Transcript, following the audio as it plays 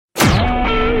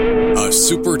a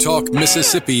Super Talk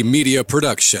Mississippi media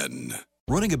production.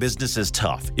 Running a business is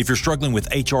tough. If you're struggling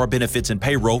with HR, benefits, and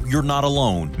payroll, you're not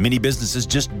alone. Many businesses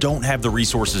just don't have the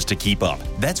resources to keep up.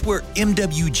 That's where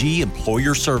MWG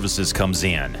Employer Services comes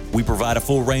in. We provide a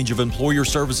full range of employer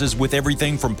services with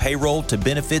everything from payroll to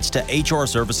benefits to HR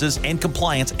services and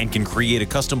compliance, and can create a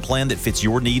custom plan that fits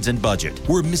your needs and budget.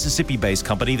 We're a Mississippi-based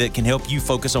company that can help you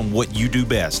focus on what you do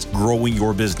best, growing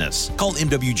your business. Call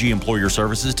MWG Employer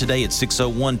Services today at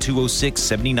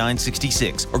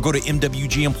 601-206-7966 or go to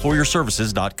MWGEmployerServices.com.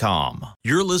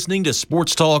 You're listening to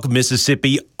Sports Talk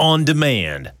Mississippi On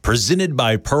Demand, presented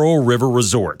by Pearl River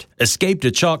Resort. Escape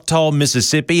to Choctaw,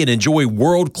 Mississippi and enjoy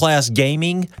world-class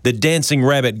gaming, the Dancing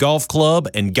Rabbit Golf Club,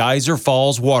 and Geyser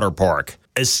Falls Water Park.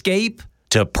 Escape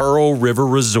to Pearl River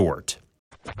Resort.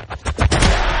 To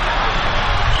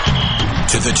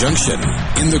the junction,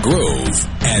 in the Grove,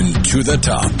 and to the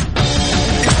top.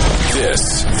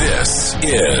 This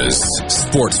is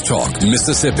Sports Talk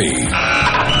Mississippi.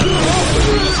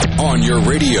 On your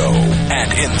radio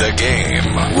and in the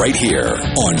game, right here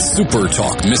on Super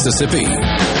Talk Mississippi.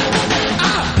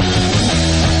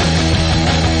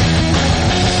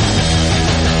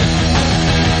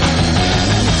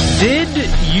 Did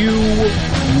you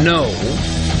know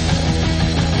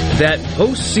that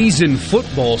postseason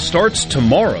football starts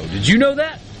tomorrow? Did you know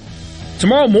that?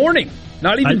 Tomorrow morning.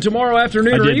 Not even tomorrow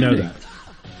afternoon or evening.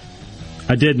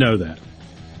 I did know that.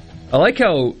 I like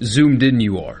how zoomed in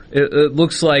you are. It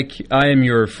looks like I am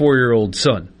your 4-year-old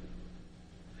son.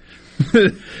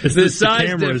 Is this the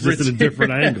camera? Is this at a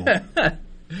different angle?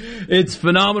 It's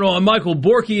phenomenal. I'm Michael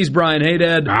Borkes, Brian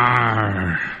Haydad.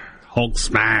 Hulk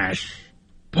smash.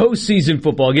 Postseason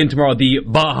football again tomorrow. The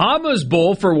Bahamas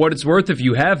Bowl, for what it's worth, if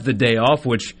you have the day off,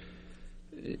 which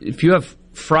if you have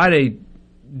Friday,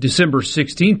 December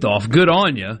 16th off, good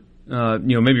on you.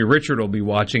 Maybe Richard will be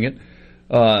watching it.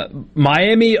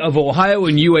 Miami of Ohio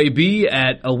and UAB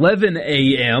at 11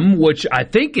 a.m., which I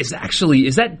think is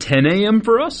that 10 a.m.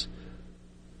 for us?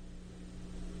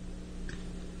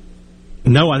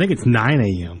 No, I think it's 9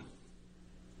 a.m.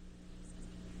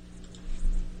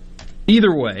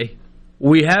 Either way,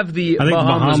 we have the I think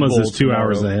Bahamas Bowl is 2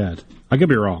 hours ahead. I could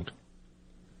be wrong.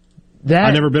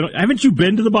 I've never been. Haven't you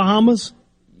been to the Bahamas?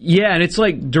 Yeah, and it's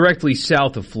like directly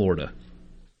south of Florida.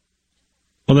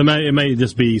 Well, it may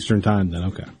just be Eastern time then.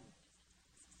 Okay.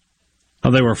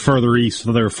 Oh, they were further east,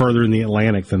 so they were further in the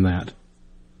Atlantic than that.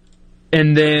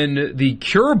 And then the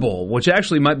Cure Bowl, which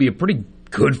actually might be a pretty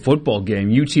good football game.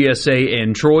 UTSA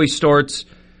and Troy starts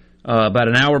about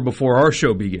an hour before our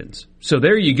show begins. So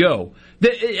there you go.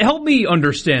 Help me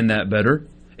understand that better.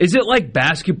 Is it like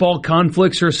basketball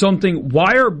conflicts or something?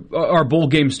 Why are our bowl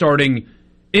games starting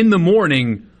in the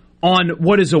morning on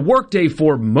what is a workday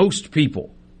for most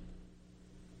people?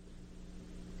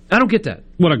 I don't get that.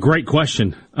 What a great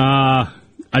question. I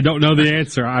don't know the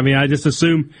answer. I mean, I just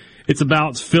assume it's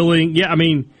about filling. Yeah, I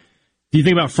mean, do you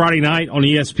think about Friday night on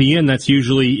ESPN? That's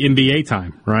usually NBA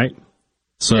time, right?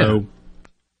 So yeah.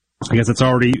 I guess it's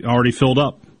already filled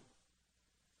up.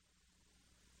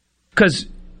 Because,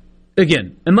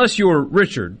 again, unless you're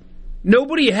Richard,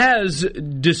 nobody has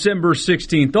December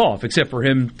 16th off except for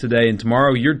him today and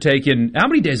tomorrow. You're taking how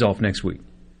many days off next week?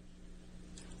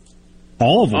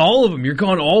 All of them. All of them. You're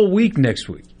gone all week next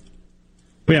week.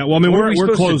 Yeah, well, I mean, we're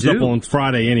closed up on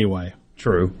Friday anyway.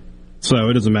 True. So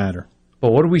it doesn't matter.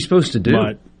 But what are we supposed to do?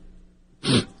 But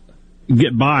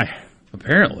get by.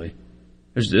 Apparently.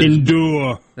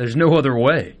 Endure. There's no other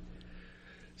way.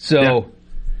 So,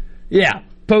 yeah.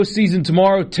 Postseason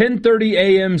tomorrow, 10:30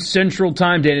 a.m. Central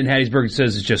Time. Dan in Hattiesburg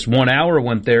says it's just 1 hour.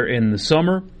 Went there in the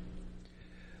summer.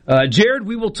 Jared,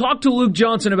 we will talk to Luke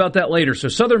Johnson about that later. So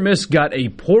Southern Miss got a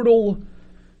portal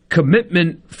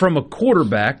commitment from a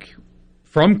quarterback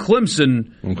from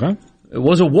Clemson. Okay. It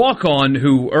was a walk-on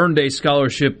who earned a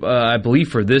scholarship, I believe,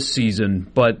 for this season.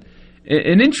 But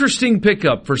an interesting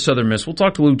pickup for Southern Miss. We'll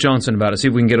talk to Luke Johnson about it, see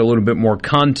if we can get a little bit more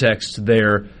context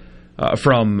there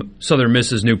from Southern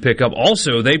Miss's new pickup.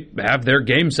 Also, they have their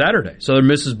game Saturday. Southern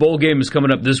Miss's bowl game is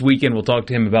coming up this weekend. We'll talk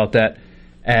to him about that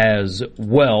as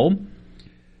well.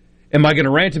 Am I going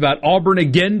to rant about Auburn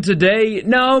again today?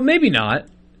 No, maybe not.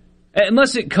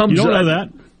 Unless it comes up. You don't know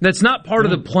that. That's not part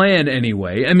of the plan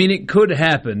anyway. I mean, it could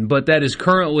happen, but that is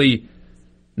currently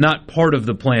not part of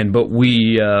the plan, but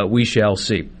we shall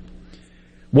see.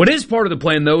 What is part of the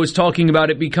plan, though, is talking about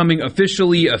it becoming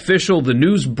officially official. The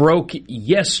news broke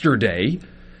yesterday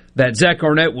that Zach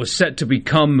Arnett was set to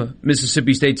become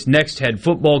Mississippi State's next head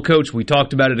football coach. We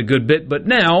talked about it a good bit, but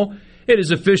now it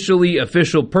is officially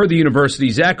official per the university.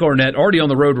 Zach Arnett, already on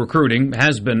the road recruiting,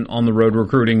 has been on the road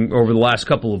recruiting over the last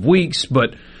couple of weeks,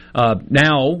 but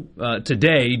Now,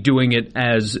 today, doing it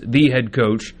as the head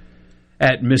coach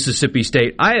at Mississippi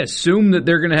State. I assume that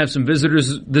they're going to have some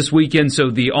visitors this weekend, so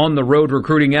the on-the-road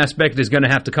recruiting aspect is going to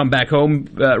have to come back home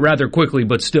rather quickly,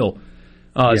 but still.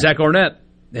 Zach Arnett,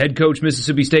 head coach,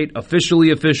 Mississippi State, official,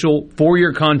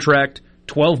 4-year contract,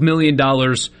 $12 million,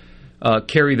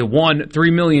 carry the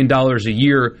 $3 million a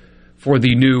year for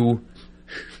the new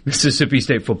Mississippi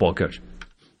State football coach.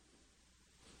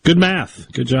 Good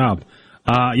math. Good job.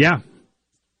 Yeah,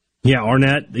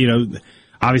 Arnett,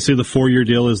 obviously the 4-year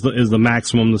deal is the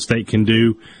maximum the state can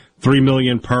do, $3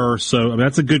 million per. So I mean,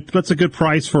 that's a good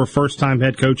price for a first-time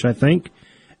head coach, I think,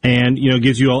 and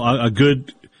gives you a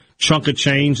good chunk of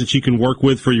change that you can work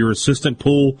with for your assistant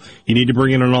pool. You need to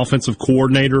bring in an offensive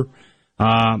coordinator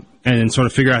and sort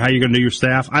of figure out how you're going to do your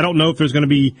staff. I don't know if there's going to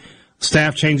be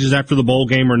staff changes after the bowl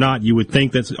game or not. You would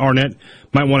think that Arnett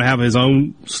might want to have his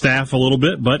own staff a little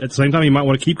bit, but at the same time, he might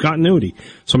want to keep continuity.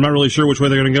 So I'm not really sure which way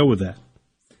they're going to go with that.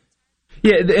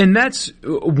 Yeah, and that's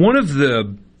one of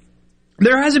the...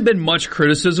 There hasn't been much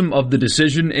criticism of the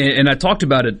decision, and I talked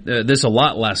about this a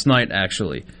lot last night,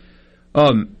 actually.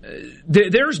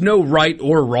 There's no right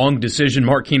or wrong decision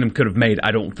Mark Keenum could have made, I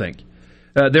don't think.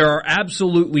 There are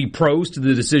absolutely pros to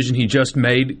the decision he just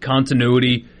made.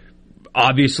 Continuity,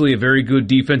 obviously a very good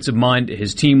defensive mind.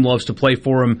 His team loves to play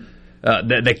for him.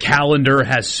 The calendar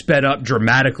has sped up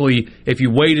dramatically. If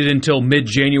you waited until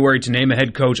mid-January to name a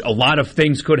head coach, a lot of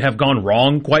things could have gone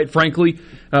wrong, quite frankly,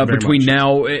 between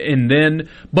now and then.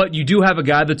 But you do have a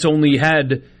guy that's only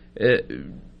had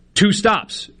 2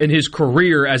 stops in his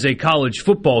career as a college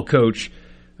football coach,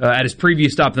 at his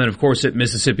previous stop, and then, of course, at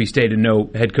Mississippi State, and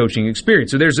no head coaching experience.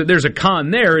 So there's a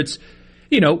con there. It's,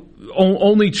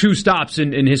 only 2 stops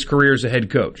in his career as a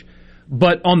head coach.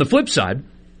 But on the flip side,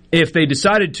 if they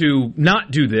decided to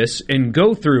not do this and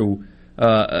go through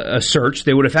a search,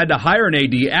 they would have had to hire an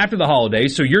AD after the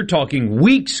holidays. So you're talking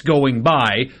weeks going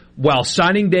by while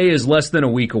signing day is less than a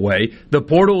week away. The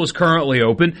portal is currently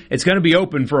open. It's going to be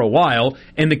open for a while.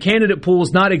 And the candidate pool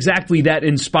is not exactly that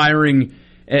inspiring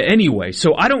anyway.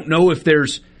 So I don't know if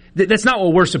there's... That's not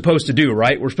what we're supposed to do,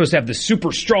 right? We're supposed to have this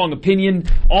super strong opinion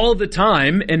all the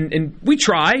time. And we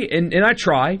try, and I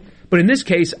try. But in this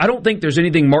case, I don't think there's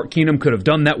anything Mark Keenum could have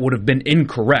done that would have been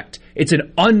incorrect. It's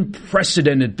an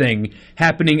unprecedented thing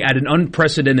happening at an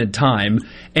unprecedented time.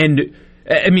 And,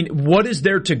 I mean, what is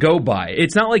there to go by?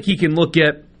 It's not like he can look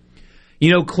at,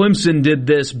 Clemson did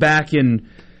this back in,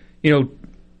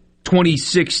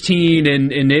 2016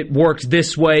 and it worked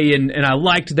this way and I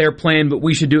liked their plan, but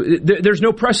we should do it. There's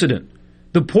no precedent.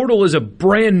 The portal is a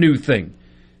brand new thing.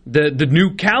 The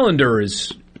new calendar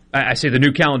is... I say the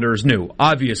new calendar is new,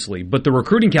 obviously, but the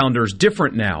recruiting calendar is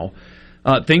different now.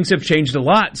 Things have changed a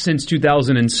lot since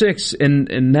 2006,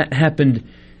 and that happened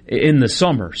in the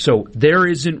summer. So there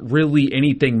isn't really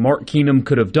anything Mark Keenum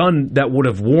could have done that would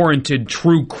have warranted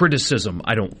true criticism,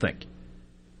 I don't think.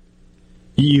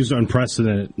 You used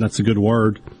unprecedented. That's a good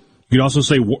word. You could also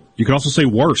say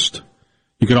worst.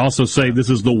 You could also say this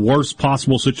is the worst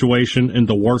possible situation and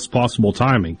the worst possible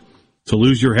timing. To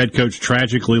lose your head coach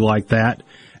tragically like that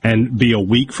and be a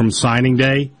week from signing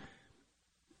day,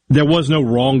 there was no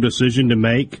wrong decision to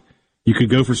make. You could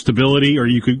go for stability, or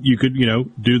you could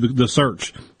do the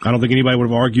search. I don't think anybody would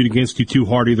have argued against you too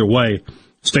hard either way.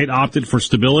 State opted for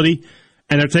stability,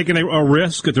 and they're taking a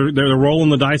risk. They're rolling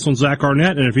the dice on Zach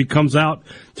Arnett, and if he comes out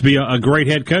to be a great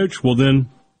head coach, well then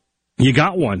you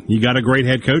got one. You got a great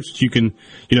head coach that you can,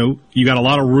 you got a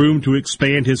lot of room to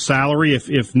expand his salary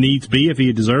if needs be, if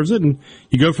he deserves it, and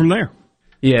you go from there.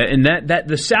 Yeah, and that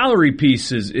the salary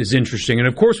piece is interesting, and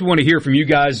of course we want to hear from you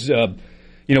guys.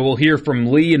 We'll hear from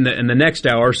Lee in the next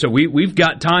hour, so we've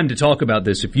got time to talk about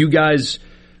this. If you guys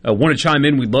want to chime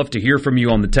in, we'd love to hear from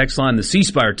you on the text line, the C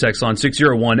Spire text line,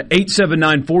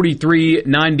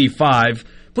 601-879-4395.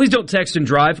 Please don't text and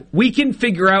drive. We can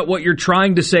figure out what you're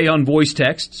trying to say on voice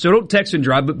text, so don't text and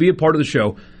drive, but be a part of the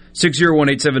show,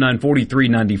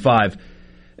 601-879-4395.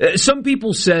 Some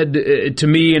people said to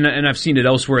me, and I've seen it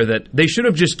elsewhere, that they should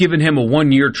have just given him a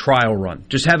 1-year trial run.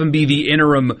 Just have him be the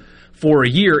interim for a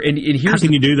year. And here's how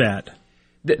can you do that?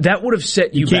 That would have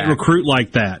set you back. You can't recruit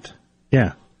like that.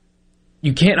 Yeah.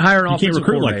 You can't hire an offensive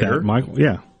coordinator. You can't recruit like that, Michael.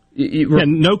 Yeah.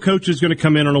 No coach is going to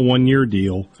come in on a 1-year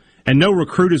deal, and no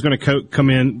recruit is going to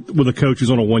come in with a coach who's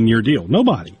on a 1-year deal.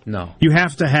 Nobody. No. You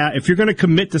have to have, if you're going to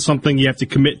commit to something, you have to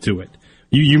commit to it.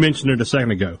 You mentioned it a second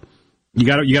ago. You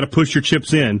got to push your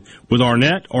chips in with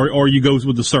Arnett, or you go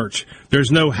with the search. There's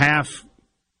no half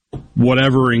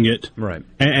whatevering it, right?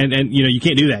 And you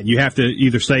can't do that. You have to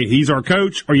either say he's our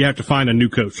coach, or you have to find a new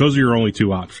coach. Those are your only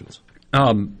 2 options.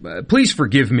 Please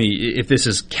forgive me if this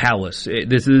is callous.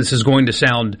 This is going to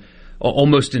sound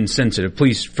almost insensitive.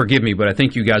 Please forgive me, but I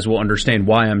think you guys will understand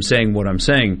why I'm saying what I'm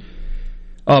saying.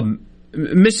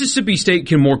 Mississippi State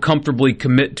can more comfortably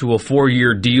commit to a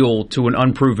 4-year deal to an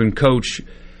unproven coach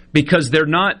because they're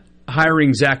not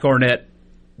hiring Zach Arnett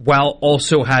while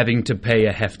also having to pay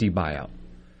a hefty buyout.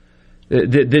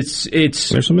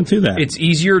 There's something to that. It's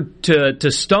easier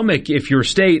to stomach if you're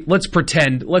State. Let's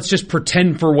just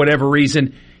pretend for whatever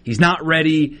reason he's not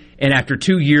ready, and after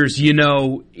 2 years,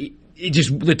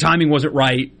 the timing wasn't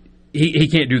right. He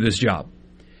can't do this job.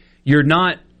 You're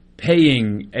not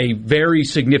paying a very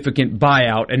significant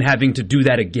buyout and having to do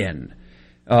that again.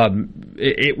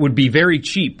 It would be very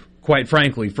cheap, quite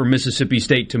frankly, for Mississippi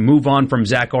State to move on from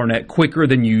Zach Arnett quicker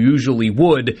than you usually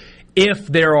would if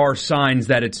there are signs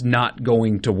that it's not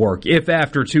going to work. If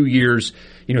after 2 years,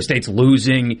 State's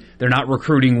losing, they're not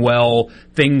recruiting well,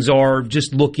 things are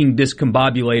just looking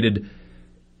discombobulated,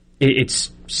 it's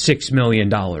 $6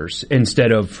 million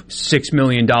instead of $6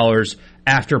 million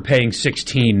after paying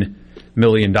 $16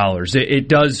 million. It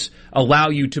does allow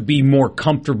you to be more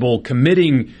comfortable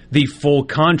committing the full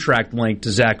contract length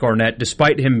to Zach Arnett,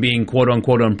 despite him being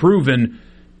quote-unquote unproven,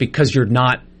 because you're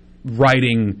not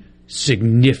writing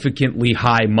significantly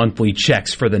high monthly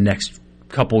checks for the next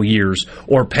couple years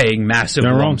or paying massive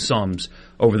lump sums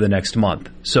over the next month.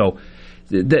 So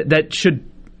that should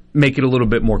make it a little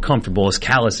bit more comfortable, as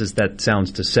callous as that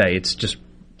sounds to say. It's just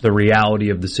the reality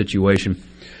of the situation.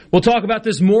 We'll talk about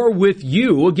this more with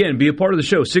you. Again, be a part of the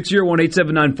show.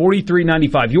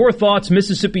 601-879-4395. Your thoughts,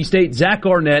 Mississippi State, Zach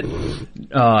Arnett,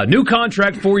 new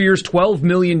contract, 4 years, $12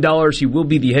 million. He will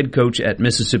be the head coach at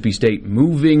Mississippi State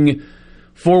moving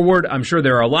forward. I'm sure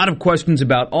there are a lot of questions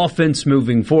about offense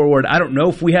moving forward. I don't know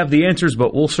if we have the answers,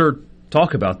 but we'll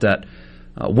talk about that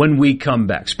when we come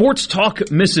back. Sports Talk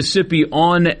Mississippi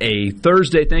on a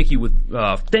Thursday. Thank you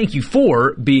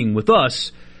for being with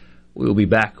us. We'll be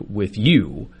back with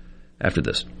you after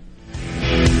this.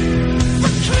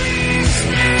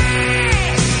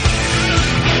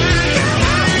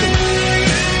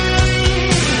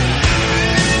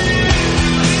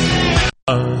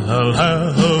 I'll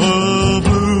have a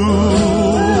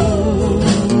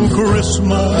blue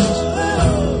Christmas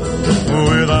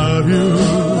without you.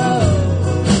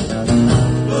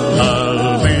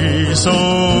 I'll be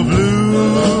so blue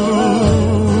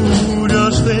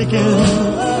just thinking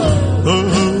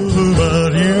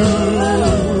about you.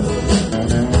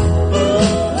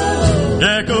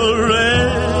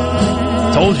 Decorate.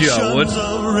 Told you I would.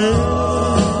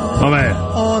 My man.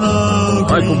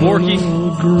 Michael Borky.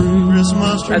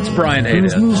 That's Brian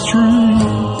Haydad.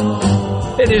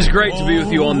 It is great to be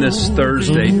with you on this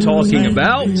Thursday talking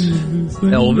about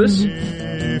Elvis.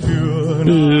 If you're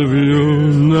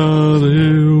not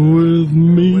here with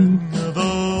me.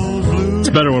 It's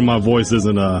better when my voice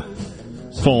isn't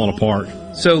falling apart.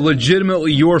 So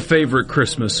legitimately your favorite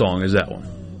Christmas song is that one?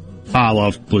 I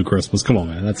love Blue Christmas. Come on,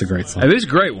 man. That's a great song. It is a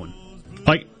great one.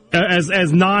 Like,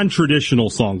 as non-traditional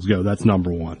songs go, that's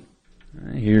number one.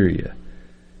 I hear you.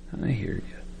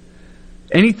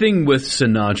 Anything with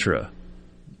Sinatra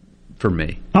for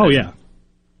me. Oh, yeah.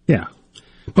 Yeah.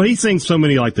 But he sings so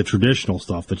many, like, the traditional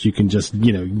stuff that you can just,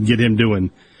 get him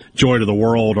doing Joy to the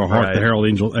World or Hark the Herald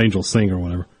Angels Sing or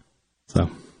whatever. So.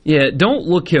 Yeah, don't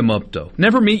look him up, though.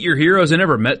 Never meet your heroes. I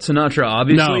never met Sinatra,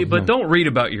 obviously, but don't read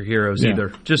about your heroes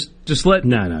either. Just let...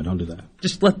 No, don't do that.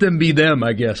 Just let them be them,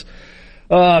 I guess.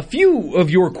 A few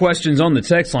of your questions on the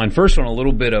text line. First one, a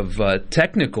little bit of a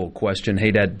technical question.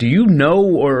 Hey, Dad, do you know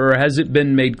or has it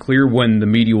been made clear when the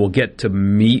media will get to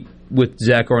meet with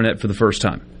Zach Arnett for the first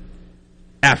time?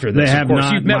 After this, they have of course.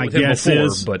 Not. You've met My with him guess before,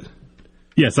 is, but...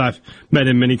 Yes, I've met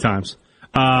him many times.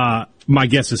 My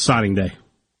guess is signing day.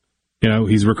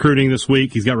 He's recruiting this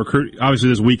week. He's got obviously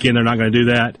this weekend. They're not going to do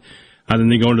that. Then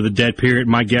they go into the dead period.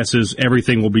 My guess is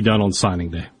everything will be done on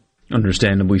signing day.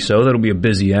 Understandably so. That'll be a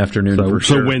busy afternoon for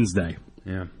sure. So Wednesday.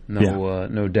 Yeah,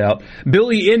 no doubt.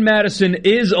 Billy in Madison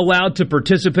is allowed to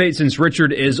participate since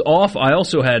Richard is off. I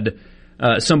also had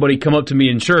somebody come up to me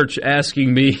in church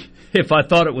asking me if I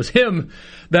thought it was him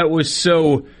that was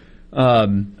so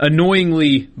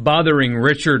annoyingly bothering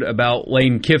Richard about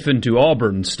Lane Kiffin to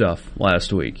Auburn stuff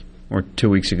last week or 2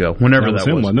 weeks ago, whenever that was.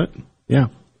 Him, wasn't it? Yeah,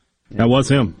 that was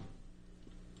him.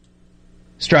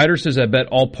 Strider says, I bet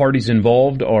all parties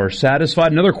involved are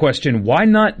satisfied. Another question, why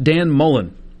not Dan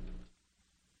Mullen?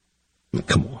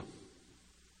 Come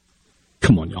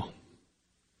on, y'all.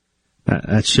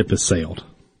 That ship has sailed.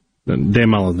 Dan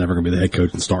Mullen's never going to be the head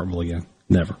coach in Starkville again.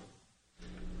 Never.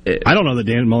 I don't know that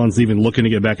Dan Mullen's even looking to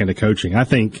get back into coaching. I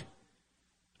think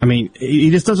I mean,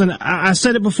 he just doesn't. I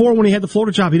said it before when he had the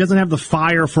Florida job. He doesn't have the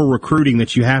fire for recruiting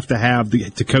that you have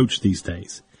to coach these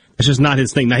days. It's just not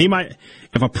his thing. Now, he might,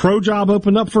 if a pro job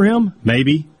opened up for him,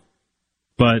 maybe.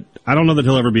 But I don't know that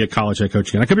he'll ever be a college head coach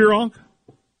again. I could be wrong,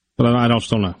 but I don't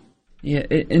still know. Yeah,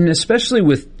 and especially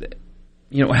with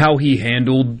how he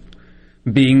handled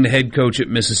being the head coach at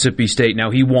Mississippi State.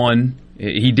 Now, he won.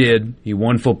 He did. He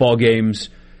won football games,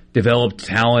 developed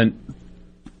talent,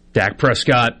 Dak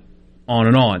Prescott, on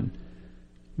and on.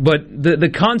 But the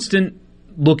constant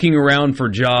looking around for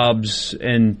jobs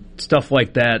and stuff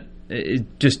like that,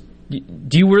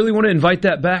 do you really want to invite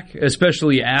that back,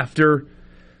 especially after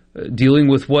dealing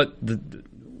with what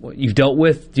you've dealt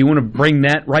with? Do you want to bring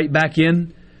that right back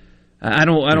in? I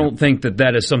don't think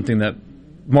that is something that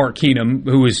Mark Keenum,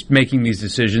 who is making these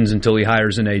decisions until he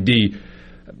hires an AD,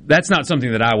 that's not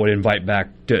something that I would invite back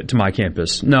to my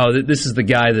campus. No, this is the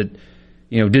guy that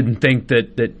didn't think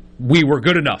that we were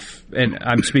good enough. And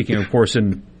I'm speaking, of course,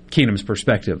 in Keenum's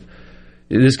perspective.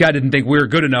 This guy didn't think we were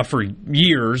good enough for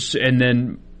years and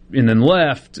then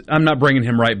left. I'm not bringing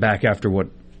him right back after what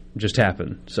just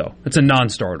happened. So it's a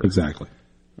non-starter. Exactly.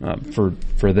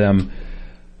 For them.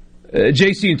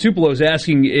 JC and Tupelo is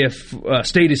asking if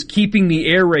State is keeping the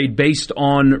air raid based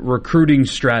on recruiting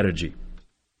strategy.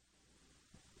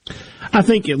 I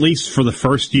think at least for the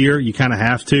first year, you kind of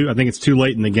have to. I think it's too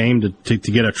late in the game to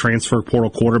get a transfer portal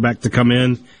quarterback to come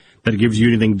in that gives you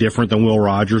anything different than Will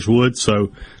Rogers would.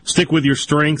 So stick with your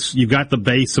strengths. You've got the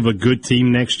base of a good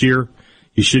team next year.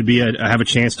 You should have a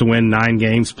chance to win 9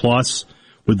 games plus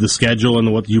with the schedule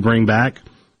and what you bring back.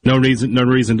 No reason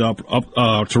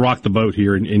to rock the boat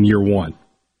here in year one.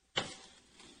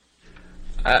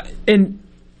 And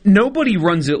nobody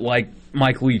runs it like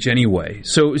Mike Leach anyway.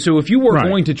 So if you were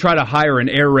going to try to hire an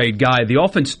air raid guy, the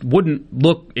offense wouldn't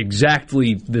look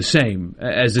exactly the same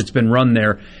as it's been run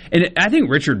there. And I think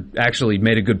Richard actually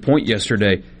made a good point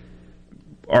yesterday.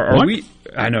 Are we?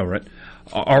 I know, right?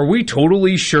 Are we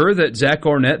totally sure that Zach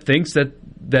Arnett thinks that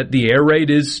the air raid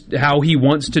is how he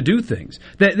wants to do things?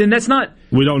 Then that's not.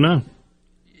 We don't know.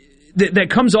 That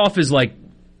comes off as like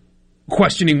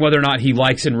questioning whether or not he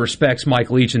likes and respects Mike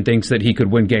Leach and thinks that he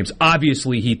could win games.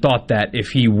 Obviously, he thought that if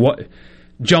he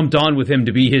jumped on with him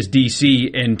to be his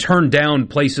DC and turned down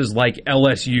places like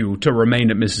LSU to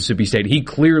remain at Mississippi State. He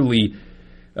clearly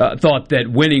thought that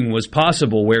winning was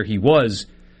possible where he was.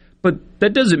 But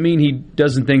that doesn't mean he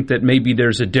doesn't think that maybe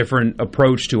there's a different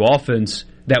approach to offense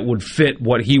that would fit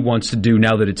what he wants to do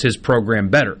now that it's his program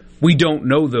better. We don't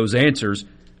know those answers.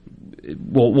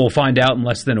 We'll find out in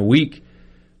less than a week.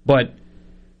 But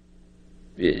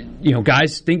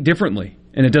guys think differently,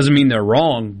 and it doesn't mean they're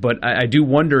wrong. But I do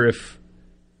wonder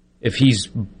if he's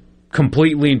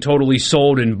completely and totally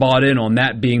sold and bought in on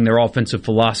that being their offensive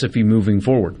philosophy moving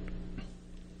forward.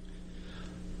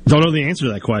 Don't know the answer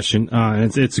to that question.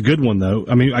 It's a good one, though.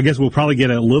 I mean, I guess we'll probably get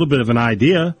a little bit of an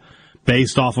idea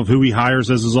based off of who he hires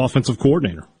as his offensive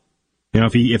coordinator.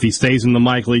 If he stays in the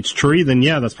Mike Leach tree, then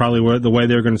yeah, that's probably the way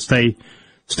they're going to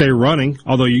stay running.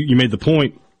 Although you made the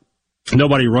point,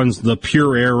 nobody runs the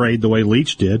pure air raid the way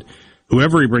Leach did.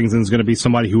 Whoever he brings in is going to be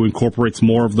somebody who incorporates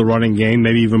more of the running game,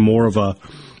 maybe even more of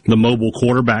the mobile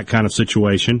quarterback kind of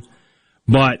situation.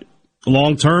 But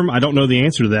long term, I don't know the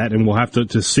answer to that, and we'll have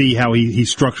to see how he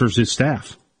structures his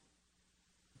staff.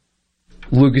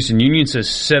 Lucas in Union says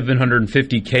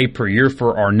 $750K per year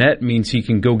for Arnett means he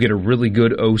can go get a really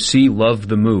good OC. Love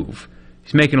the move.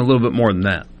 He's making a little bit more than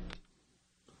that.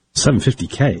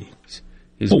 $750K?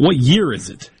 Well, what year is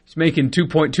it? He's making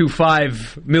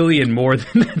 $2.25 million more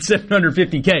than that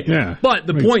 $750K. Yeah, but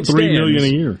the point stands $3 million a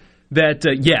year. That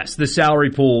yes, the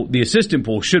salary pool, the assistant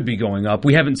pool should be going up.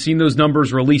 We haven't seen those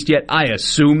numbers released yet. I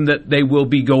assume that they will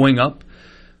be going up,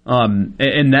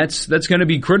 and that's going to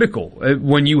be critical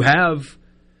when you have.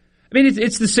 I mean,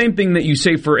 it's the same thing that you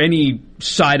say for any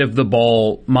side of the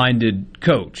ball minded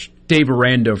coach. Dave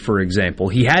Aranda, for example,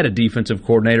 he had a defensive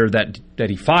coordinator that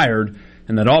he fired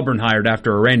and that Auburn hired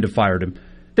after Aranda fired him.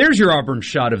 There's your Auburn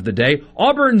shot of the day.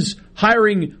 Auburn's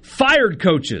hiring fired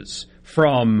coaches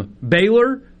from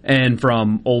Baylor and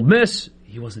from Ole Miss.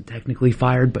 He wasn't technically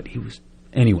fired, but he was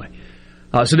anyway.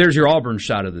 So there's your Auburn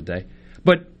shot of the day.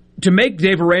 But to make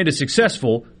Dave Aranda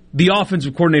successful, the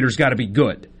offensive coordinator's got to be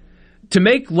good. To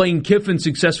make Lane Kiffin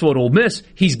successful at Ole Miss,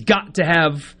 he's got to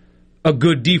have a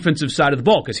good defensive side of the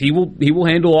ball because he will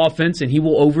handle offense and he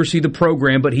will oversee the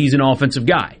program, but he's an offensive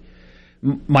guy.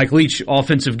 Mike Leach,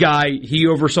 offensive guy, he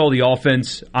oversaw the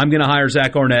offense. I'm going to hire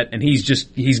Zach Arnett, and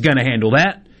he's going to handle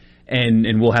that,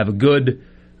 and we'll have a good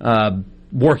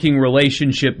working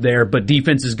relationship there, but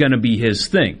defense is going to be his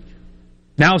thing.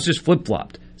 Now it's just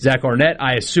flip-flopped. Zach Arnett,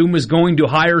 I assume, is going to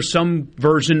hire some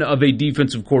version of a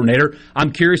defensive coordinator.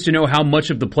 I'm curious to know how much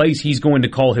of the plays he's going to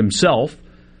call himself,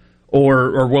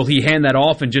 or will he hand that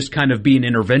off and just kind of be an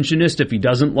interventionist if he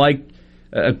doesn't like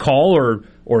a call,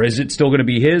 or is it still going to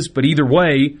be his? But either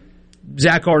way,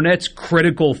 Zach Arnett's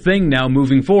critical thing now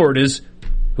moving forward is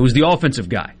who's the offensive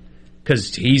guy,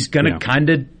 because he's going to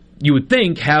kind of, you would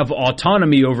think, have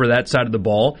autonomy over that side of the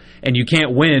ball, and you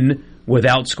can't win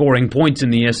without scoring points in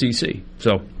the SEC.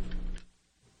 So,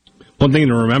 one thing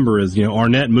to remember is,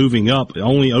 Arnett moving up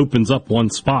only opens up one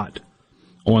spot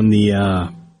on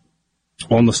the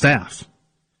staff.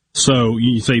 So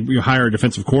you say you hire a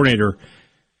defensive coordinator.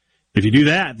 If you do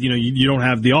that, you don't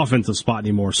have the offensive spot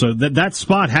anymore. So that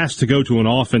spot has to go to an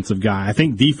offensive guy. I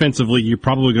think defensively, you're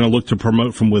probably going to look to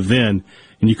promote from within,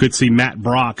 and you could see Matt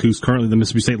Brock, who's currently the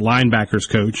Mississippi State linebackers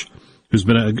coach, who's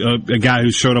been a guy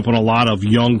who's showed up on a lot of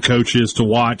young coaches to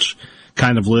watch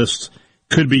kind of lists,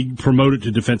 could be promoted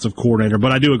to defensive coordinator.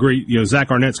 But I do agree, Zach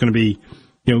Arnett's going to be,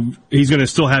 he's going to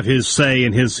still have his say,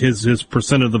 and his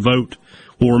percent of the vote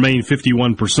will remain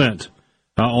 51%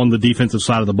 on the defensive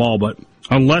side of the ball. But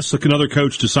unless another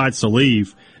coach decides to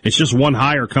leave, it's just one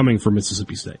hire coming for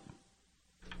Mississippi State.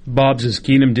 Bob says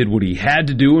Keenum did what he had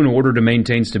to do in order to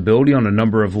maintain stability on a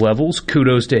number of levels.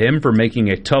 Kudos to him for making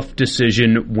a tough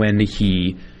decision when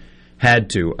he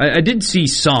had to. I did see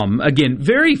some, again,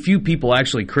 very few people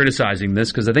actually criticizing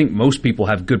this, because I think most people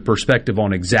have good perspective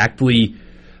on exactly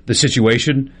the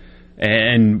situation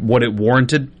and what it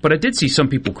warranted. But I did see some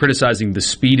people criticizing the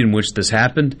speed in which this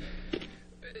happened.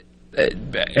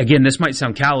 Again, this might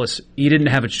sound callous. You didn't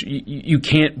have you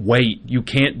can't wait. You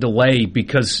can't delay,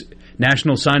 because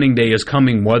National Signing Day is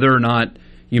coming whether or not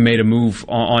you made a move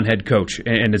on head coach.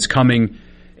 And it's coming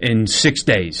in 6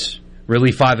 days,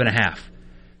 really 5.5.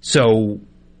 So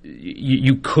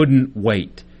you couldn't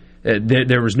wait.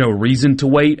 There was no reason to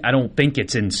wait. I don't think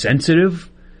it's insensitive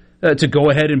to go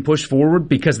ahead and push forward,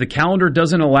 because the calendar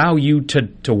doesn't allow you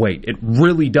to wait. It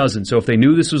really doesn't. So if they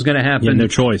knew this was going to happen, you had no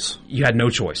choice. You had no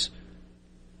choice.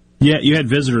 Yeah, you had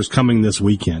visitors coming this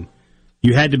weekend.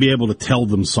 You had to be able to tell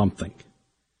them something.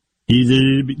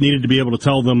 You needed to be able to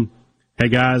tell them, hey,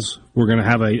 guys, we're going to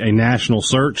have a national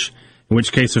search, in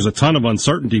which case there's a ton of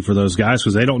uncertainty for those guys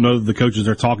because they don't know the coaches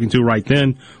they're talking to right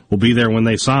then will be there when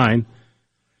they sign.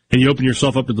 And you open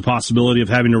yourself up to the possibility of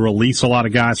having to release a lot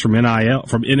of guys from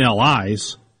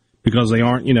NLIs because they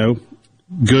aren't,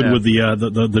 good with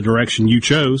the direction you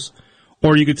chose.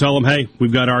 Or you could tell them, hey,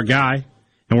 we've got our guy,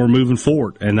 and we're moving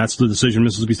forward. And that's the decision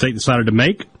Mississippi State decided to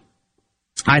make.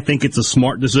 I think it's a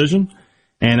smart decision,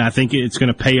 and I think it's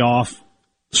going to pay off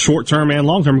short-term and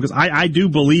long-term, because I do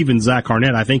believe in Zach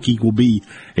Arnett. I think he will be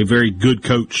a very good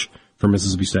coach for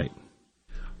Mississippi State.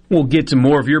 We'll get to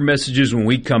more of your messages when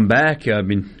we come back. I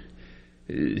mean,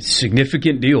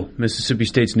 significant deal. Mississippi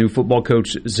State's new football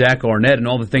coach, Zach Arnett, and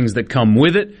all the things that come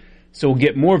with it. So we'll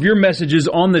get more of your messages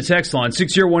on the text line,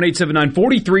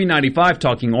 601-879-4395,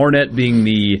 talking Arnett being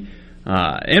the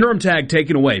interim tag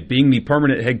taken away, being the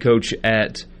permanent head coach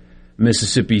at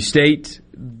Mississippi State.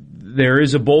 There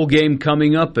is a bowl game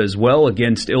coming up as well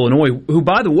against Illinois, who,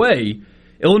 by the way,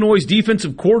 Illinois'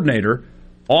 defensive coordinator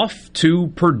off to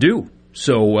Purdue.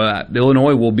 So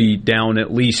Illinois will be down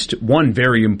at least one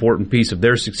very important piece of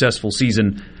their successful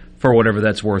season, for whatever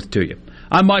that's worth to you.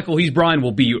 I'm Michael. He's Brian.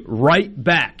 We'll be right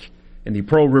back in the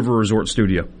Pearl River Resort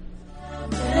studio.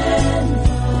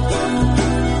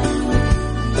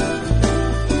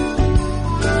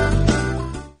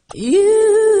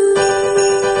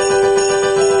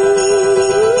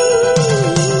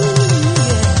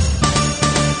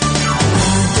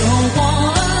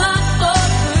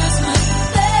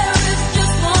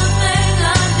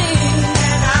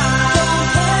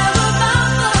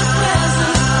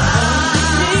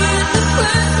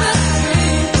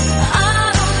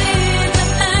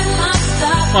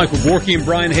 Michael Borky and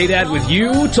Brian Haydad with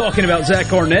you, talking about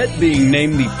Zach Arnett being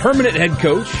named the permanent head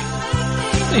coach,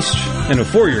 at least in a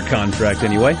 4-year contract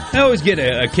anyway. I always get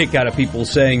a kick out of people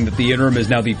saying that the interim is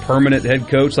now the permanent head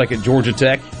coach, like at Georgia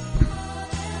Tech.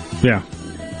 Yeah.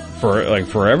 For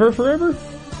forever?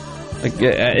 Like,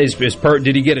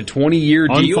 did he get a 20-year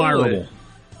deal? Unfireable.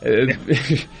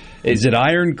 Is it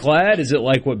ironclad? Is it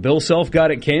like what Bill Self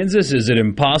got at Kansas? Is it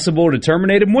impossible to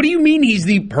terminate him? What do you mean he's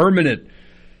the permanent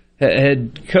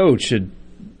head coach?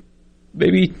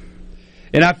 Maybe,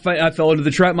 and I fell into the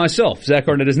trap myself. Zach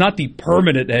Arnett is not the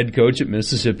permanent head coach at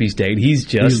Mississippi State. He's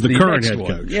just the current head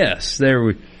coach. Yes, there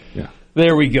we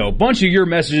go. Bunch of your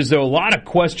messages, though. A lot of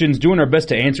questions. Doing our best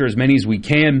to answer as many as we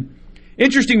can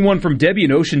Interesting one from Debbie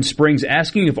in Ocean Springs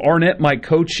asking if Arnett might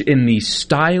coach in the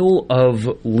style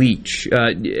of Leach.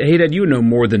 Hey, Dad, you know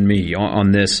more than me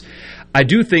on this. I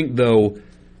do think, though,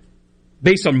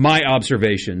 based on my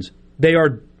observations, they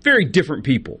are very different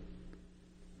people.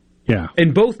 Yeah.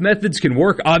 And both methods can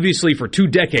work. Obviously, for 2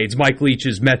 decades, Mike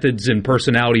Leach's methods and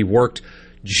personality worked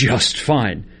just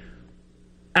fine.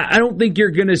 I don't think you're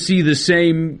going to see the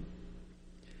same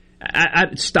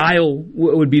style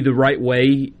would be the right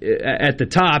way at the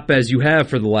top as you have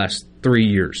for the last 3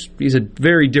 years. He's a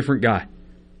very different guy.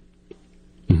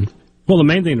 Mm-hmm. Well, the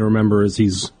main thing to remember is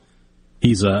he's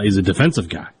a defensive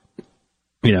guy,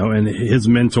 and his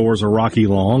mentors are Rocky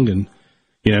Long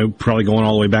and probably going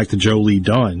all the way back to Joe Lee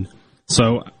Dunn.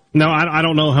 So no, I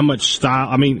don't know how much style.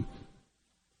 I mean,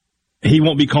 he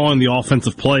won't be calling the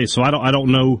offensive play, so I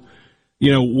don't know.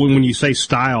 When you say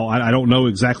style, I don't know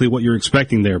exactly what you're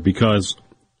expecting there because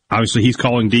obviously he's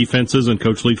calling defenses and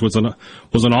Coach Leach was an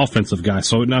offensive guy.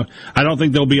 So no, I don't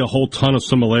think there'll be a whole ton of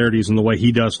similarities in the way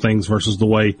he does things versus the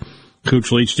way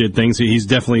Coach Leach did things. He's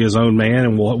definitely his own man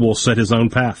and will set his own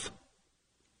path.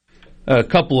 A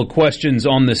couple of questions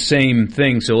on the same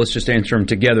thing, so let's just answer them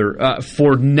together.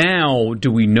 For now,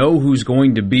 do we know who's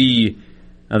going to be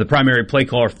the primary play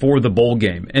caller for the bowl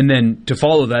game? And then to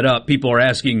follow that up, people are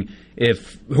asking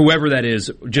if whoever that is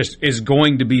just is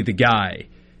going to be the guy.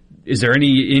 Is there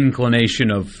any inclination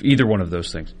of either one of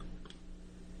those things?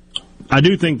 I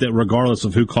do think that regardless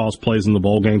of who calls plays in the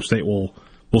bowl game, State will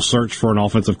search for an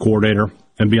offensive coordinator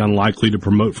and be unlikely to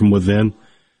promote from within.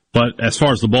 But as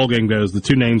far as the bowl game goes, the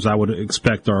 2 names I would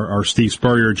expect are Steve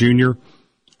Spurrier Jr.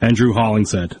 and Drew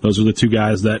Hollingshead. Those are the 2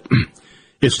 guys that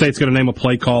if State's going to name a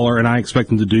play caller, and I expect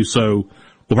them to do so,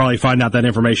 we'll probably find out that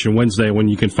information Wednesday when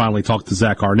you can finally talk to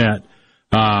Zach Arnett.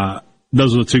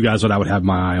 Those are the 2 guys that I would have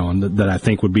my eye on that I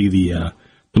think would be the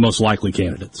most likely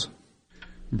candidates.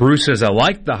 Bruce says, I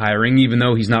like the hiring, even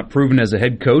though he's not proven as a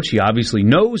head coach. He obviously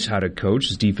knows how to coach.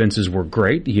 His defenses were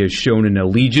great. He has shown an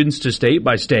allegiance to State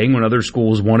by staying when other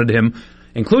schools wanted him,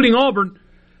 including Auburn,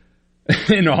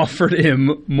 and offered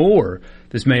him more.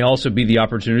 This may also be the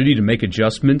opportunity to make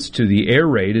adjustments to the air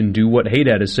raid and do what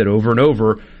Haydad has said over and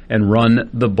over and run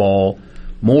the ball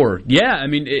more. Yeah, I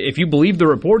mean, if you believe the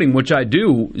reporting, which I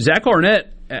do, Zach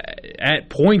Arnett, at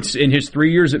points in his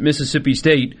 3 years at Mississippi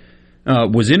State,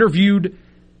 was interviewed,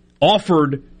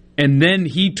 offered, and then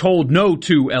he told no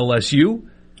to LSU,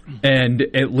 and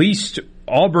at least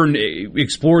Auburn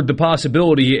explored the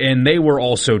possibility, and they were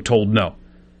also told no.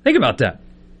 Think about that.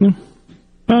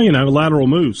 Well, lateral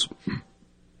moves.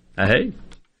 Hey.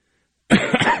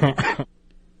 And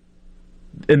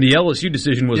the LSU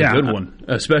decision was a good one,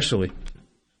 especially.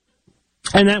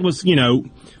 And that was, we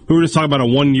were just talking about a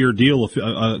 1-year deal,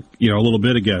 a little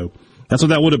bit ago. That's what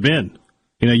that would have been.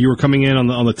 You were coming in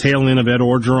on the tail end of Ed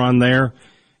Orgeron there.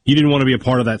 You didn't want to be a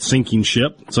part of that sinking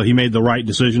ship, so he made the right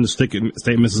decision to stay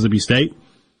at Mississippi State.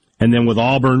 And then with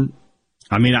Auburn,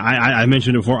 I mean, I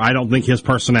mentioned it before, I don't think his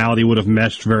personality would have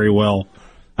meshed very well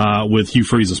with Hugh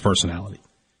Freeze's personality.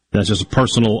 That's just a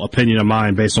personal opinion of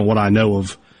mine based on what I know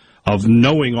of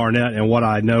knowing Arnett and what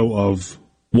I know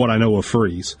of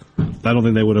Freeze. I don't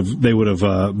think they would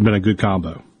have been a good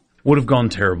combo. Would have gone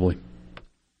terribly.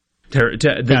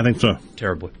 I think so.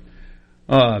 Terribly.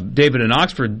 David in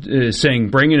Oxford is saying,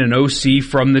 bring in an OC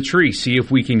from the tree. See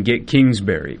if we can get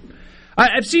Kingsbury.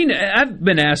 I've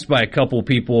been asked by a couple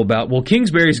people about, well,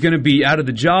 Kingsbury's going to be out of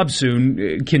the job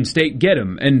soon. Can State get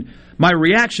him? And my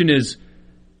reaction is,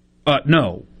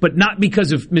 no, but not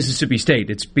because of Mississippi State.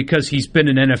 It's because he's been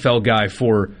an NFL guy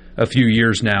for a few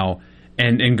years now,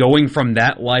 and going from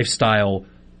that lifestyle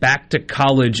back to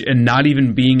college and not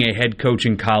even being a head coach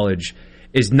in college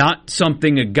is not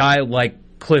something a guy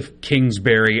like Cliff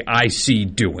Kingsbury I see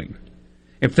doing,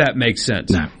 if that makes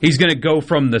sense. No. He's going to go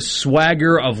from the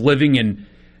swagger of living in,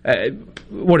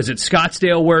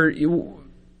 Scottsdale,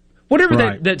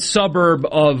 whatever that suburb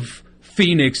of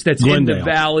Phoenix that's Glendale. in the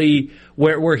valley,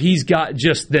 where he's got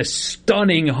just this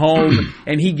stunning home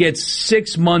and he gets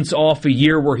 6 months off a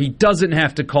year where he doesn't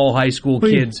have to call high school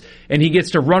kids and he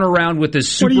gets to run around with his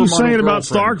supermodel What are you saying about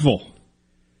girlfriend. Starkville?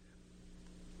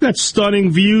 Got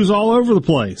stunning views all over the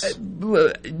place.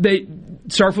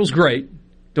 Starkville's great.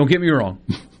 Don't get me wrong.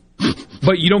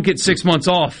 But you don't get 6 months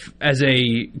off as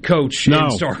a coach in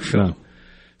Starkville. No.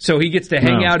 So he gets to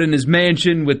hang out in his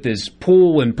mansion with his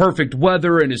pool and perfect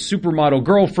weather and his supermodel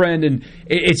girlfriend, and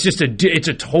it's just it's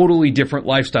a totally different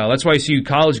lifestyle. That's why I see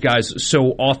college guys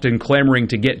so often clamoring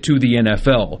to get to the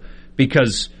NFL,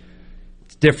 because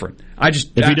it's different.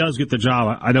 If he does get the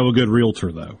job, I know a good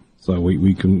realtor though. So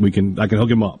I can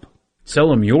hook him up.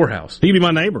 Sell him your house. He can be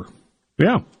my neighbor.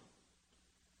 Yeah.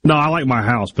 No, I like my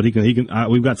house, but he can.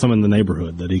 We've got some in the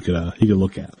neighborhood that he could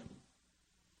look at.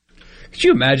 Could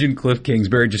you imagine Cliff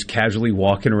Kingsbury just casually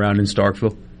walking around in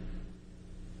Starkville?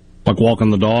 Like walking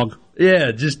the dog?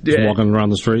 Yeah, just walking around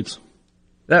the streets.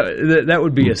 That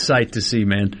would be a sight to see,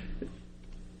 man.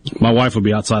 My wife would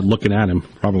be outside looking at him,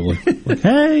 probably. Like,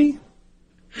 hey!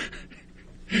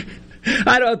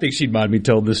 I don't think she'd mind me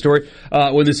telling this story.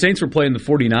 When the Saints were playing the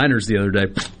 49ers the other day,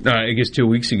 I guess 2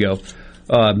 weeks ago,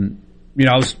 I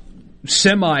was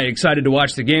semi-excited to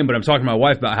watch the game, but I'm talking to my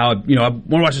wife about how, I want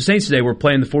to watch the Saints today. We're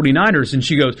playing the 49ers, and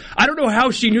she goes, I don't know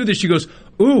how she knew this. She goes,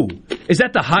 ooh, is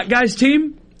that the Hot Guys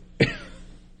team?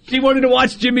 She wanted to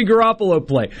watch Jimmy Garoppolo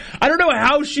play. I don't know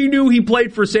how she knew he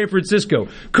played for San Francisco.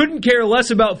 Couldn't care less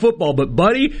about football, but,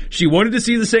 buddy, she wanted to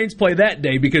see the Saints play that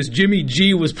day because Jimmy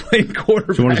G was playing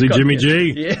quarterback. She wanted to see Jimmy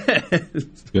G? Yes.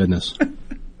 Goodness.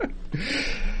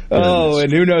 Oh,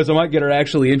 and who knows, I might get her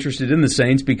actually interested in the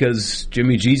Saints because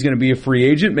Jimmy G's going to be a free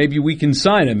agent. Maybe we can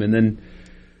sign him, and then...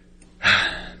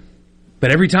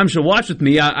 But every time she'll watch with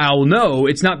me, I'll know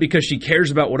it's not because she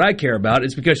cares about what I care about.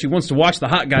 It's because she wants to watch the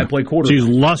hot guy play quarterback. She's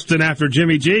lusting after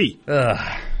Jimmy G.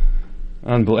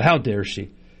 Unbelievable. How dare she?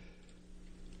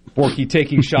 Borky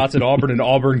taking shots at Auburn in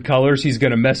Auburn colors. He's going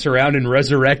to mess around and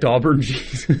resurrect Auburn.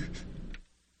 Jesus.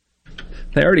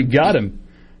 They already got him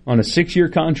on a 6-year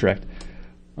contract.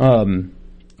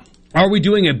 Are we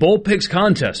doing a bowl picks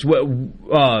contest?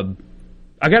 I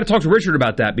got to talk to Richard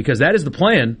about that because that is the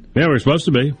plan. Yeah, we're supposed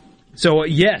to be. So,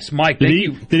 yes, Mike, thank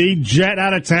you. Did he jet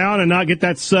out of town and not get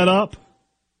that set up?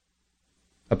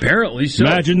 Apparently so.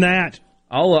 Imagine that.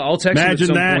 I'll text him at some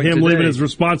point him today. leaving his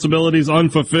responsibilities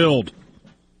unfulfilled.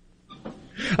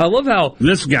 I love how...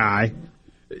 This guy.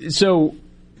 So,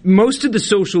 most of the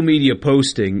social media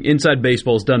posting inside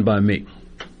baseball is done by me.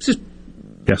 It's just...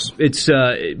 Yes. It's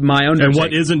my own... And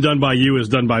what isn't done by you is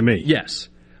done by me. Yes.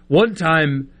 One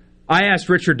time, I asked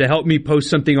Richard to help me post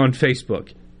something on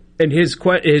Facebook. And his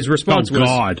response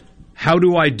was, how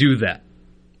do I do that?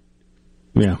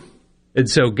 Yeah. And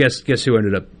so guess who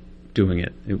ended up doing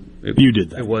it? You did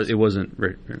that. It wasn't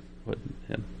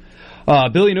him.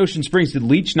 Billy in Ocean Springs, did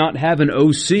Leach not have an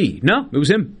OC? No, it was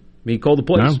him. He called the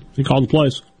plays. No, he called the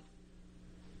plays.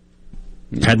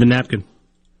 Had the napkin.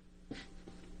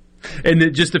 And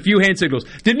then just a few hand signals.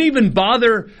 Didn't even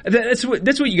bother. That's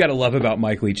what you got to love about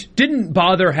Mike Leach. Didn't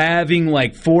bother having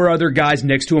like 4 other guys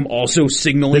next to him also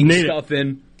signaling stuff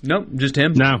in. Nope, just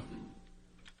him. No,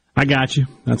 I got you.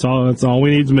 That's all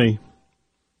we need is me.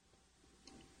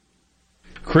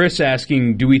 Chris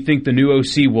asking, do we think the new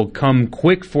OC will come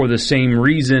quick for the same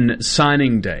reason,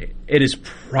 signing day? It is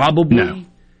probably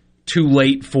too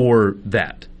late for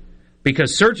that.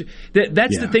 Because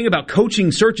that's the thing about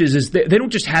coaching searches is they don't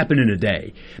just happen in a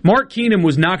day. Mark Keenum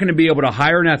was not going to be able to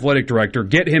hire an athletic director,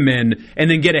 get him in, and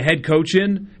then get a head coach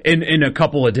in a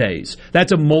couple of days.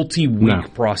 That's a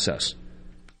multi-week process.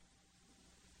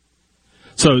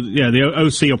 So, yeah, the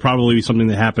OC will probably be something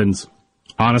that happens,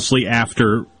 honestly,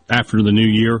 after the new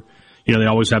year. They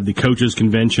always have the coaches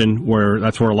convention where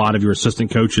that's where a lot of your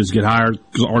assistant coaches get hired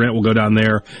because Arnett will go down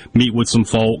there, meet with some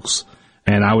folks.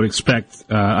 And I would expect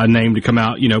a name to come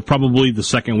out, probably the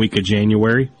second week of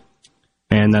January.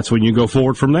 And that's when you go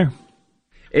forward from there.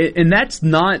 And that's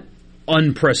not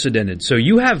unprecedented. So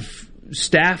you have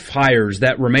staff hires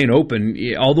that remain open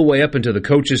all the way up into the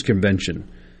coaches convention,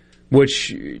 which,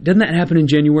 doesn't that happen in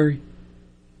January?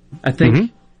 I think.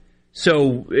 Mm-hmm.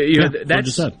 So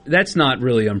that's not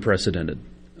really unprecedented.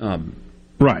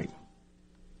 Right.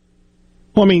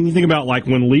 Well, I mean, you think about like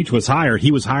when Leach was hired,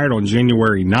 he was hired on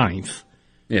January 9th.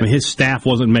 Yeah. I mean, his staff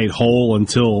wasn't made whole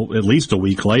until at least a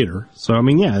week later. So, I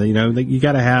mean, you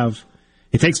got to have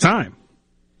 – it takes time.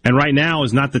 And right now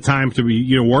is not the time to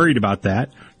be worried about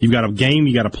that. You've got a game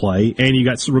you got to play, and you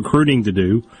got some recruiting to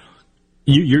do.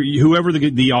 Whoever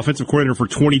the offensive coordinator for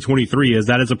 2023 is,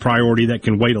 that is a priority that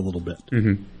can wait a little bit.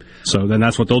 Mm-hmm. So then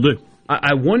that's what they'll do.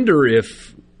 I wonder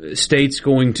if State's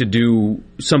going to do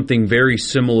something very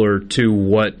similar to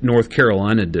what North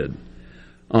Carolina did.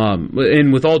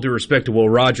 And with all due respect to Will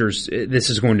Rogers, this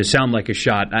is going to sound like a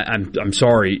shot. I'm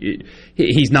sorry.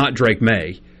 He's not Drake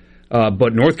May.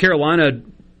 But North Carolina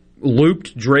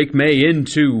looped Drake May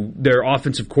into their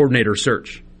offensive coordinator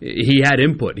search. He had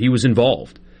input. He was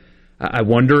involved. I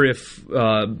wonder if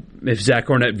Zach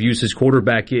Arnett views his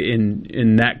quarterback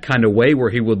in that kind of way where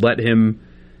he would let him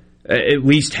at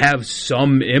least have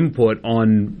some input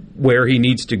on where he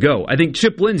needs to go. I think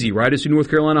Chip Lindsey, right, is who North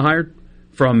Carolina hired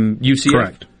from UCF?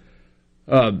 Correct.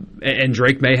 And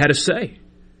Drake May had a say.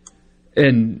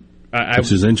 And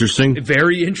which is interesting.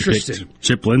 Very interesting.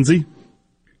 Chip Lindsey?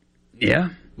 Yeah.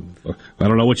 I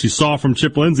don't know what you saw from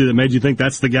Chip Lindsey that made you think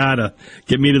that's the guy to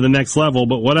get me to the next level,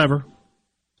 but whatever.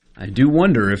 I do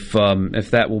wonder if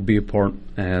that will be a part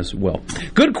as well.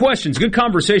 Good questions, good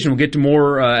conversation. We'll get to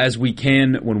more as we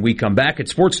can when we come back at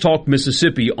Sports Talk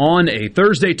Mississippi on a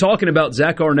Thursday, talking about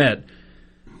Zach Arnett,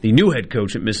 the new head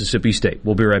coach at Mississippi State.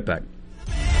 We'll be right back.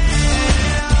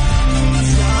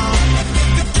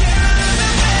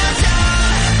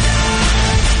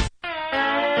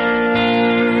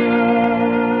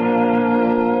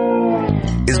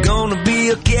 It's gonna be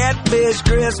a catfish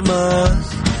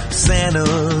Christmas.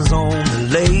 Santa's on the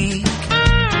lake.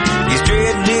 He's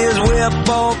trading his whip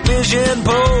for fishing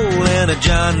pole and a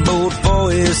John boat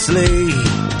for his sleigh.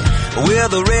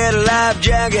 With a red life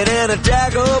jacket and a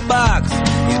tackle box,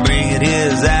 he's bringing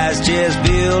his ice chest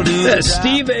bill to the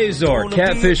Steve Azar,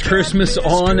 Catfish Christmas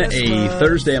on a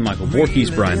Thursday. I'm Michael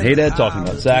Voorhees, Brian Haydad, talking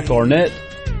about Zach Arnett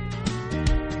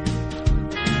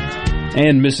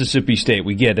and Mississippi State.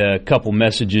 We get a couple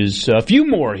messages, a few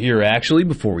more here actually,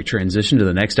 before we transition to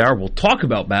the next hour. We'll talk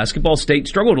about basketball. State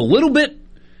struggled a little bit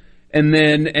and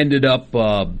then ended up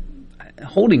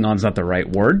holding on's not the right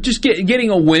word, just getting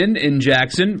a win in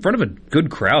Jackson in front of a good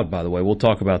crowd, by the way. We'll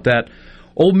talk about that.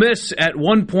 Ole Miss at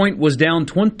one point was down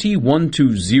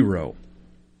 21-0.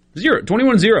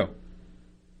 21-0.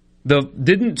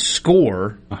 Didn't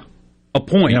score a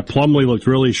point. Yeah, Plumlee looked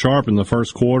really sharp in the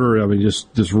first quarter. I mean, just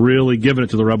really giving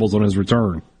it to the Rebels on his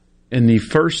return. In the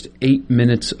first 8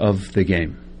 minutes of the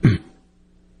game.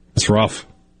 It's rough.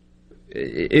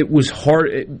 It was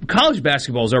hard. College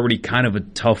basketball is already kind of a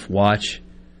tough watch.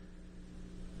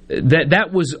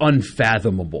 That was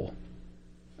unfathomable.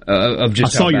 Of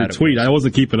just I saw your tweet. I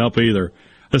wasn't keeping up either.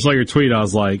 I saw your tweet. I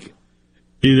was like,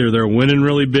 either they're winning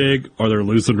really big or they're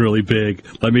losing really big.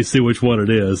 Let me see which one it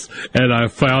is. And I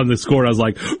found the score. And I was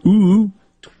like, ooh,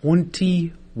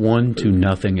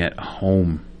 21-0 at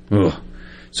home. Ugh.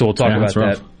 So we'll talk about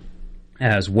that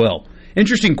as well.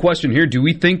 Interesting question here. Do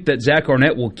we think that Zach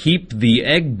Arnett will keep the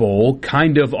Egg Bowl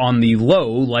kind of on the low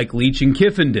like Leach and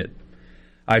Kiffin did?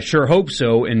 I sure hope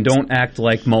so, and don't act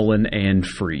like Mullen and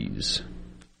Freeze.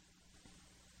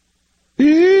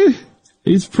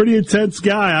 He's a pretty intense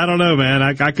guy. I don't know, man.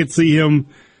 I could see him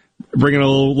bringing a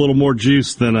little more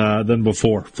juice than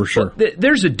before, for sure. Well,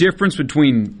 there's a difference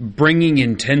between bringing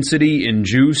intensity and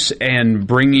juice and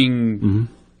bringing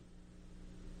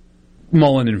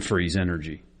Mullen and Freeze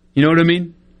energy. You know what I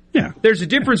mean? Yeah. There's a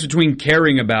difference between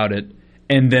caring about it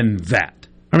and then that.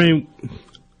 I mean,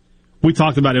 we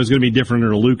talked about it was going to be different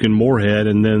under Luke and Moorhead,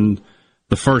 and then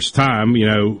the first time,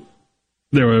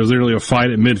 there was literally a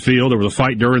fight at midfield. There was a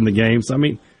fight during the games. I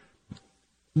mean,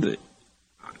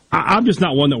 I'm just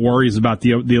not one that worries about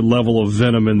the level of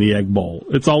venom in the Egg Bowl.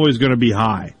 It's always going to be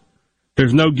high.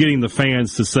 There's no getting the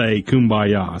fans to say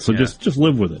kumbaya. So just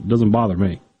live with it. It doesn't bother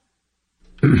me.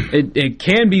 It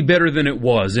can be better than it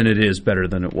was, and it is better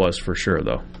than it was for sure,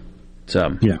 though.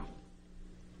 Yeah.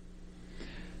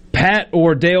 Pat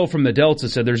or Dale from the Delta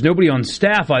said, there's nobody on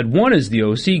staff I'd want as the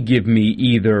OC. Give me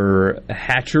either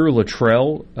Hatcher,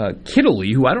 Luttrell,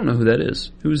 Kittley, who I don't know who that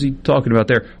is. Who is he talking about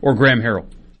there? Or Graham Harrell.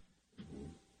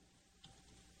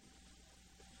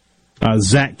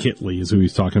 Zach Kittley is who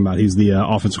he's talking about. He's the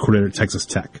offensive coordinator at Texas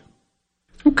Tech.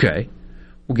 Okay.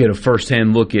 We'll get a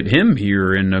first-hand look at him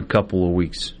here in a couple of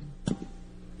weeks.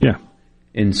 Yeah.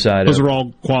 Those are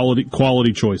all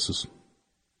quality choices.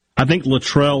 I think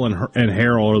Luttrell and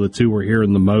Harrell are the two we're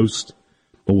hearing the most,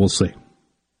 but we'll see.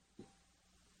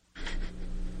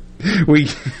 We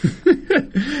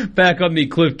back on the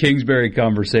Cliff Kingsbury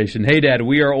conversation. Hey, Dad,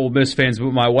 we are Ole Miss fans,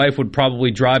 but my wife would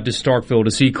probably drive to Starkville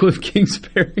to see Cliff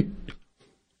Kingsbury.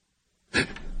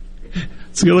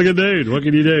 It's a good-looking dude. What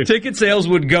can you do? Ticket sales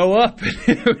would go up.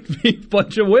 It would be a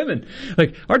bunch of women.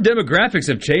 Like, our demographics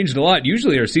have changed a lot.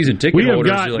 Usually our season ticket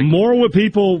holders... We have got more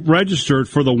people registered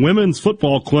for the women's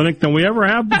football clinic than we ever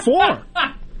have before.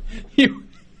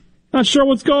 Not sure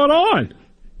what's going on.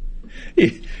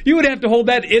 You would have to hold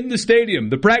that in the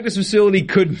stadium. The practice facility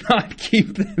could not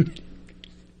keep them.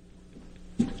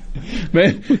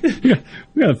 Man. We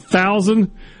got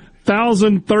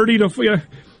 1,030 to...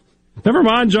 Never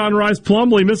mind John Rice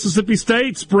Plumlee, Mississippi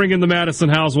State's bringing the Madison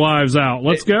Housewives out.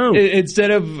 Let's go. Instead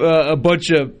of a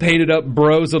bunch of painted-up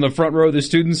bros on the front row of the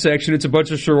student section, it's a bunch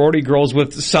of sorority girls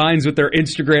with signs with their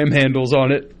Instagram handles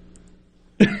on it.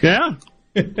 Yeah.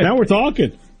 Now we're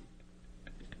talking.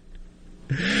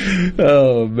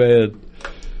 Oh, man.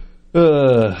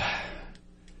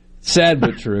 Sad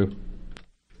but true.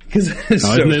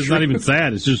 It's not even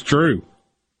sad. It's just true.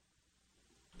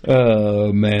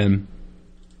 Oh, man.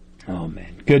 Oh,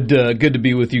 man. Good to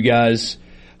be with you guys.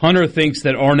 Hunter thinks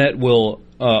that Arnett will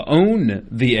own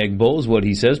the Egg Bowl, is what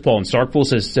he says. Paul in Starkville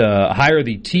says hire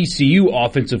the TCU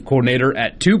offensive coordinator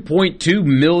at $2.2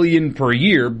 million per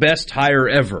year, best hire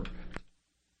ever.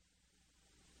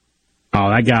 Oh,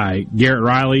 that guy, Garrett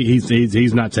Riley,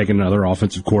 he's not taking another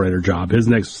offensive coordinator job. His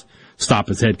next stop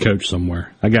is head coach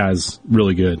somewhere. That guy's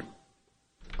really good.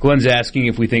 Glenn's asking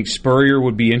if we think Spurrier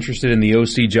would be interested in the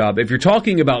OC job. If you're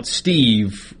talking about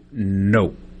Steve,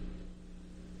 no.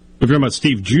 If you're talking about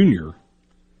Steve Jr.,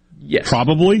 yes,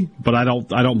 probably, but I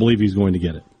don't believe he's going to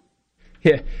get it.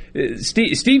 Yeah,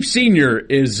 Steve Sr.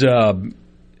 is.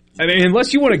 I mean,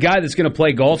 unless you want a guy that's going to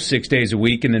play golf 6 days a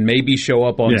week and then maybe show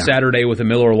up on Saturday with a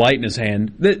Miller Lite in his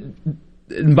hand,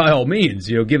 that by all means,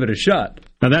 give it a shot.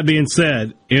 Now, that being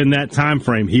said, in that time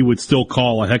frame, he would still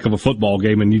call a heck of a football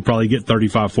game, and you'd probably get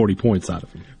 35, 40 points out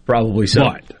of him. Probably so.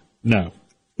 But, no,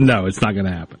 it's not going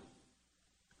to happen.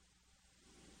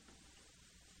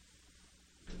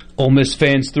 Ole Miss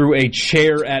fans threw a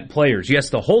chair at players. Yes,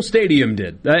 the whole stadium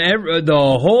did.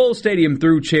 The whole stadium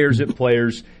threw chairs at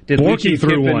players. Did Borky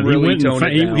threw one.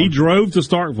 He drove to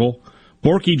Starkville.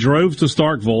 Borky drove to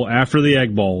Starkville after the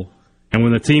Egg Bowl, and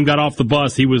when the team got off the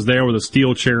bus, he was there with a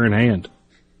steel chair in hand,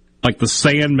 like the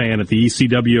Sandman at the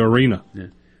ECW arena. Yeah.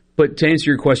 But to answer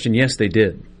your question, yes, they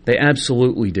did. They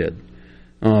absolutely did.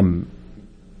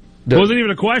 It wasn't even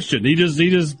a question. He just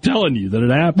telling you that it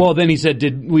happened. Well, then he said,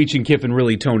 did Leach and Kiffin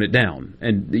really tone it down?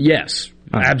 And yes,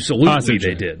 absolutely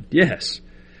they did. Yes,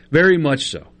 very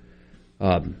much so.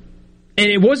 And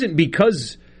it wasn't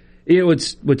because,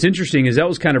 what's interesting is that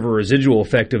was kind of a residual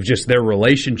effect of just their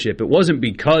relationship. It wasn't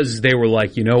because they were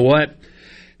like, you know what,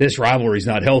 this rivalry's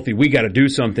not healthy, we got to do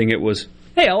something. It was,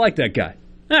 hey, I like that guy.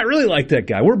 I really like that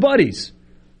guy. We're buddies.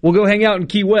 We'll go hang out in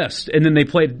Key West. And then they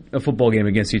played a football game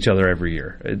against each other every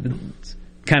year. It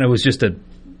kind of was just a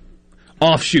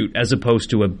offshoot as opposed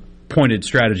to a pointed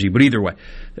strategy. But either way,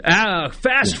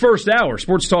 first hour,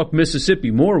 Sports Talk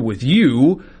Mississippi. More with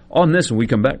you on this when we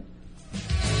come back.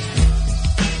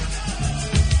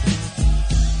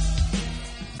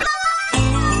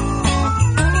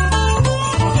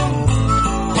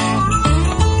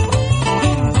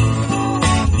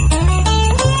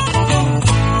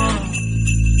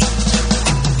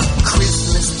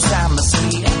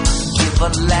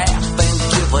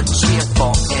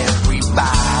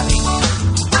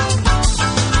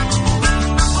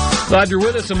 Glad you're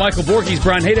with us. I'm Michael Borges.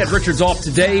 Brian Haydad Richards off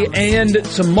today and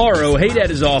tomorrow. Haydad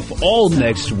is off all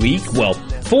next week. Well,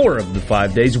 4 of the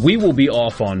 5 days. We will be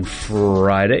off on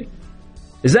Friday.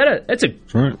 That's a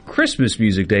Christmas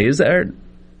music day, is that?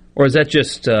 Or is that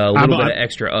just a little bit of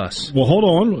extra us? Well, hold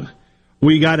on.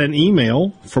 We got an email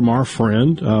from our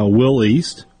friend, Will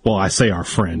East. Well, I say our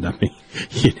friend. I mean,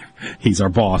 he's our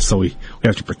boss, so we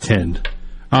have to pretend.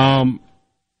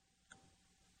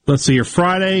 Let's see here.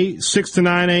 Friday, 6 to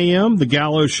 9 a.m., the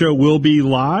Gallo Show will be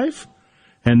live.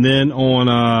 And then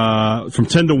on from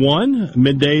 10 to 1,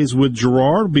 Middays with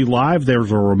Gerard will be live.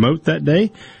 There's a remote that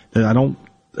day.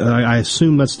 I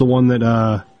assume that's the one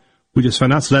that we just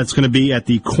found out. So that's going to be at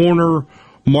the Corner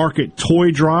Market Toy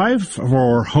Drive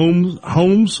for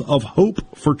Homes of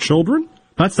Hope for Children.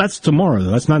 That's tomorrow,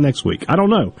 though. That's not next week. I don't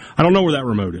know. I don't know where that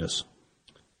remote is.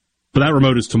 But that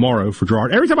remote is tomorrow for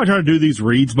Gerard. Every time I try to do these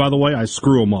reads, by the way, I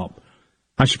screw them up.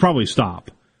 I should probably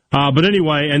stop. But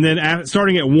anyway, and then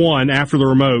starting at 1 after the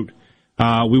remote,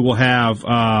 we will have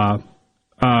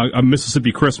a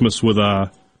Mississippi Christmas with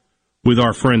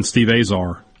our friend Steve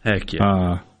Azar. Heck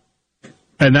yeah!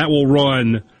 And that will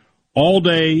run all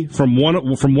day from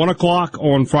 1 o'clock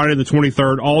on Friday the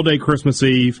 23rd, all day Christmas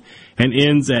Eve, and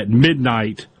ends at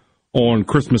midnight on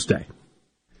Christmas Day.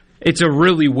 It's a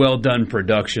really well-done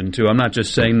production, too. I'm not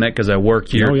just saying that because I work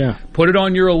here. Oh, yeah. Put it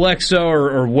on your Alexa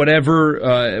or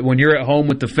whatever when you're at home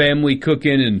with the family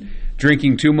cooking and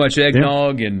drinking too much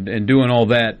eggnog and doing all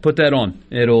that. Put that on.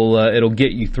 It'll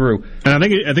get you through. And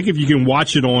I think if you can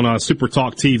watch it on Super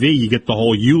Talk TV, you get the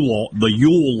whole Yule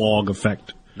log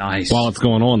effect. Nice. While it's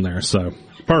going on there. So,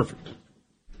 perfect.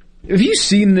 Have you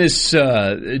seen this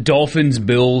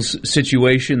Dolphins-Bills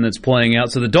situation that's playing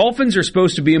out? So the Dolphins are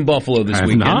supposed to be in Buffalo this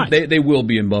weekend. Not. They will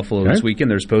be in Buffalo this weekend.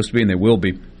 They're supposed to be, and they will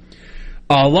be.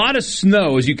 A lot of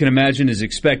snow, as you can imagine, is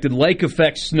expected. Lake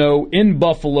effect snow in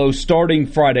Buffalo starting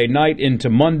Friday night into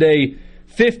Monday.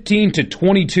 15 to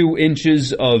 22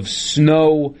 inches of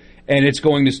snow, and it's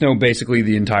going to snow basically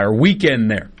the entire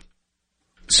weekend there.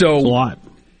 So that's a lot.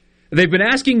 They've been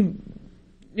asking,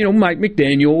 Mike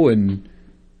McDaniel and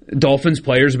Dolphins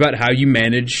players about how you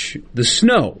manage the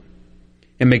snow.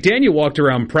 And McDaniel walked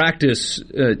around practice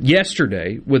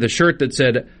yesterday with a shirt that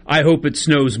said, I hope it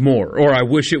snows more, or I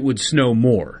wish it would snow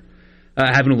more,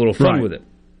 having a little fun with it.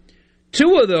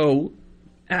 Tua, though,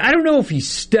 I don't know if he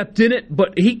stepped in it,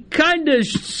 but he kind of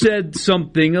said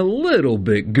something a little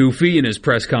bit goofy in his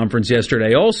press conference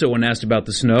yesterday also when asked about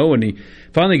the snow, and he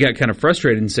finally got kind of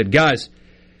frustrated and said, guys,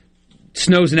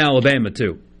 snow's in Alabama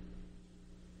too.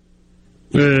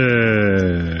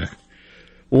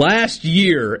 Last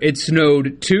year, it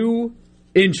snowed 2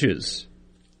 inches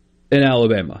in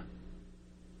Alabama.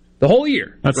 The whole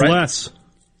year. That's right? less.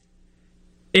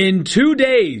 In 2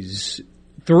 days,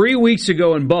 3 weeks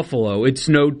ago in Buffalo, it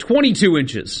snowed 22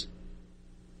 inches.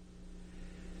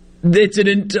 It's an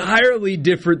entirely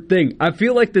different thing. I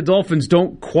feel like the Dolphins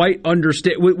don't quite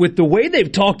understand. With the way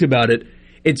they've talked about it,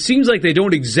 it seems like they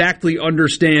don't exactly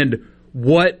understand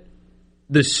what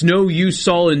the snow you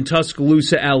saw in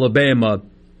Tuscaloosa, Alabama,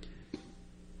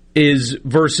 is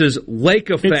versus lake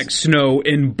effect snow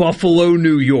in Buffalo,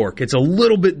 New York. It's a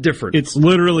little bit different. It's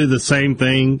literally the same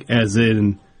thing as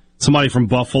in somebody from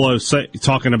Buffalo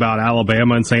talking about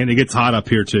Alabama and saying it gets hot up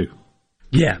here too.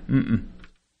 Yeah.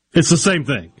 It's the same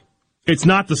thing. It's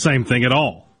not the same thing at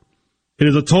all. It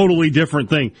is a totally different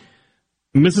thing.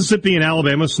 Mississippi and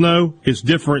Alabama snow is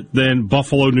different than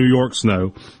Buffalo, New York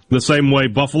snow. The same way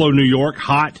Buffalo, New York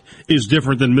hot is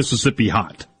different than Mississippi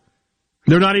hot.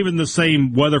 They're not even the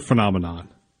same weather phenomenon.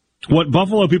 What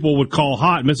Buffalo people would call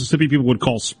hot, Mississippi people would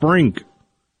call spring.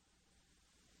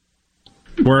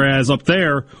 Whereas up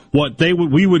there, what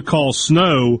we would call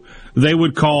snow, they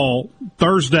would call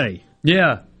Thursday.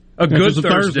 Yeah, a good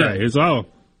Thursday. It's, we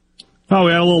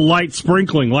had a little light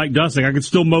sprinkling, light dusting. I could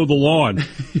still mow the lawn.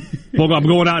 Well, I'm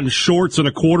going out in shorts and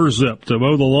a quarter zip to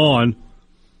mow the lawn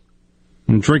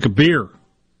and drink a beer.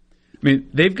 I mean,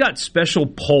 they've got special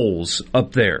poles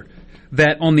up there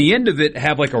that on the end of it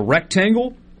have like a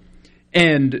rectangle.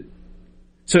 And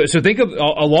so think of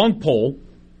a long pole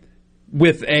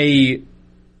with a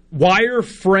wire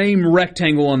frame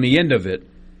rectangle on the end of it.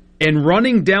 And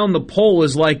running down the pole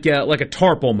is like a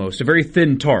tarp almost, a very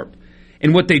thin tarp.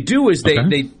 And what they do is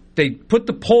they put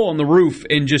the pole on the roof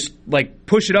and just like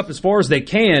push it up as far as they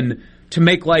can to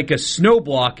make like a snow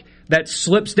block that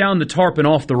slips down the tarp and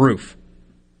off the roof.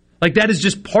 Like that is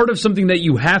just part of something that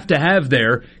you have to have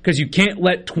there because you can't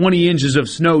let 20 inches of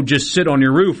snow just sit on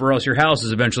your roof or else your house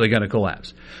is eventually going to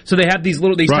collapse. So they have these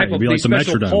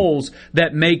special poles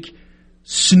that make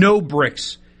snow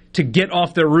bricks to get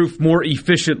off their roof more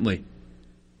efficiently.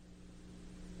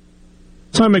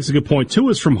 Simon makes a good point.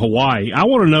 Tua is from Hawaii. I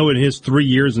want to know in his 3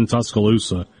 years in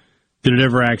Tuscaloosa, did it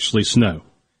ever actually snow?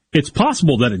 It's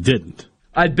possible that it didn't.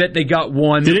 I'd bet they got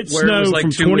one. Did it snow like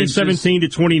from 2017 to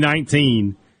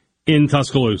 2019 in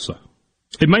Tuscaloosa?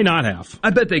 It may not have.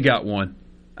 I bet they got one.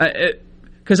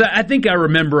 Because I think I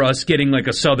remember us getting like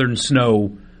a southern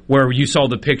snow where you saw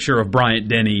the picture of Bryant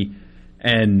Denny.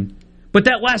 But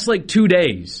that lasts like 2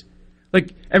 days.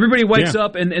 Like, everybody wakes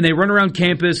up and they run around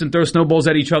campus and throw snowballs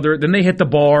at each other. Then they hit the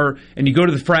bar and you go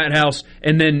to the frat house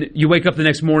and then you wake up the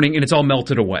next morning and it's all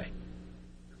melted away.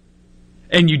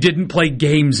 And you didn't play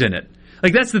games in it.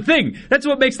 Like, that's the thing. That's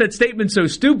what makes that statement so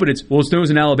stupid. It's, well, it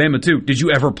snows in Alabama, too. Did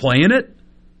you ever play in it?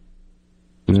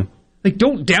 Yeah. Like,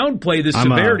 don't downplay the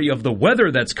severity of the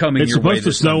weather that's coming your way. It's supposed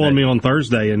to snow on me on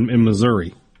Thursday in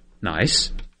Missouri.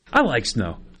 Nice. I like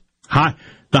snow.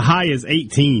 The high is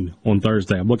 18 on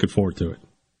Thursday. I'm looking forward to it.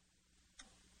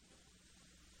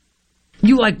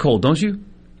 You like cold, don't you?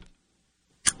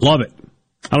 Love it.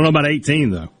 I don't know about 18,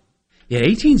 though. Yeah,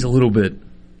 18's a little bit.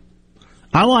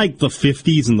 I like the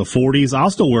 50s and the 40s. I'll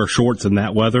still wear shorts in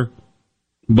that weather.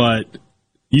 But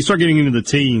you start getting into the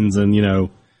teens, and,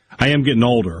 I am getting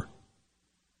older.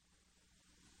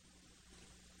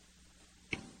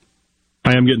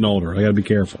 I got to be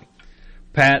careful.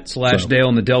 Pat/Dale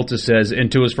in the Delta says,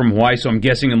 and Tua's from Hawaii, so I'm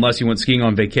guessing unless he went skiing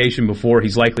on vacation before,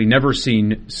 he's likely never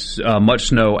seen much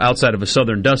snow outside of a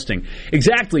southern dusting.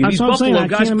 Exactly. These Buffalo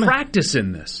guys practice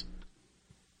in this.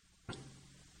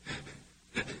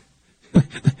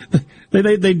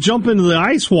 They jump into the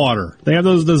ice water. They have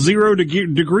the 0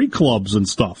 degree clubs and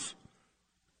stuff.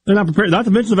 They're not prepared. Not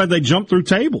to mention the fact they jump through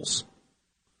tables.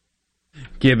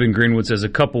 Gibbon Greenwood says a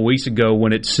couple weeks ago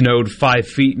when it snowed 5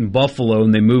 feet in Buffalo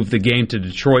and they moved the game to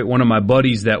Detroit, one of my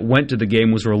buddies that went to the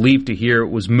game was relieved to hear it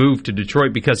was moved to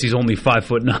Detroit because he's only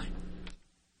 5'9".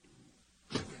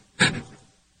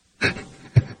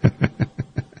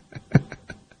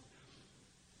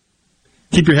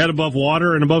 Keep your head above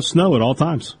water and above snow at all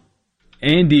times.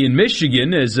 Andy in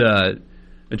Michigan is a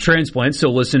transplant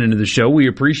still listening to the show. We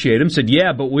appreciate him. Said,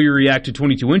 yeah, but we react to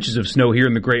 22 inches of snow here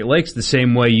in the Great Lakes the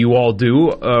same way you all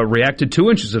do react to 2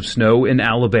 inches of snow in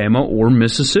Alabama or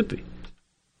Mississippi.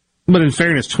 But in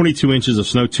fairness, 22 inches of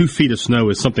snow, 2 feet of snow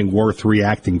is something worth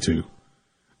reacting to.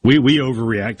 We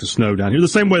overreact to snow down here. The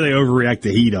same way they overreact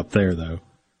to heat up there, though.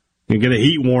 You get a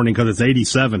heat warning because it's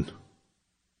 87.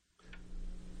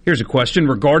 Here's a question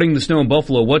regarding the snow in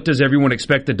Buffalo. What does everyone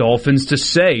expect the Dolphins to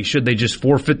say? Should they just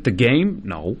forfeit the game?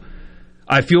 No.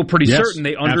 I feel pretty certain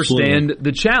they understand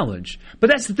the challenge. But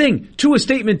that's the thing. Tua's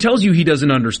statement tells you he doesn't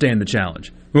understand the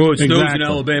challenge. Oh, it snows in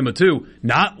Alabama too.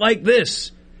 Not like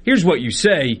this. Here's what you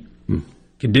say.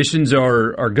 Conditions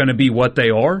are going to be what they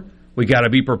are. We got to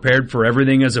be prepared for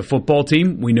everything as a football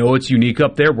team. We know it's unique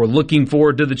up there. We're looking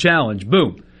forward to the challenge.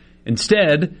 Boom.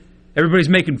 Instead, everybody's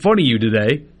making fun of you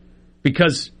today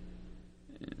because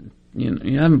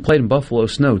you haven't played in Buffalo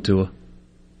snow, Tua.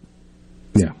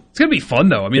 Yeah. It's going to be fun,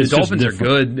 though. I mean, the Dolphins are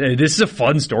good. This is a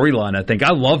fun storyline, I think.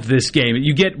 I love this game.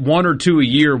 You get one or two a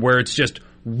year where it's just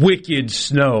wicked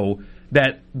snow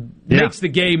that makes the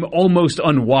game almost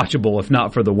unwatchable if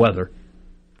not for the weather.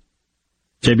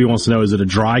 JB wants to know, is it a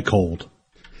dry cold?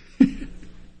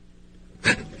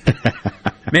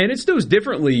 Man, it snows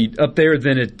differently up there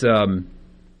than it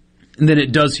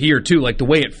does here, too, like the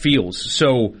way it feels.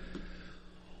 So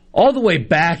all the way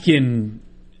back in...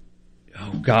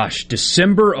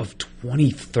 December of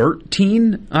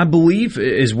 2013, I believe,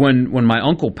 is when my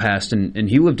uncle passed, and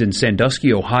he lived in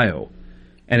Sandusky, Ohio.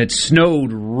 And it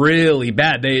snowed really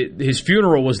bad. His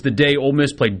funeral was the day Ole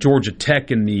Miss played Georgia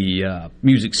Tech in the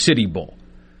Music City Bowl.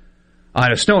 It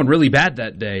was snowing really bad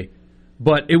that day.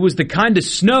 But it was the kind of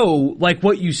snow like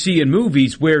what you see in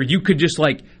movies where you could just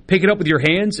like pick it up with your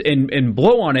hands and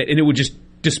blow on it, and it would just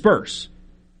disperse.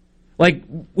 Like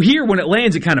here, when it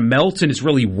lands, it kind of melts and it's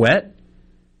really wet.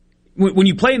 When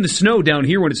you play in the snow down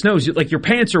here when it snows, like your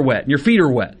pants are wet and your feet are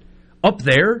wet. Up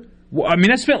there, I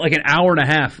mean, I spent like an hour and a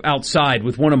half outside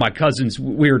with one of my cousins.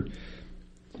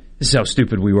 This is how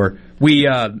stupid we were.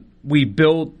 We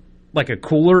built like a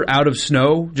cooler out of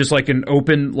snow, just like an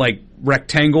open like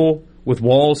rectangle with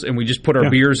walls, and we just put our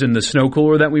beers in the snow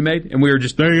cooler that we made, and we were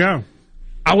just... There you go.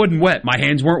 I wasn't wet. My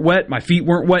hands weren't wet. My feet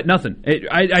weren't wet. Nothing.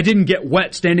 I didn't get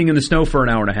wet standing in the snow for an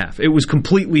hour and a half. It was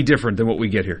completely different than what we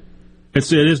get here. It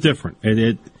is different. This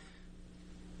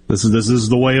is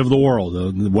the way of the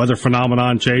world. The weather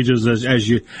phenomenon changes as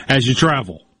you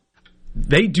travel.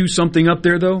 They do something up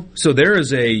there though. So there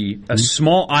is a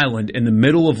small island in the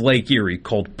middle of Lake Erie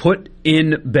called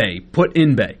Put-in Bay.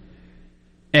 Put-in Bay.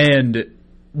 And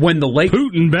when the lake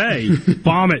Putin Bay,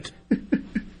 vomit.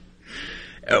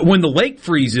 When the lake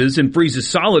freezes and freezes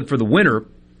solid for the winter,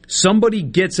 somebody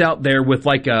gets out there with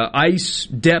like a ice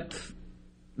depth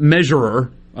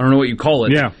measurer. I don't know what you call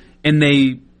it. Yeah. And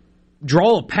they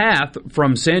draw a path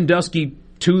from Sandusky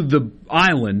to the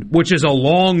island, which is a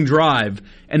long drive,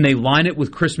 and they line it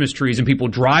with Christmas trees, and people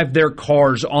drive their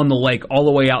cars on the lake all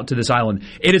the way out to this island.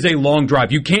 It is a long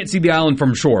drive. You can't see the island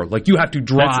from shore. Like, you have to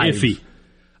drive. That's iffy.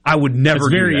 I would never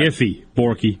do that. That's very iffy,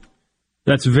 Borky.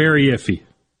 That's very iffy.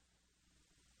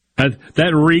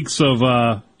 That reeks of,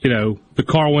 the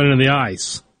car went into the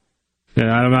ice.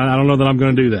 Yeah, I don't know that I'm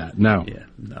going to do that. No. Yeah,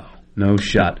 no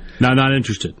shot. No, not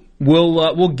interested.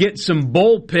 We'll get some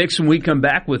bowl picks when we come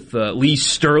back with Lee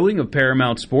Sterling of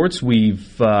Paramount Sports.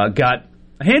 We've got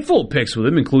a handful of picks with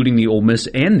him, including the Ole Miss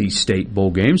and the State Bowl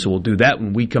game. So we'll do that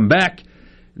when we come back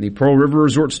in the Pearl River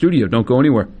Resort Studio. Don't go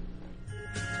anywhere.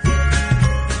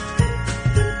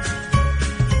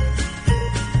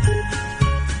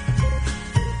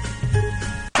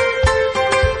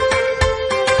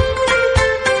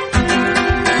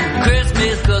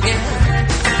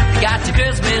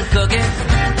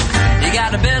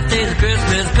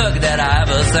 That I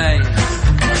ever sang.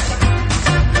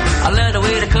 I love the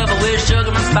way the cover with sugar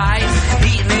and spice,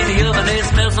 eating in the oven, they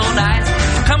smell so nice.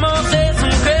 Come on, say some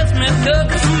Christmas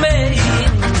cookies for me.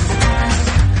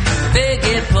 Fig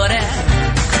it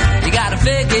pudding, you got a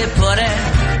fig it pudding.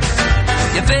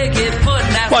 You fig it pudding.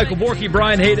 Michael Borky,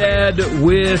 Brian Haydad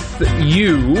with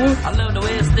you.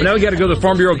 But now we got to go to the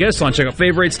Farm Bureau guest line. Check out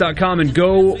favorites.com and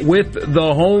go with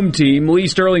the home team. Lee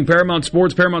Sterling, Paramount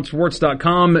Sports,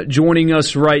 ParamountSports.com, joining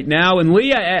us right now. And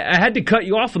Lee, I had to cut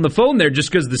you off on the phone there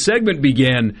just because the segment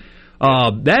began.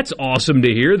 That's awesome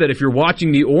to hear that if you're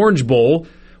watching the Orange Bowl,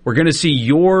 we're going to see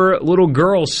your little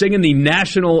girl singing the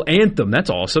national anthem. That's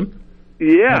awesome.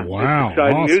 Yeah, oh, wow,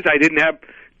 exciting awesome. news. I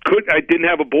didn't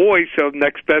have a boy, so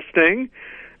next best thing.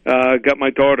 Got my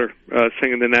daughter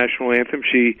singing the national anthem.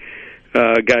 She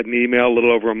got an email a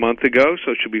little over a month ago,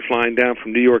 so she'll be flying down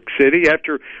from New York City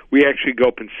after we actually go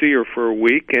up and see her for a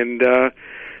week. And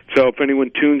so if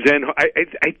anyone tunes in,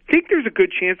 I think there's a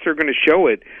good chance they're going to show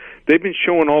it. They've been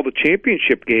showing all the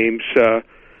championship games.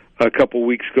 A couple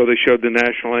weeks ago they showed the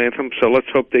national anthem, so let's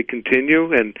hope they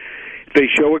continue. And if they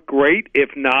show it, great.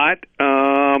 If not,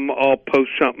 I'll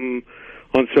post something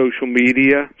on social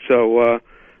media. So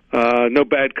no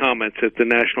bad comments that the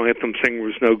national anthem singer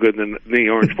was no good in the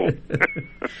Orange Bowl.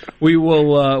 We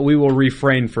will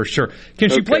refrain for sure. Can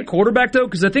she play quarterback though?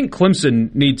 Because I think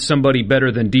Clemson needs somebody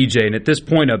better than DJ, and at this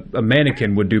point, a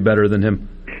mannequin would do better than him.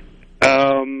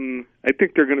 I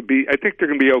think they're going to be. I think they're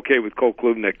going to be okay with Cole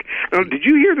Klubnik. Did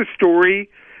you hear the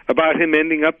story about him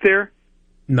ending up there?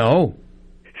 No.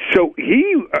 So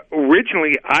he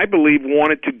originally, I believe,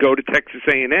 wanted to go to Texas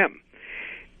A&M.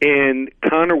 And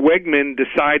Connor Wegman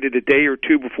decided a day or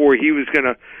two before he was going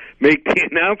to make the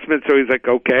announcement. So he's like,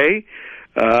 okay,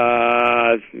 2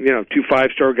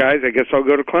 5-star guys, I guess I'll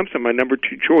go to Clemson, my number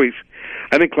 2 choice.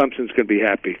 I think Clemson's going to be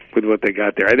happy with what they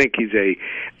got there. I think he's a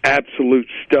absolute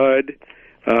stud,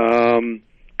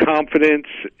 confidence,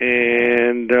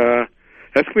 and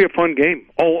that's going to be a fun game.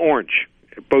 All orange.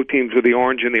 Both teams with the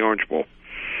orange in the Orange Bowl.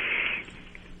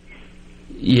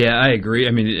 Yeah, I agree.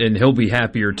 I mean, and he'll be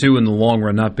happier, too, in the long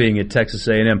run, not being at Texas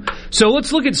A&M. So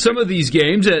let's look at some of these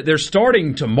games. They're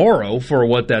starting tomorrow, for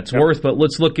what that's worth, but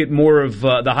let's look at more of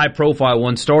the high-profile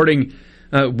ones, starting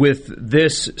with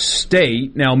this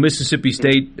state. Now, Mississippi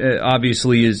State,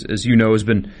 obviously, as you know, has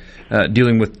been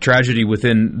dealing with tragedy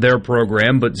within their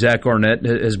program, but Zach Arnett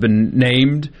has been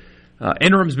named.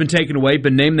 Interim's been taken away,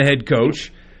 been named the head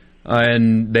coach.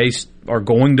 And they are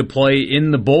going to play in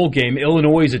the bowl game.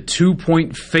 Illinois is a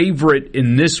 2-point favorite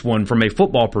in this one from a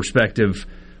football perspective.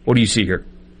 What do you see here?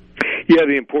 Yeah,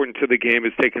 the importance of the game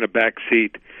is taking a back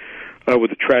seat with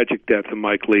the tragic death of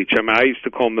Mike Leach. I mean, I used to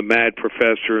call him the Mad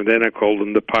Professor, and then I called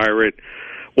him the Pirate.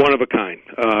 One of a kind.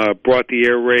 Brought the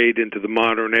air raid into the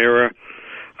modern era.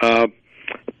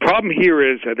 Problem here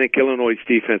is I think Illinois'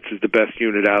 defense is the best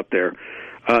unit out there.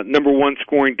 Number 1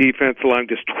 scoring defense, allowing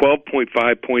just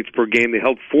 12.5 points per game. They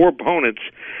held 4 opponents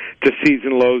to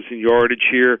season lows in yardage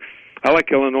here. I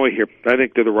like Illinois here. I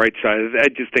think they're the right side. I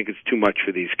just think it's too much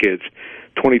for these kids.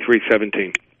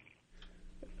 23-17.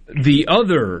 The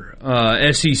other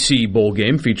SEC bowl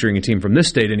game, featuring a team from this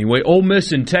state anyway, Ole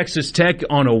Miss and Texas Tech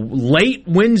on a late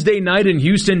Wednesday night in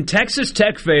Houston. Texas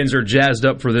Tech fans are jazzed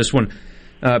up for this one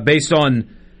based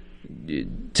on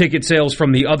ticket sales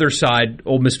from the other side.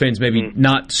 Ole Miss fans maybe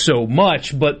not so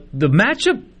much, but the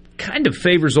matchup kind of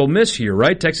favors Ole Miss here,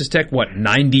 right? Texas Tech,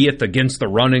 90th against the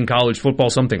run in college football,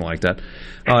 something like that.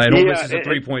 And Ole Miss is a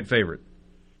 3-point favorite.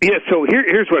 Yeah, so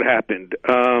here's what happened.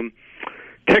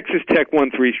 Texas Tech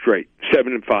won 3 straight,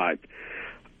 7-5.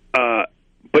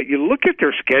 But you look at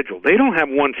their schedule, they don't have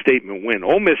one statement win.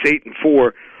 Ole Miss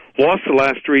 8-4, lost the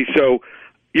last 3, so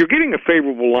you're getting a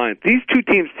favorable line. These two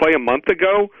teams play a month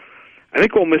ago. I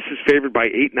think Ole Miss is favored by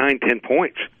 8, 9, 10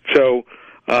 points. So,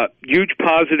 huge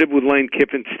positive with Lane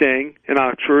Kiffin staying in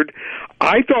Oxford.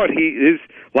 I thought his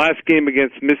last game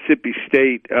against Mississippi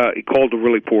State, he called a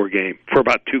really poor game for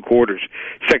about 2 quarters,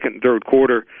 second and third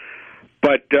quarter.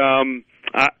 But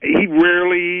he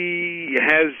rarely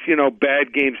has,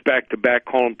 bad games back-to-back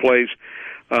calling plays.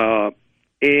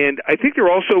 And I think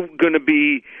they're also going to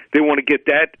they want to get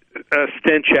that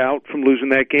stench out from losing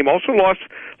that game. Also lost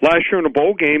last year in a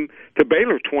bowl game to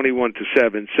Baylor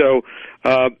 21-7. So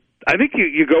I think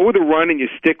you go with a run and you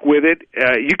stick with it.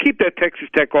 You keep that Texas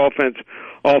Tech offense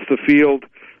off the field.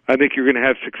 I think you're going to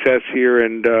have success here.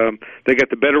 And they got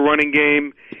the better running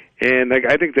game, and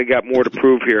I think they got more to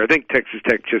prove here. I think Texas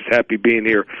Tech just happy being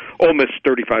here. Ole Miss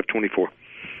 35-24.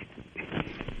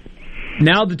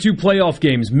 Now the 2 playoff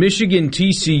games. Michigan,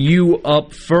 TCU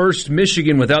up first.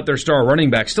 Michigan without their star running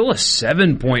back. Still a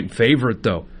 7-point favorite,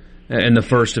 though, in the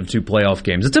first of 2 playoff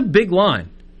games. It's a big line.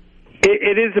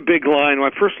 It is a big line. When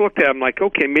I first looked at it, I'm like,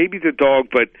 okay, maybe the dog.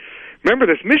 But remember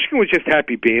this, Michigan was just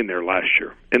happy being there last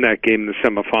year in that game in the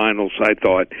semifinals, I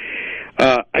thought.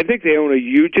 I think they own a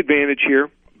huge advantage here.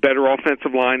 Better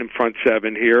offensive line in front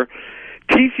 7 here.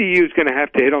 TCU is going to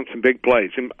have to hit on some big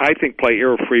plays. And I think play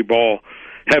error-free ball,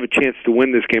 have a chance to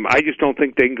win this game. I just don't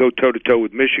think they can go toe-to-toe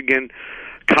with Michigan.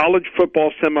 College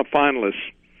football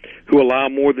semifinalists who allow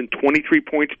more than 23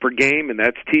 points per game, and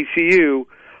that's TCU,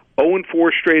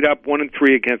 0-4 straight up,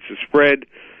 1-3 against the spread.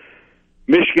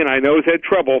 Michigan, I know, has had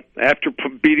trouble after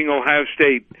beating Ohio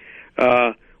State,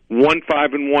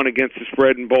 1-5-1 against the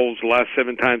spread in bowls the last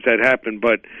 7 times that happened.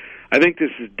 But I think this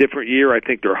is a different year. I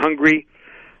think they're hungry.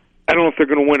 I don't know if they're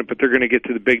going to win it, but they're going to get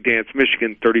to the big dance.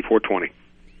 Michigan, 34-20.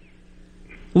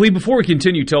 Lee, before we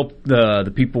continue, tell the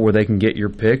people where they can get your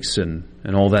picks and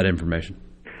all that information.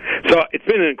 So it's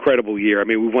been an incredible year. I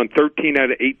mean, we've won 13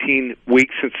 out of 18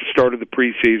 weeks since the start of the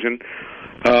preseason.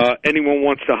 Anyone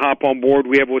wants to hop on board,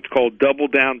 we have what's called Double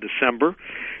Down December.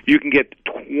 You can get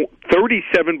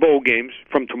 37 bowl games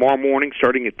from tomorrow morning,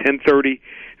 starting at 10:30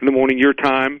 in the morning your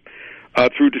time,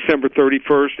 through December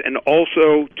 31st, and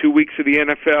also 2 weeks of the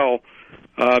NFL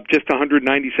just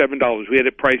 $197. We had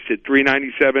it priced at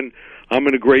 $397. I'm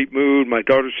in a great mood. My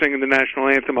daughter's singing the national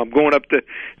anthem. I'm going up to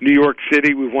New York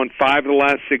City. We've won 5 of the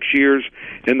last 6 years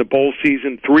in the bowl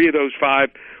season. 3 of those 5,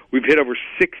 we've hit over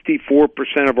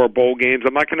 64% of our bowl games.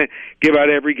 I'm not going to give out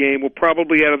every game. We'll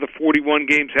probably, out of the 41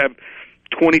 games, have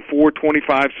 24,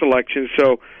 25 selections.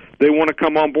 So they want to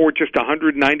come on board, just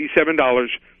 $197.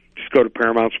 Just go to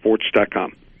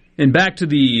ParamountSports.com. And back to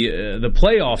the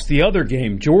playoffs, the other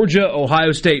game, Georgia,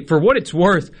 Ohio State. For what it's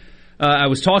worth, I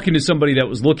was talking to somebody that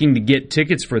was looking to get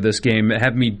tickets for this game,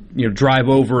 have me drive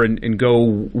over and go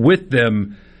with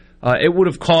them. It would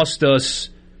have cost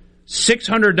us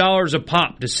 $600 a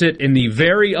pop to sit in the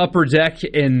very upper deck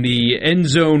in the end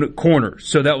zone corner.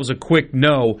 So that was a quick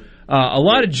no. A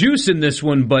lot of juice in this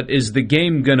one, but is the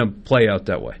game going to play out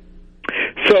that way?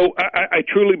 So I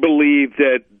truly believe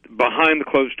that behind the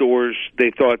closed doors,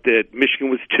 they thought that Michigan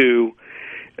was 2,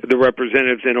 the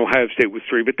representatives, and Ohio State was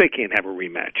 3, but they can't have a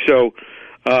rematch. So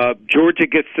Georgia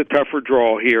gets the tougher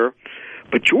draw here.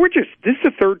 But Georgia, this is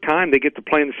the 3rd time they get to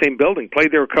play in the same building.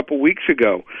 Played there a couple weeks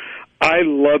ago. I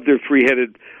love their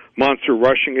 3-headed monster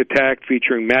rushing attack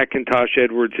featuring McIntosh,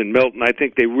 Edwards, and Milton. I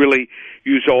think they really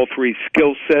use all 3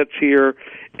 skill sets here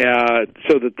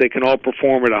so that they can all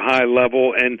perform at a high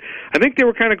level. And I think they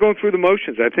were kind of going through the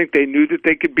motions. I think they knew that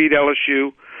they could beat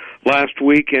LSU last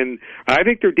week, and I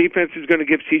think their defense is going to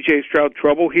give C.J. Stroud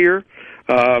trouble here.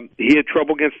 He had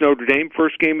trouble against Notre Dame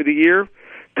first game of the year,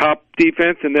 top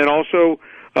defense, and then also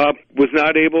was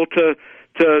not able to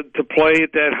play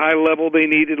at that high level they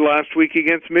needed last week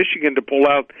against Michigan to pull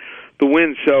out the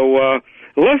win. So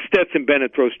unless Stetson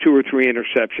Bennett throws 2 or 3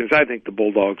 interceptions, I think the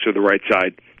Bulldogs are the right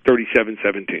side,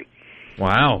 37-17.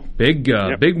 Wow, big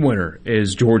winner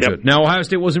is Georgia. Yep. Now, Ohio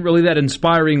State wasn't really that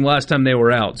inspiring last time they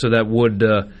were out, so that would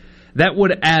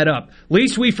add up.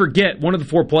 Least we forget, one of the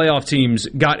 4 playoff teams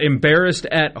got embarrassed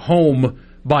at home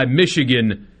by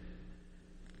Michigan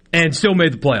and still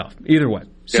made the playoff, either way. Yep.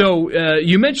 So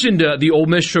you mentioned the Ole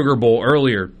Miss Sugar Bowl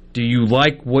earlier. Do you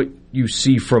like what you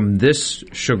see from this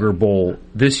Sugar Bowl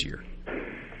this year?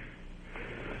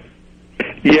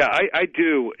 Yeah, I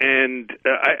do, and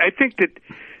I think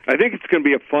it's going to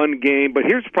be a fun game, but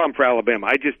here's the problem for Alabama.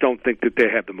 I just don't think that they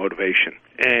have the motivation,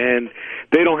 and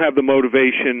they don't have the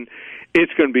motivation.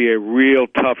 It's going to be a real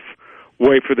tough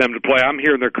way for them to play. I'm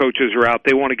hearing their coaches are out.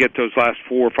 They want to get those last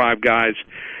 4 or 5 guys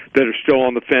that are still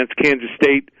on the fence. Kansas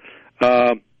State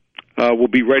will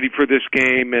be ready for this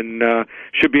game, and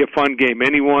should be a fun game.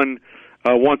 Anyone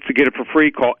wants to get it for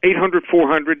free, call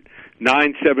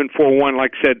 800-400-9741.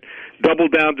 Like I said, Double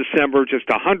Down December, just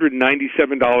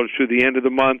 $197 through the end of the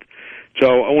month. So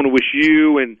I want to wish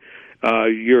you and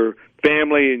your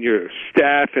family and your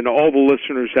staff and all the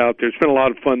listeners out there, it's been a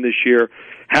lot of fun this year.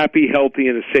 Happy, healthy,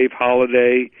 and a safe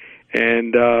holiday.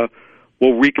 And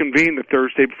we'll reconvene the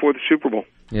Thursday before the Super Bowl.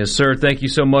 Yes, sir. Thank you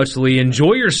so much, Lee.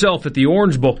 Enjoy yourself at the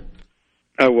Orange Bowl.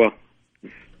 Oh, well.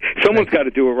 Someone's got to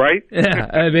do it, right? Yeah,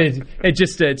 I mean,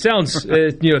 it sounds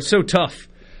so tough.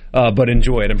 But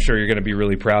enjoy it. I'm sure you're going to be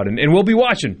really proud. And we'll be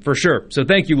watching, for sure. So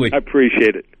thank you, Lee. I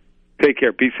appreciate it. Take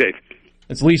care. Be safe.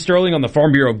 It's Lee Sterling on the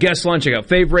Farm Bureau Guest Line. Check out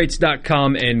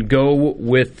favorites.com and go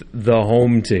with the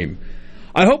home team.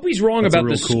 I hope he's wrong about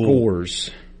the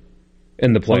scores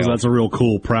in the playoffs. That's a real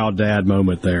cool, proud dad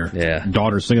moment there. Yeah.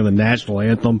 Daughter singing the national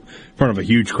anthem in front of a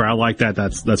huge crowd like that.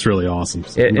 That's really awesome.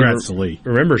 So congrats to Lee.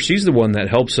 Remember, she's the one that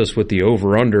helps us with the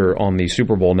over-under on the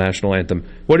Super Bowl national anthem.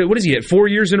 What is he at, 4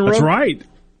 years in a row? That's right.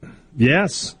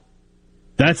 Yes,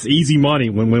 that's easy money.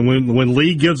 When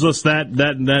Lee gives us that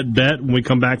bet when we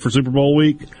come back for Super Bowl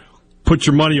week, put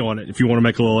your money on it if you want to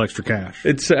make a little extra cash.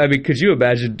 Could you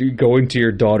imagine going to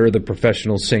your daughter, the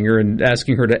professional singer, and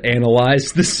asking her to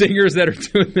analyze the singers that are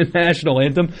doing the national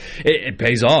anthem? It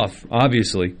pays off,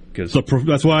 obviously, because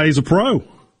that's why he's a pro.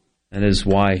 That is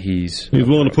why he's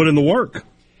willing to put in the work.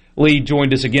 Lee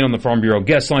joined us again on the Farm Bureau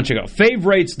Guest Line. Check out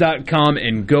favorites.com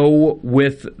and go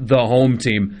with the home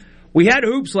team. We had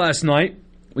hoops last night.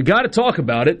 We got to talk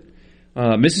about it.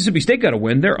 Mississippi State got a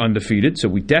win. They're undefeated, so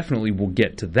we definitely will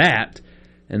get to that.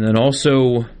 And then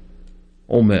also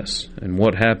Ole Miss and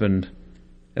what happened,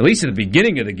 at least at the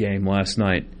beginning of the game last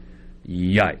night.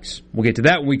 Yikes. We'll get to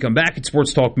that when we come back at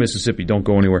Sports Talk Mississippi. Don't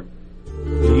go anywhere.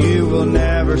 You will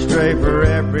never stray, for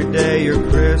every day your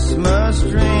Christmas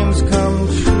dreams come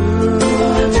true.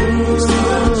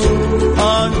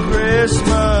 On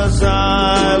Christmas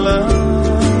Island,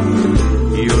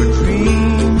 your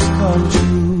dreams come true.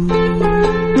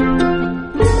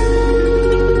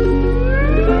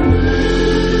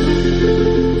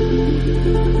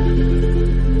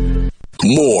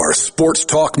 More Sports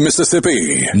Talk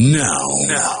Mississippi now.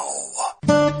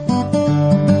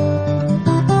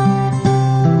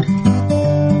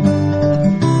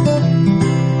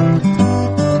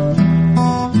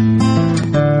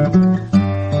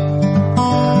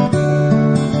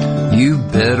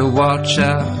 watch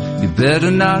out. You better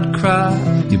not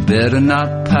cry, you better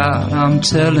not pout. I'm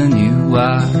telling you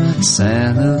why.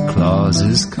 Santa Claus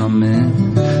is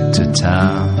coming to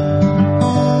town.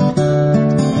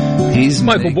 He's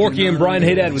Michael Borky and Brian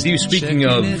Haydad with you. Speaking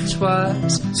of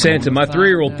Santa, my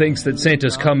 3-year-old thinks that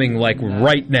Santa's coming like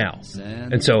right now.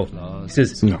 And so he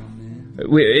says, No.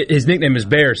 His nickname is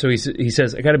Bear, so he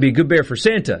says, I got to be a good bear for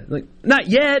Santa. Like, not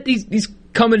yet. He's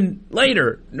coming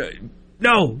later.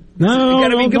 No, you got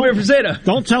to be a good bear for Santa.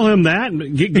 Don't tell him that.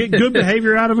 Get good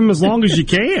behavior out of him as long as you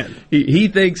can. He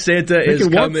thinks Santa is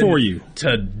coming for you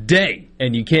today,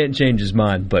 and you can't change his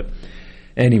mind. But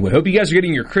anyway, hope you guys are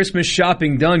getting your Christmas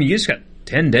shopping done. You just got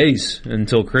 10 days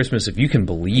until Christmas, if you can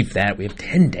believe that. We have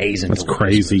 10 days until That's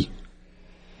crazy. Christmas.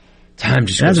 Time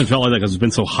just It hasn't felt like that because it's been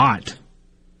so hot.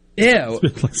 Yeah. It's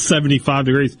been like 75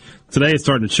 degrees. Today it's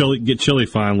starting to get chilly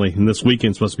finally, and this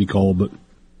weekend's supposed to be cold. But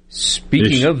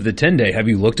speaking of the 10-day, have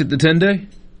you looked at the 10-day?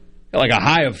 Like a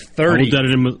high of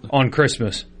 30 on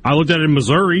Christmas. I looked at it in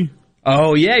Missouri.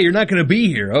 Oh, yeah, you're not going to be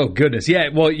here. Oh, goodness. Yeah,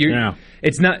 well,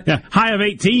 it's not. Yeah, high of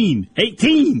 18.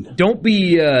 18. Don't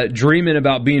be dreaming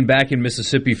about being back in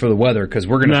Mississippi for the weather, because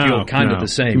we're going to feel kind of the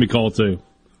same. It's going to be cold, too.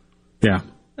 Yeah.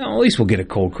 Well, at least we'll get a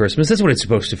cold Christmas. That's what it's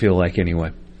supposed to feel like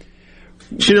anyway.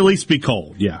 Should at least be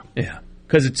cold, yeah. Yeah,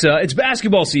 because it's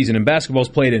basketball season, and basketball's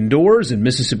played indoors, and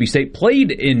Mississippi State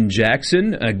played in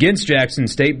Jackson against Jackson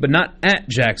State, but not at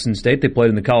Jackson State. They played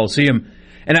in the Coliseum.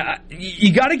 And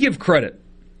you got to give credit.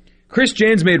 Chris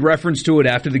Jans made reference to it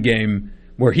after the game,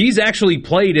 where he's actually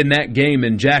played in that game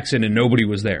in Jackson and nobody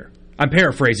was there. I'm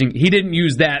paraphrasing. He didn't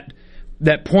use that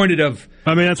pointed of...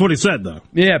 I mean, that's what he said, though.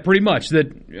 Yeah, pretty much.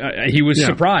 That he was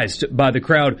surprised by the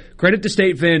crowd. Credit to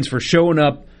State fans for showing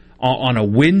up on a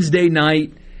Wednesday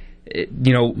night.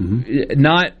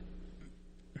 Not,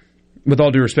 with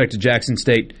all due respect to Jackson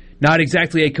State, not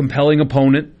exactly a compelling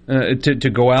opponent to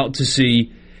go out to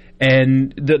see.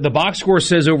 And the box score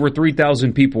says over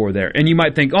 3,000 people were there. And you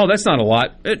might think, oh, that's not a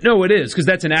lot. No, it is, because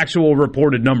that's an actual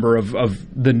reported number of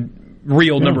the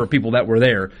real number of people that were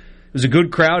there. It was a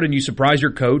good crowd, and you surprise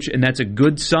your coach, and that's a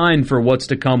good sign for what's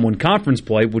to come when conference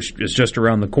play, which is just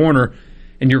around the corner,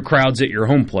 and your crowd's at your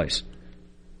home place.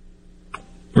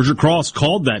 Roger Cross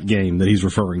called that game that he's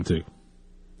referring to.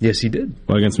 Yes, he did.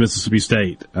 Against Mississippi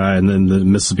State, and then the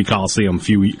Mississippi Coliseum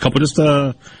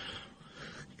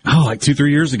like 2-3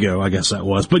 years ago, I guess that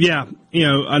was. But yeah,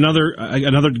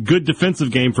 another good defensive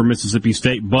game for Mississippi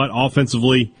State, but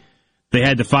offensively, they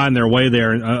had to find their way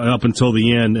there up until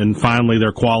the end, and finally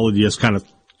their quality just kind of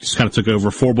took over.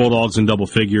 4 Bulldogs in double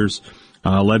figures,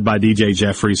 led by DJ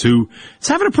Jeffries, who is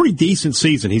having a pretty decent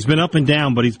season. He's been up and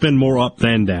down, but he's been more up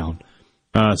than down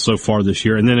so far this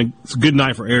year. And then it's a good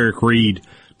night for Eric Reed,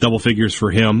 double figures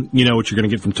for him. You know what you're going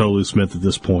to get from Tolu Smith at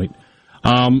this point.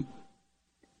 The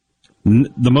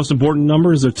most important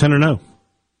number is they're 10-0.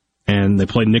 And they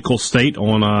play Nicholls State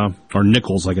or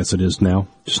Nicholls, I guess it is now,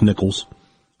 just Nicholls,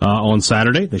 on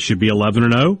Saturday. They should be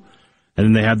 11-0. And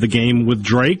then they have the game with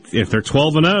Drake. If they're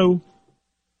 12-0,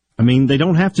 I mean, they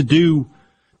don't have to do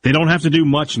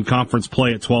much in conference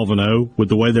play at 12-0 with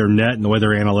the way their net and the way their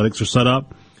analytics are set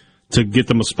up to get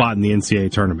them a spot in the NCAA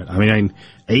tournament. I mean,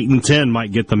 8-10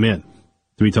 might get them in,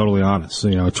 to be totally honest. A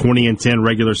 20-10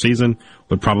 regular season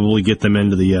would probably get them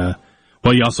into the,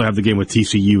 well, you also have the game with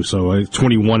TCU, so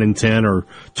 21-10 or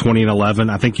 20-11.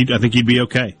 I think you'd be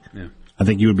okay. Yeah. I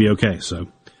think you would be okay. So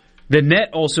the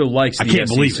net also likes the SEC. I can't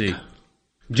believe it.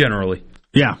 Generally.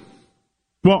 Yeah.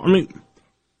 Well, I mean,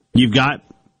 you've got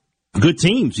good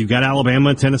teams. You've got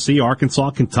Alabama, Tennessee, Arkansas,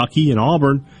 Kentucky, and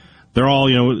Auburn. They're all,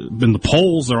 in the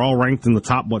polls, they're all ranked in the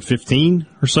top, 15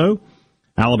 or so.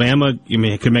 Alabama,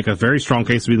 could make a very strong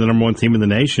case to be the number 1 team in the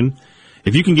nation.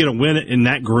 If you can get a win in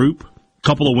that group, a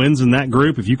couple of wins in that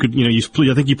group, if you could,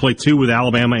 I think you play 2 with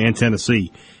Alabama and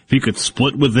Tennessee. If you could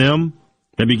split with them,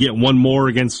 maybe get one more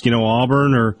against,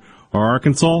 Auburn or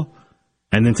Arkansas,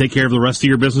 and then take care of the rest of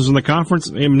your business in the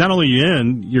conference. Not only are you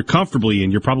in, you're comfortably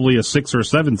in. You're probably a 6 or a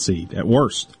 7 seed at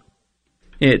worst.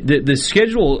 Yeah, the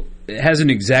schedule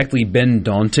hasn't exactly been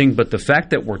daunting, but the fact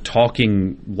that we're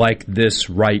talking like this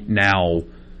right now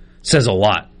says a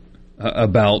lot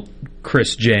about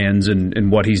Chris Jans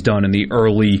and what he's done in the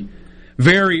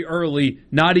very early,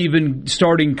 not even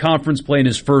starting conference play in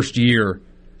his first year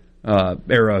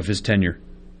era of his tenure.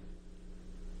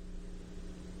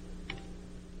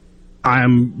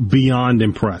 I'm beyond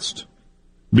impressed.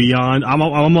 I'm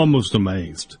almost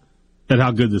amazed at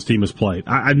how good this team has played.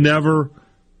 I never,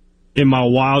 in my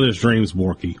wildest dreams,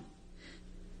 Borky,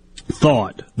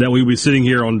 thought that we'd be sitting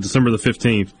here on December the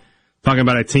 15th talking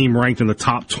about a team ranked in the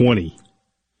top 20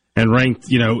 and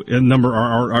ranked, a number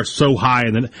are so high.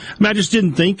 And then, I just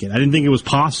didn't think it. I didn't think it was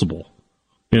possible.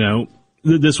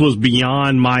 This was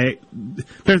beyond my.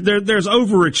 There's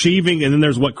overachieving, and then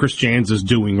there's what Chris Jans is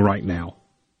doing right now.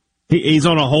 He's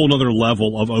on a whole other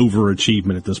level of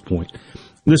overachievement at this point.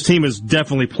 This team is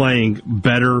definitely playing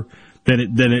better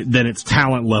than its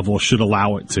talent level should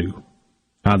allow it to.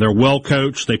 They're well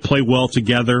coached. They play well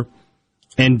together.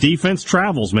 And defense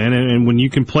travels, man. And when you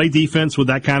can play defense with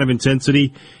that kind of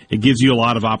intensity, it gives you a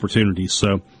lot of opportunities.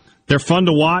 So they're fun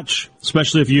to watch,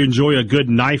 especially if you enjoy a good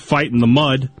knife fight in the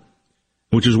mud,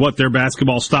 which is what their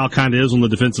basketball style kind of is on the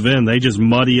defensive end. They just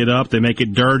muddy it up. They make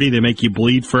it dirty. They make you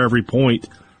bleed for every point.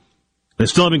 They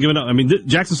still haven't given up. I mean,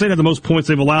 Jackson State had the most points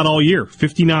they've allowed all year,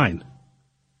 59.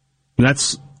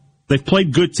 And they've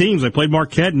played good teams. They played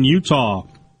Marquette and Utah.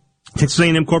 Texas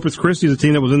A&M Corpus Christi is a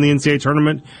team that was in the NCAA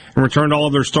tournament and returned all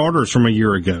of their starters from a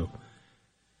year ago.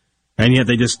 And yet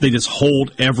they just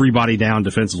hold everybody down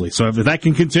defensively. So if that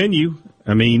can continue,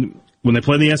 I mean, when they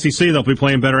play in the SEC, they'll be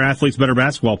playing better athletes, better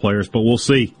basketball players, but we'll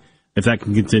see if that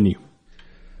can continue.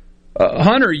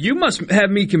 Hunter, you must have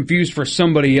me confused for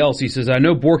somebody else. He says, I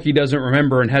know Borky doesn't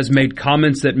remember and has made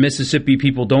comments that Mississippi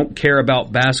people don't care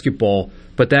about basketball,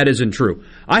 but that isn't true.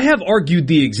 I have argued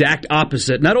the exact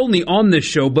opposite, not only on this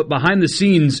show, but behind the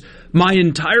scenes my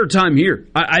entire time here.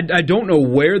 I don't know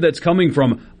where that's coming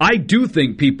from. I do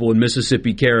think people in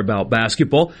Mississippi care about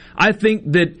basketball. I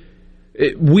think that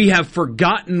we have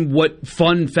forgotten what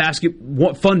fun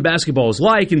basketball is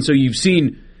like, and so you've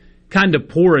seen kind of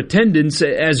poor attendance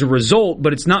as a result,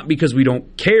 but it's not because we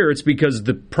don't care. It's because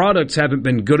the products haven't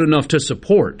been good enough to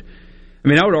support. I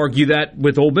mean, I would argue that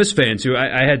with Ole Miss fans, who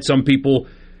I had some people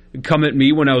come at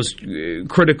me when I was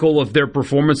critical of their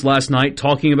performance last night,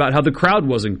 talking about how the crowd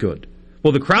wasn't good.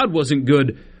 Well, the crowd wasn't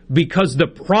good because the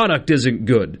product isn't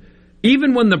good.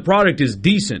 Even when the product is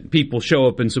decent, people show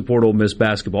up and support Ole Miss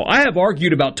basketball. I have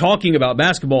argued about talking about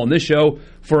basketball on this show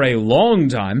for a long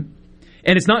time,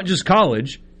 and it's not just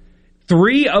college.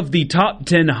 3 of the top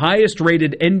 10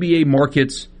 highest-rated NBA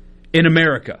markets in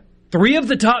America. 3 of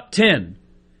the top 10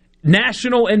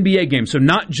 national NBA games, so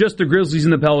not just the Grizzlies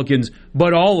and the Pelicans,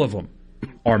 but all of them,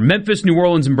 are Memphis, New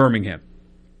Orleans, and Birmingham.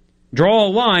 Draw a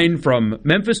line from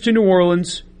Memphis to New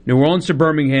Orleans to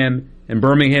Birmingham, and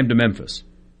Birmingham to Memphis.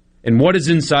 And what is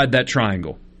inside that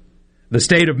triangle? The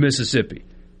state of Mississippi.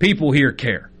 People here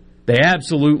care. They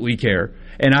absolutely care,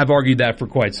 and I've argued that for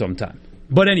quite some time.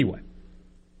 But anyway,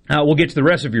 we'll get to the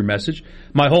rest of your message.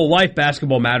 My whole life,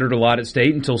 basketball mattered a lot at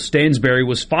State until Stansbury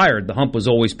was fired. The hump was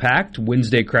always packed.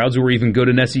 Wednesday crowds were even good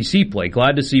in SEC play.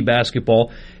 Glad to see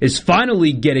basketball is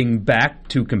finally getting back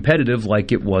to competitive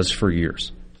like it was for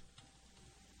years.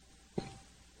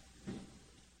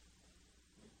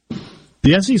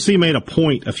 The SEC made a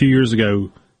point a few years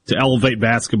ago to elevate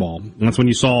basketball. And that's when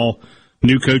you saw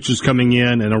new coaches coming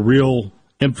in and a real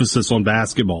emphasis on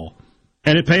basketball.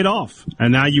 And it paid off.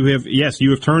 And now you have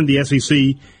turned the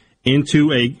SEC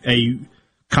into a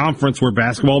conference where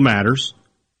basketball matters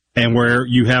and where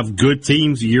you have good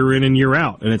teams year in and year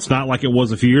out. And it's not like it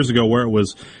was a few years ago where it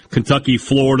was Kentucky,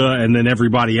 Florida, and then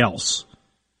everybody else.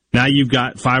 Now you've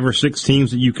got 5 or 6 teams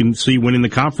that you can see winning the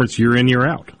conference year in, year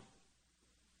out.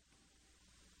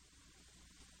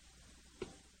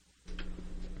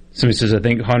 Somebody says, I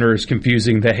think Hunter is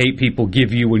confusing the hate people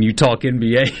give you when you talk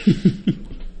NBA.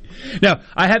 Now,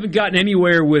 I haven't gotten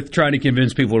anywhere with trying to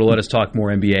convince people to let us talk more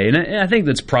NBA, and I think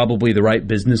that's probably the right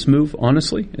business move,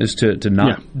 honestly, is to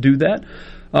not do that.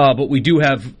 But we do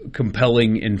have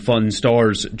compelling and fun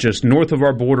stars just north of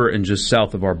our border and just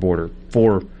south of our border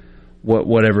for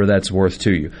whatever that's worth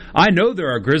to you. I know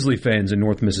there are Grizzly fans in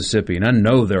North Mississippi, and I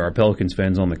know there are Pelicans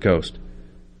fans on the coast.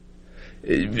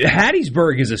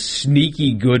 Hattiesburg is a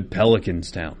sneaky good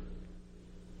Pelicans town.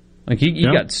 Like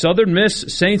you got Southern Miss,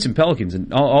 Saints, and Pelicans,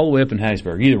 and all the way up in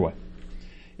Hattiesburg.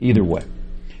 Either way.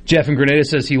 Jeff in Grenada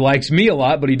says he likes me a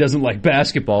lot, but he doesn't like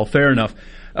basketball. Fair enough.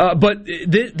 But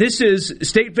this is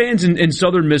State fans and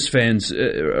Southern Miss fans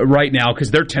right now,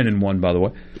 because they're 10-1, by the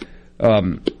way,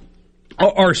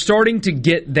 are starting to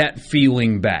get that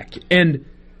feeling back, and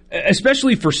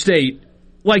especially for State,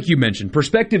 like you mentioned,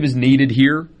 perspective is needed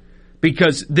here.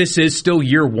 Because this is still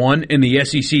year one, and the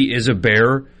SEC is a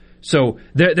bear. So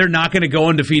they're not going to go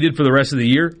undefeated for the rest of the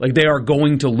year. Like, they are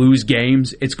going to lose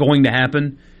games. It's going to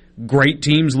happen. Great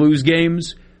teams lose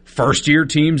games. First-year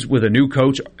teams with a new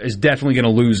coach is definitely going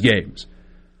to lose games.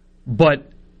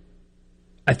 But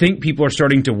I think people are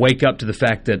starting to wake up to the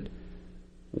fact that,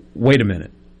 wait a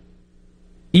minute,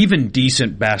 even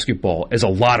decent basketball is a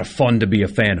lot of fun to be a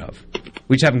fan of.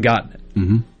 We just haven't gotten it.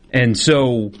 Mm-hmm. And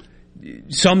so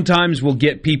sometimes we'll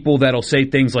get people that'll say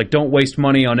things like, don't waste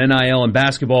money on NIL and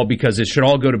basketball because it should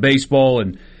all go to baseball,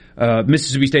 and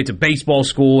Mississippi State's a baseball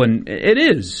school, and it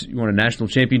is. You won a national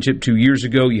championship 2 years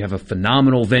ago. You have a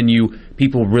phenomenal venue.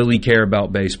 People really care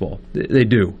about baseball. They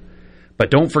do. But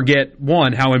don't forget,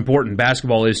 one, how important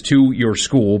basketball is to your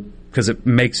school, because it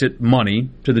makes it money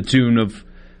to the tune of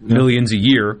millions a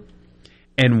year.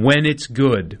 And when it's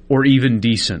good or even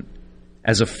decent,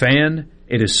 as a fan,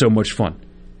 it is so much fun.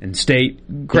 And State,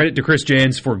 credit to Chris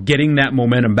Jans for getting that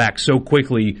momentum back so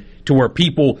quickly to where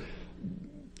people,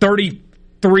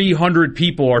 3,300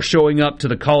 people are showing up to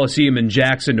the Coliseum in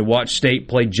Jackson to watch State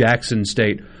play Jackson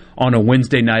State on a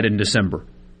Wednesday night in December.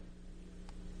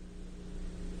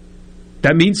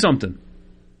 That means something.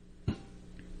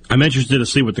 I'm interested to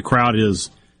see what the crowd is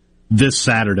this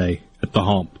Saturday at the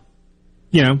Hump.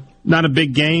 You know, not a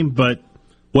big game, but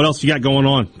what else you got going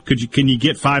on? Can you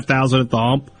get 5,000 at the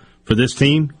Hump for this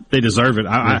team? They deserve it.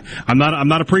 I'm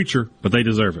not a preacher, but they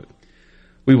deserve it.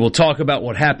 We will talk about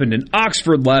what happened in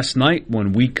Oxford last night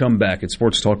when we come back at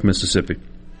Sports Talk Mississippi.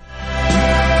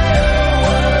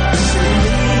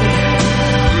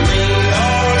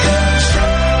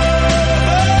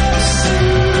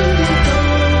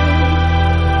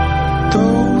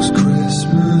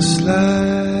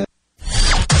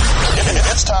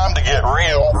 It's time to get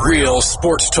real. Real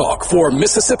sports talk for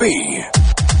Mississippi.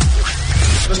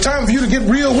 It's time for you to get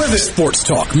real with it. Sports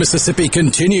Talk Mississippi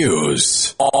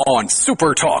continues on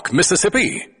Super Talk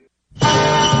Mississippi. From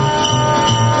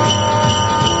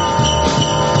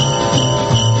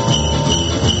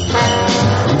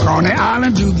Coney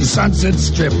Island to the Sunset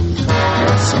Strip,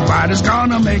 somebody's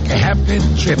gonna make a happy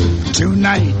trip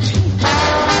tonight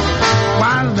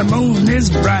while the moon is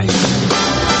bright.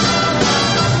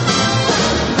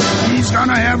 He's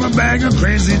gonna have a bag of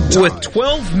crazy toys. With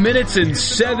 12 minutes and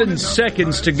 7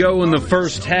 seconds to go in the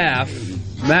first half,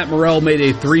 Matt Morrell made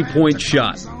a three-point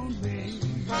shot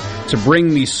to bring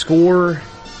the score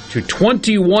to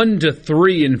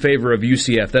 21-3 in favor of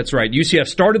UCF. That's right. UCF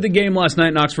started the game last night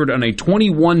in Oxford on a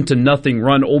 21-0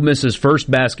 run. Ole Miss's first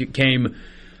basket came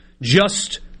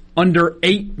just under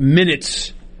 8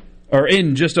 minutes, or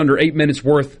in just under 8 minutes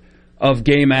worth of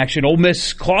game action. Ole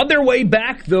Miss clawed their way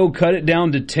back, though, cut it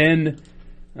down to 10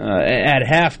 at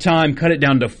halftime, cut it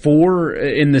down to 4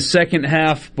 in the second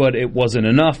half, but it wasn't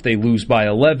enough. They lose by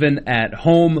 11 at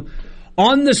home.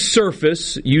 On the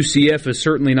surface, UCF is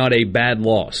certainly not a bad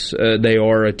loss. They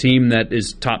are a team that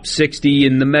is top 60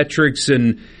 in the metrics,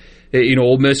 and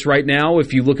Ole Miss right now,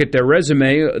 if you look at their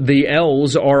resume, the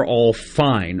L's are all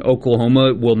fine.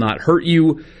 Oklahoma will not hurt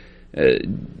you.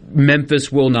 Memphis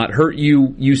will not hurt you.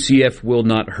 UCF will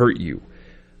not hurt you.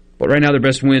 But right now their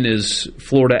best win is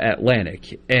Florida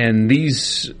Atlantic. And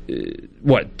these,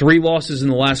 3 losses in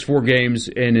the last 4 games,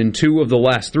 and in 2 of the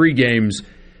last 3 games,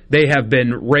 they have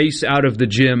been raced out of the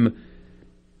gym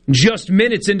just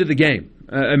minutes into the game.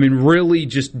 Really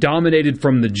just dominated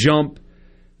from the jump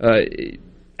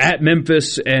at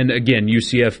Memphis. And again,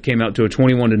 UCF came out to a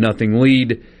 21-0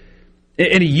 lead.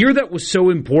 In a year that was so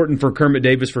important for Kermit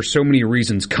Davis for so many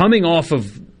reasons, coming off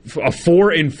of a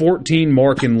 4-14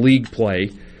 mark in league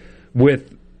play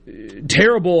with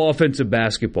terrible offensive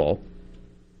basketball,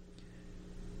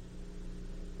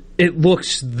 it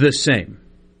looks the same.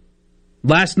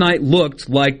 Last night looked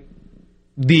like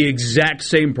the exact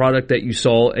same product that you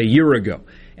saw a year ago.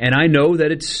 And I know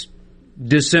that it's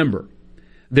December.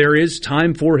 There is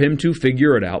time for him to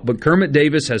figure it out, but Kermit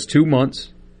Davis has 2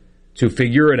 months to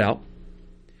figure it out,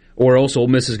 or else Ole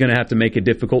Miss is going to have to make a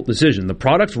difficult decision. The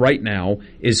product right now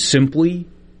is simply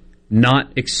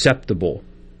not acceptable.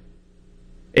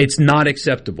 It's not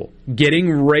acceptable. Getting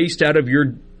raced out of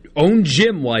your own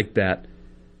gym like that,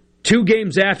 2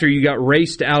 games after you got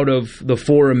raced out of the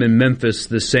Forum in Memphis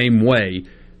the same way,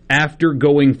 after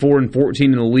going 4-14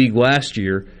 in the league last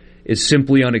year, is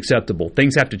simply unacceptable.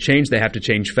 Things have to change. They have to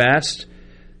change fast,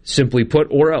 simply put,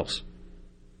 or else.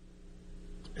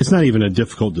 It's not even a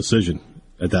difficult decision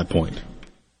at that point.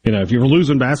 If you're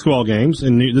losing basketball games,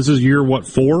 and this is year,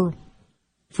 4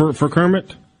 for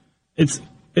Kermit, that's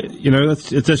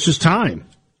just time.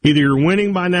 Either you're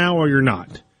winning by now or you're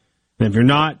not. And if you're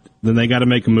not, then they got to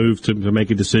make a move to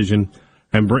make a decision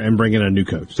and bring in a new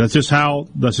coach. That's just how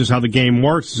the game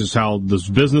works. This is how this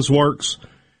business works.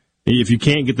 If you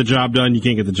can't get the job done, you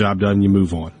can't get the job done. You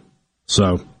move on.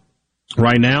 So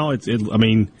right now,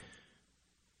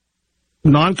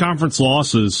 non-conference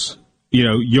losses.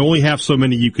 You only have so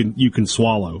many you can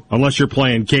swallow, unless you're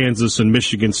playing Kansas and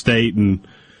Michigan State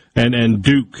and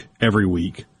Duke every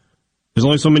week. There's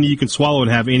only so many you can swallow and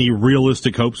have any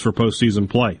realistic hopes for postseason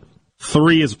play.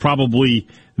 3 is probably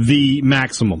the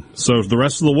maximum. So the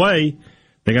rest of the way,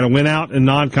 they got to win out in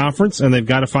non-conference, and they've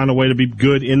got to find a way to be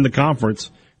good in the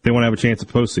conference if they want to have a chance at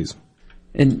postseason.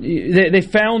 And they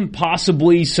found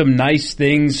possibly some nice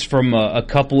things from a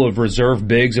couple of reserve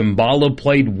bigs. Mbala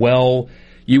played well.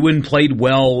 Ewan played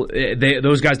well.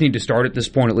 Those guys need to start at this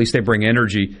point. At least they bring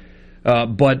energy.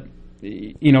 But,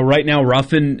 right now,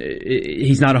 Ruffin,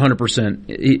 he's not 100%.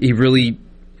 He really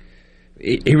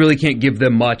can't give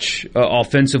them much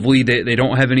offensively. They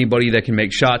don't have anybody that can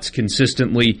make shots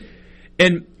consistently.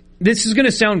 And this is going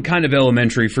to sound kind of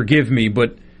elementary, forgive me,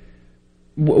 but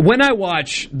when I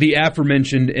watch the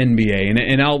aforementioned NBA,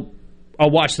 and I'll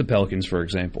watch the Pelicans, for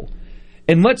example,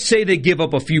 and let's say they give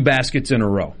up a few baskets in a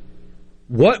row,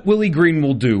 what Willie Green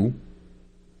will do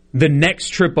the next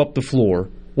trip up the floor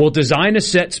will design a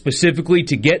set specifically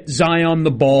to get Zion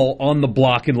the ball on the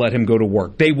block and let him go to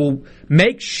work. They will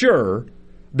make sure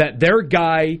that their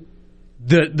guy,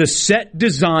 the set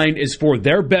design is for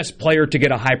their best player to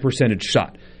get a high percentage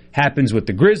shot. Happens with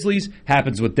the Grizzlies,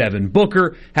 happens with Devin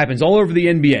Booker, happens all over the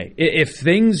NBA. If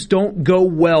things don't go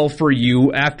well for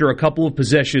you after a couple of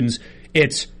possessions,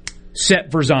 it's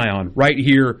set for Zion. Right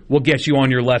here, we'll get you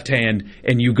on your left hand,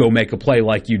 and you go make a play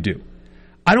like you do.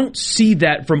 I don't see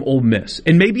that from Ole Miss.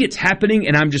 And maybe it's happening,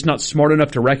 and I'm just not smart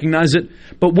enough to recognize it.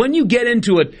 But when you get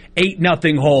into an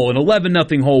 8-0 hole, an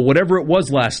 11-0 hole, whatever it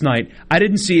was last night, I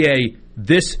didn't see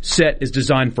this set is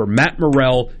designed for Matt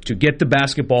Morrell to get the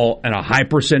basketball and a high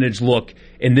percentage look,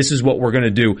 and this is what we're going to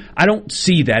do. I don't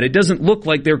see that. It doesn't look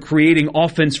like they're creating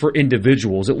offense for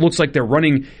individuals. It looks like they're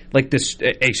running like this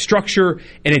a structure,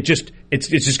 and it's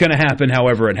just going to happen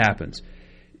however it happens.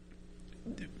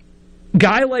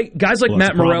 Guys like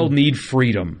Matt Morrell need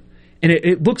freedom, and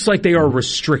it looks like they are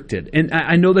restricted. And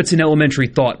I know that's an elementary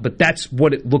thought, but that's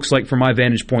what it looks like from my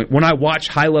vantage point. When I watch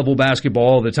high-level basketball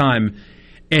all the time,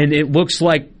 and it looks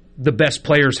like the best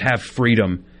players have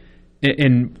freedom,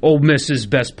 and Ole Miss's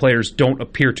best players don't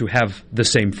appear to have the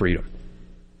same freedom.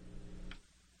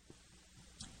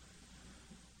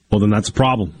 Well, then that's a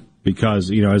problem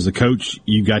because as a coach,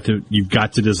 you've got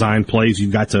to design plays.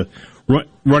 You've got to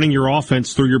running your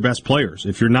offense through your best players.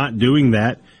 If you're not doing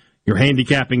that, you're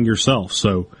handicapping yourself.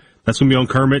 So that's going to be on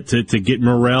Kermit to get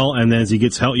Morrell, and then as he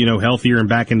gets healthier and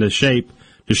back into shape,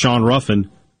 Deshaun Ruffin.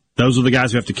 Those are the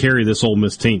guys who have to carry this Ole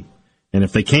Miss team. And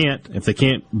if they can't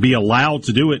be allowed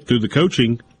to do it through the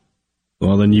coaching,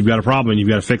 well, then you've got a problem and you've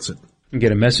got to fix it.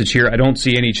 Get a message here. I don't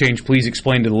see any change. Please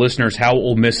explain to the listeners how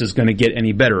Ole Miss is going to get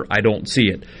any better. I don't see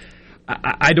it.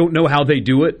 I don't know how they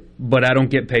do it, but I don't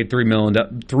get paid $3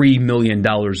 million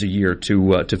a year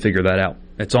to figure that out.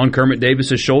 It's on Kermit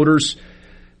Davis's shoulders,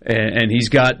 and he's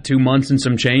got 2 months and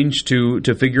some change to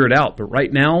figure it out. But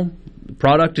right now, the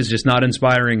product is just not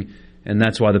inspiring, and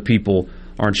that's why the people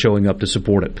aren't showing up to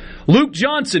support it. Luke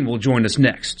Johnson will join us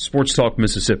next. Sports Talk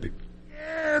Mississippi.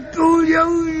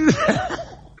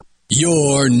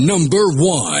 Your number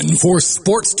one for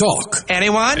Sports Talk.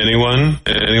 Anyone?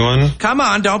 Come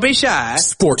on, don't be shy.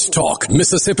 Sports Talk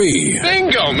Mississippi.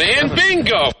 Bingo, man,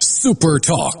 bingo. Super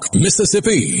Talk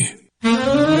Mississippi.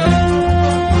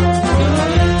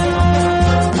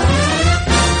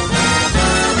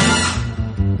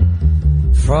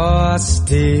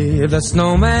 Frosty the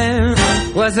Snowman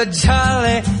was a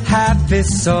jolly, happy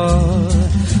soul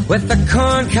with a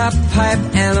corncob pipe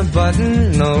and a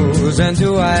button nose and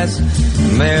 2 eyes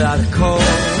made out of coal.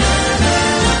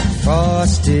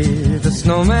 Frosty the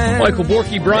Snowman. Michael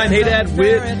Borky, Brian Haydad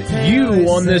with you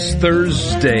on this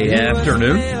Thursday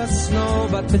afternoon.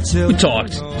 We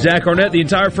talked Zach Arnett the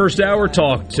entire first hour,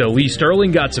 talked to Lee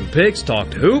Sterling, got some picks,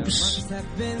 talked hoops.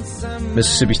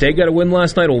 Mississippi State got a win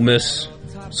last night. Ole Miss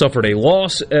suffered a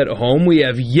loss at home. We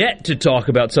have yet to talk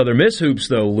about Southern Miss hoops,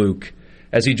 though, Luke,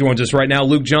 as he joins us right now.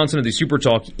 Luke Johnson of the Super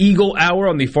Talk Eagle Hour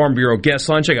on the Farm Bureau guest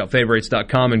line. Check out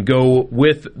favorites.com and go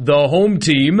with the home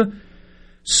team.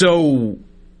 So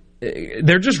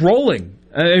they're just rolling.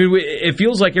 It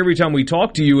feels like every time we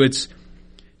talk to you, it's,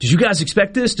 did you guys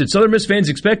expect this? Did Southern Miss fans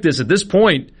expect this? At this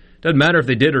point, doesn't matter if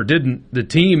they did or didn't. The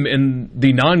team in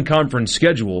the non-conference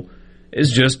schedule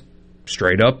is just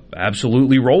straight up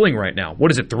absolutely rolling right now.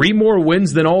 What is it, 3 more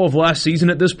wins than all of last season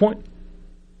at this point?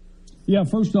 Yeah,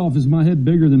 first off, is my head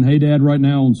bigger than Haydad right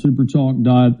now on Supertalk?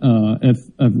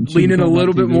 Lean in a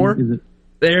little bit more?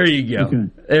 There you go. Okay.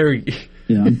 There you go.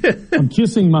 Yeah, I'm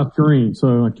kissing my screen,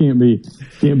 so I can't be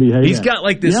Haydad. He's got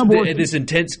like this this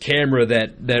intense camera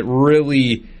that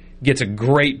really gets a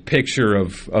great picture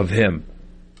of him.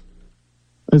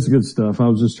 That's good stuff. I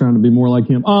was just trying to be more like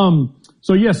him.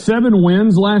 So, 7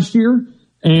 wins last year,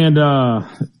 and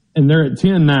they're at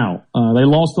 10 now. They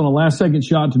lost on a last-second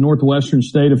shot to Northwestern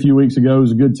State a few weeks ago. It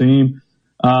was a good team.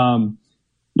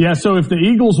 So if the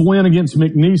Eagles win against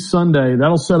McNeese Sunday,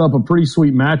 that'll set up a pretty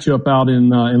sweet matchup out in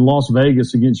Las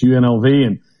Vegas against UNLV.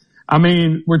 And I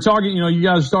mean, we're talking, you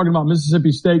guys are talking about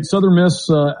Mississippi State. Southern Miss,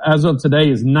 as of today,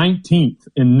 is 19th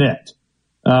in net.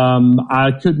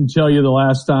 I couldn't tell you the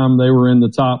last time they were in the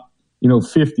top,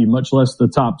 50, much less the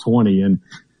top 20. And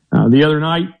the other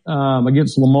night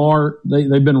against Lamar,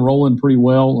 they've been rolling pretty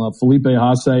well. Felipe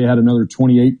Haase had another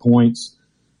 28 points.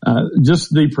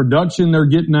 Just the production they're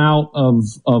getting out of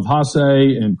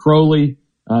Haase and Crowley.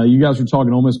 You guys were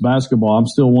talking Ole Miss basketball. I'm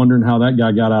still wondering how that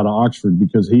guy got out of Oxford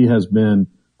because he has been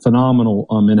phenomenal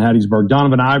in Hattiesburg.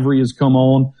 Donovan Ivory has come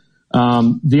on.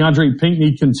 DeAndre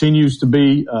Pinckney continues to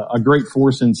be a great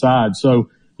force inside. So,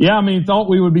 yeah, I mean, thought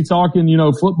we would be talking,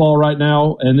 football right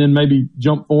now and then maybe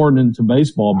jump forward into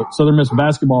baseball. But Southern Miss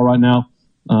basketball right now,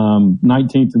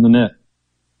 19th in the net.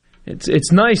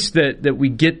 It's nice that we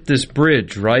get this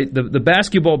bridge, right? The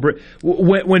basketball bridge.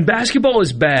 When basketball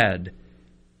is bad,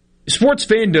 sports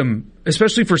fandom,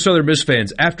 especially for Southern Miss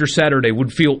fans, after Saturday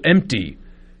would feel empty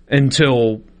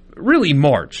until really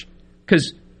March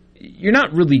because you're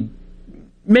not really –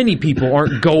 many people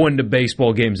aren't going to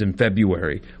baseball games in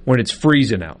February when it's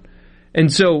freezing out.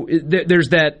 And so there's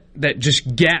that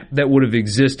just gap that would have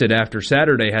existed after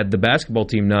Saturday had the basketball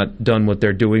team not done what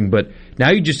they're doing. But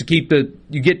now you get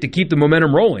to keep the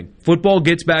momentum rolling. Football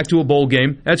gets back to a bowl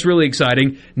game. That's really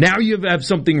exciting. Now you have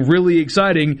something really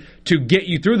exciting to get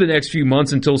you through the next few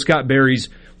months until Scott Berry's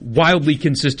wildly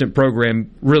consistent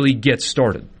program really gets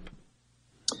started.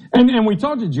 And we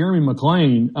talked to Jeremy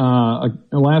McClain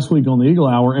last week on the Eagle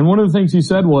Hour, and one of the things he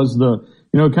said was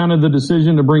kind of the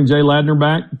decision to bring Jay Ladner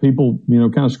back. People,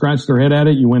 kind of scratched their head at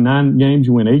it. You win 9 games,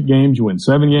 you win 8 games, you win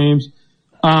 7 games.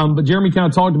 But Jeremy kind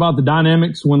of talked about the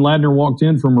dynamics when Ladner walked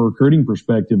in from a recruiting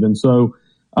perspective. And so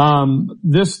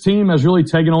this team has really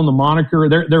taken on the moniker.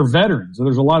 They're veterans. So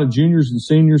there's a lot of juniors and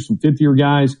seniors, some fifth-year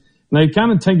guys. And they've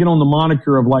kind of taken on the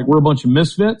moniker of like, we're a bunch of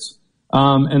misfits.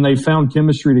 And they found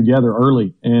chemistry together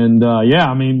early. And,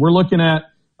 I mean, we're looking at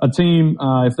a team,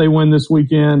 if they win this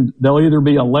weekend, they'll either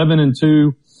be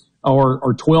 11-2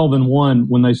 or 12-1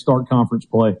 when they start conference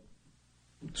play.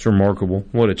 It's remarkable.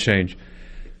 What a change.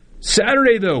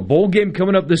 Saturday, though, bowl game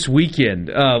coming up this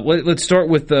weekend. Let's start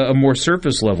with a more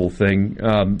surface level thing.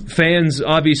 Fans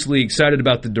obviously excited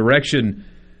about the direction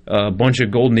a bunch of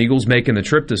Golden Eagles making the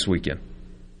trip this weekend.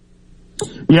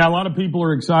 Yeah, a lot of people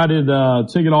are excited.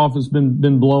 Ticket office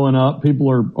been blowing up. People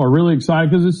are really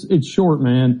excited because it's short,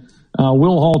 man.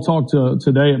 Will Hall talked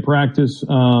today at practice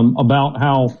about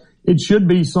how it should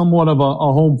be somewhat of a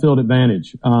home field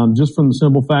advantage, just from the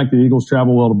simple fact that the Eagles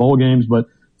travel well to bowl games, but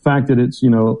the fact that it's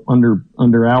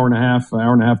under hour and a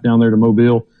half down there to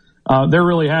Mobile. They're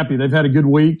really happy. They've had a good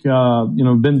week.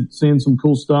 Been seeing some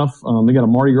cool stuff. They got a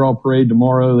Mardi Gras parade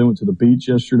tomorrow. They went to the beach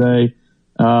yesterday.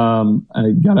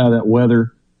 I got out of that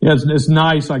weather. Yeah, it's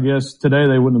nice. I guess today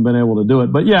they wouldn't have been able to do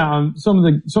it, but yeah, some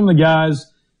of the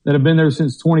guys that have been there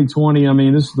since 2020. I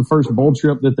mean, this is the first bowl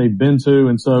trip that they've been to,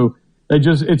 and so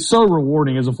it's so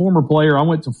rewarding. As a former player, I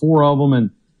went to 4 of them, and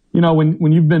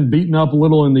when you've been beaten up a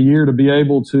little in the year, to be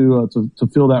able to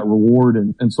feel that reward,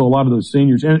 and so a lot of those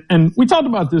seniors, and we talked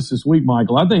about this week,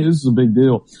 Michael. I think this is a big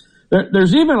deal.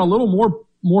 There's even a little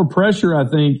more pressure, I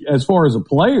think, as far as a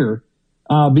player.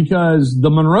 Because the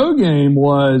Monroe game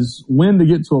was win to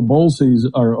get to a bowl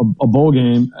season or a bowl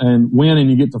game and win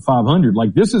and you get to 500.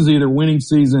 Like this is either winning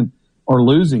season or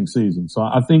losing season. So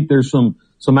I think there's some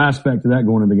aspect to that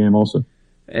going into the game also.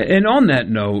 And on that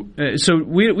note, so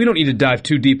we don't need to dive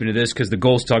too deep into this because the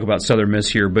goals talk about Southern Miss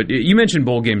here, but you mentioned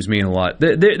bowl games mean a lot.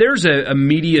 There's a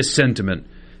media sentiment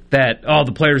that,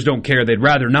 the players don't care. They'd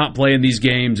rather not play in these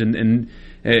games and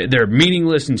they're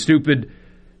meaningless and stupid.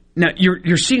 Now,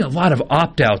 you're seeing a lot of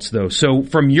opt-outs, though. So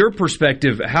from your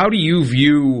perspective, how do you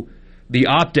view the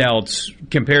opt-outs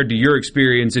compared to your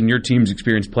experience and your team's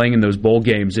experience playing in those bowl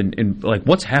games and like,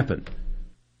 what's happened?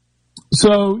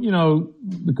 So,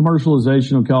 the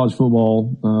commercialization of college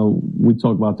football, we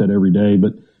talk about that every day.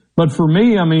 But for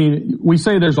me, I mean, we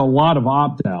say there's a lot of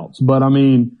opt-outs. But, I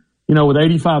mean, with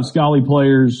 85 Scully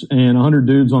players and 100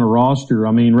 dudes on a roster,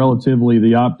 I mean, relatively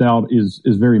the opt-out is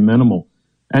very minimal.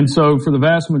 And so for the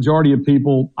vast majority of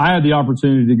people, I had the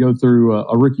opportunity to go through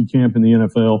a rookie camp in the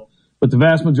NFL, but the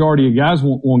vast majority of guys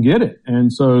won't get it.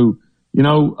 And so,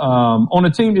 on a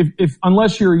team, if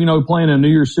unless you're, playing a New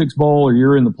Year's Six bowl or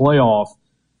you're in the playoff,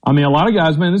 I mean, a lot of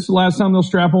guys, man, this is the last time they'll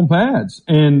strap on pads.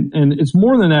 And it's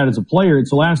more than that as a player. It's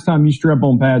the last time you strap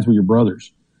on pads with your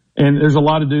brothers. And there's a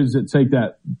lot of dudes that take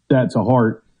that to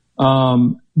heart,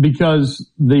 because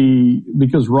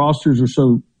rosters are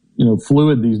so,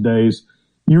 fluid these days.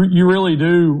 You really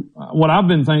do. What I've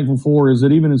been thankful for is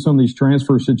that even in some of these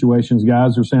transfer situations,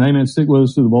 guys are saying, hey man, stick with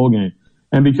us through the bowl game.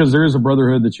 And because there is a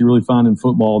brotherhood that you really find in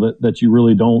football that you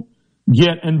really don't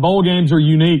and bowl games are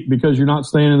unique because you're not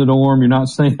staying in the dorm, you're not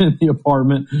staying in the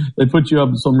apartment. They put you up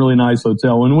in some really nice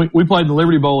hotel. When we played the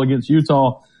Liberty Bowl against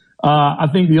Utah, I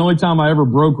think the only time I ever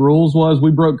broke rules was we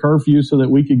broke curfew so that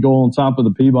we could go on top of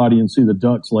the Peabody and see the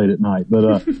Ducks late at night.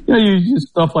 But, just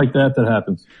stuff like that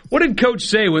happens. What did Coach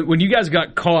say when you guys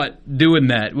got caught doing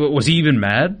that? Was he even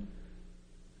mad?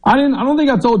 I don't think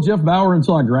I told Jeff Bauer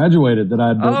until I graduated that I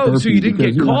had broke curfew. So you didn't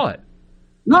get caught?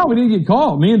 No, we didn't get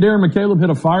caught. Me and Darren McCaleb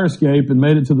hit a fire escape and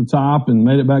made it to the top and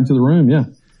made it back to the room. Yeah,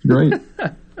 great.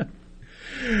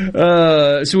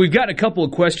 So we've got a couple of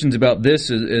questions about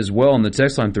this as well on the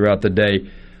text line throughout the day.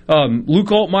 Luke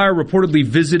Altmyer reportedly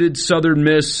visited Southern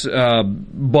Miss,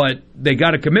 but they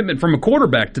got a commitment from a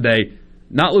quarterback today.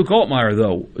 Not Luke Altmyer,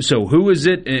 though. So who is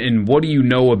it, and what do you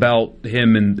know about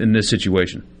him in this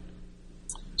situation?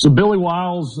 So Billy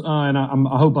Wiles, and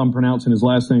I hope I'm pronouncing his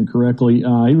last name correctly,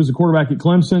 he was a quarterback at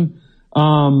Clemson,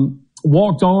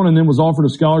 walked on and then was offered a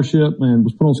scholarship and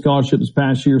was put on scholarship this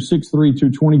past year, 6'3",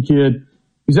 220 kid.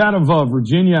 He's out of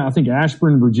Virginia. I think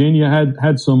Ashburn, Virginia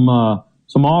had some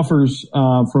offers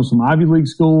from some Ivy League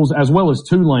schools as well as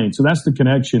Tulane. So that's the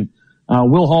connection.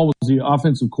 Will Hall was the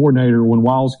offensive coordinator when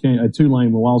Wiles came at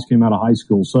Tulane when Wiles came out of high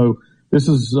school. So this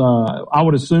is I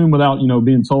would assume without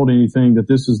being told anything that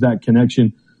this is that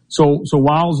connection. So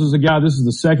Wiles is a guy. This is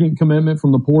the second commitment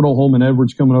from the portal. Holman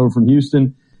Edwards coming over from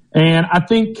Houston. And I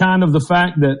think kind of the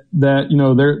fact that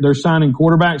they're signing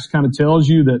quarterbacks kind of tells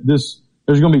you that there's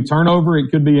going to be turnover.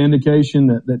 It could be an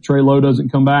indication that Trey Lowe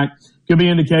doesn't come back. It could be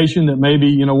an indication that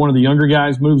maybe, one of the younger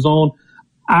guys moves on.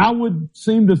 I would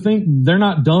seem to think they're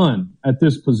not done at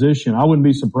this position. I wouldn't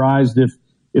be surprised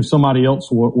if somebody else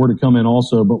were to come in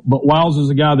also. But Wiles is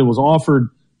a guy that was offered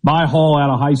by Hall out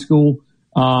of high school.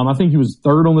 I think he was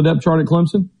third on the depth chart at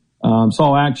Clemson.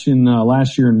 Saw action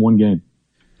last year in one game.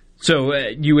 So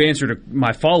you answered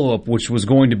my follow-up, which was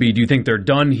going to be, do you think they're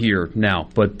done here now?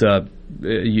 But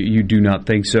you do not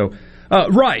think so.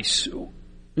 Rice,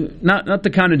 not the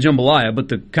kind of jambalaya, but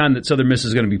the kind that Southern Miss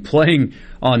is going to be playing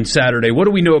on Saturday. What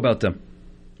do we know about them?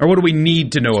 Or what do we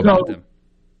need to know about them?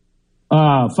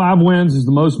 5 wins is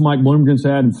the most Mike Bloomgren's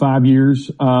had in 5 years.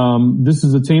 This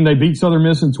is a team, they beat Southern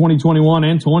Miss in 2021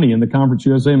 and 20 in the Conference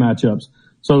USA matchups.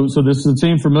 So this is a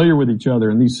team familiar with each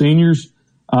other. And these seniors,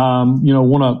 want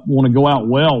to go out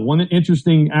well. One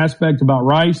interesting aspect about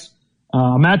Rice, a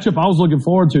matchup I was looking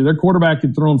forward to. Their quarterback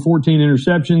had thrown 14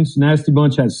 interceptions. Nasty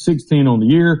Bunch has 16 on the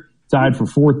year, tied for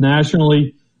 4th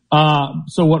nationally.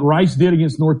 So what Rice did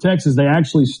against North Texas, they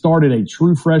actually started a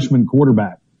true freshman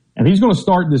quarterback. And he's going to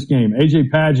start this game. A.J.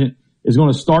 Padgett is going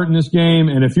to start in this game.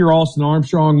 And if you're Austin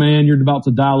Armstrong, man, you're about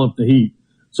to dial up the heat.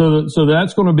 So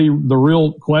that's going to be the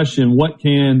real question. What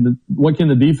can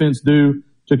the defense do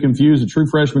to confuse a true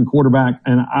freshman quarterback?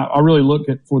 And I really look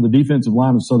for the defensive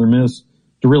line of Southern Miss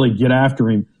to really get after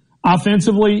him.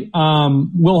 Offensively,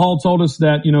 Will Hall told us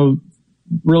that,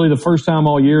 really the first time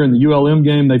all year in the ULM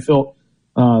game, they felt,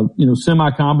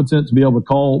 semi-competent to be able to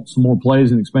call some more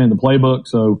plays and expand the playbook.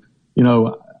 So,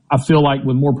 I feel like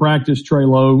with more practice, Trey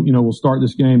Lowe, will start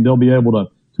this game. They'll be able to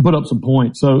put up some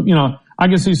points. So, I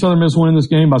can see Southern Miss winning this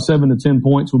game by 7 to 10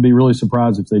 points. Would be really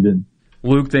surprised if they didn't.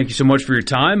 Luke, thank you so much for your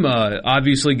time.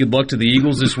 Obviously, good luck to the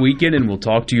Eagles this weekend, and we'll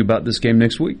talk to you about this game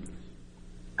next week.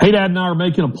 Hey, Dad and I are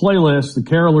making a playlist. The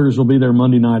Carolers will be there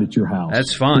Monday night at your house.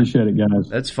 That's fine. Appreciate it, guys.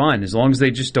 That's fine, as long as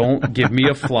they just don't give me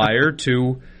a flyer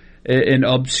to an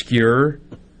obscure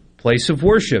place of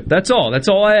worship. That's all. That's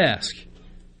all I ask.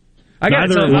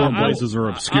 Neither of our places are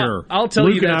obscure. I'll tell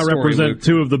Luke you that and I story, represent Luke.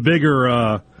 two of the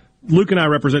bigger. Luke and I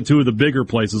represent two of the bigger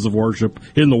places of worship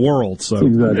in the world, so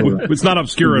exactly right. It's not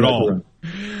obscure at all. Right.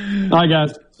 All right,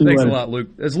 guys. Thanks a lot, Luke.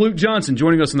 That's Luke Johnson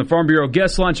joining us on the Farm Bureau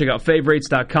guest line. Check out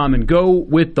favorites.com and go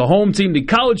with the home team. The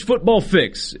College Football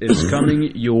Fix is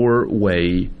coming your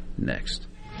way next.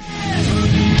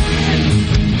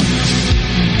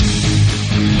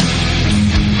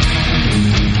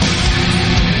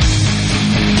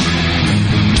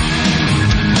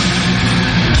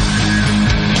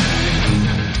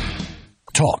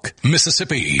 Talk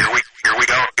Mississippi. Here we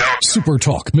go. Super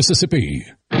Talk Mississippi.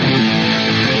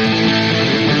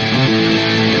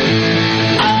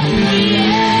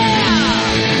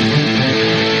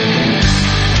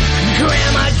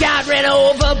 Grandma got ran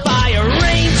over by a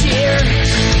reindeer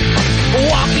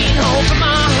walking home from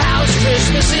our house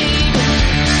Christmas Eve.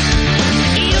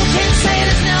 You can say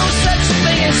there's no such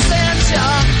thing as Santa.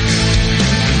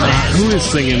 Who is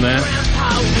singing that?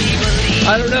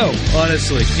 I don't know,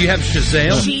 honestly. Do you have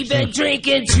Shazam? She been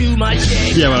drinking too much.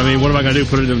 Yeah, but what am I going to do?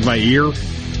 Put it in my ear?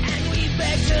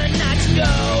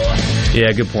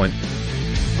 Yeah, good point.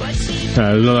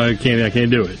 I can't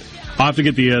do it. I'll have to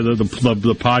get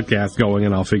the podcast going,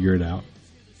 and I'll figure it out.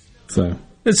 So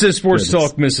this is Sports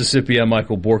Talk Mississippi. I'm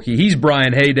Michael Borky. He's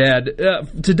Brian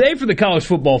Haydad. Today for the College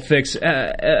Football Fix,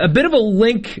 a bit of a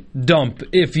link dump,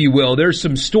 if you will. There's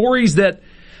some stories that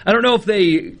I don't know if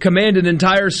they command an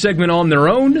entire segment on their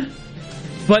own,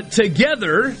 but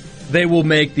together they will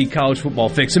make the College Football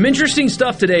Fix. Some interesting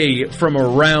stuff today from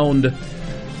around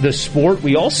the sport.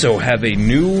 We also have a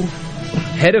new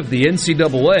head of the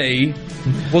NCAA.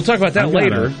 We'll talk about that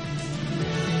later.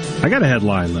 I got a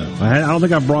headline, though. I don't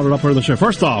think I brought it up earlier in the show.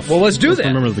 First off, well, let's do that.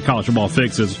 Remember that the College Football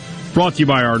Fix is brought to you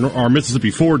by our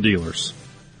Mississippi Ford dealers.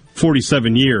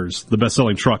 47 years, the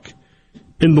best-selling truck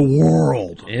in the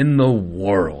world. In the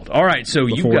world. All right, so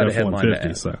you've got a headline to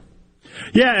add. So.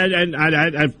 Yeah, and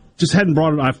I just hadn't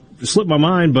brought it. I slipped my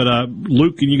mind, but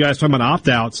Luke and you guys talking about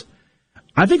opt-outs.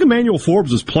 I think Emmanuel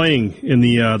Forbes is playing in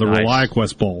the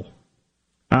ReliaQuest Bowl.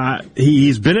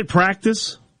 He's been at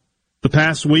practice the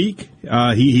past week.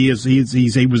 He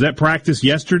was at practice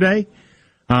yesterday.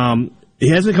 He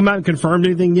hasn't come out and confirmed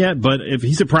anything yet, but if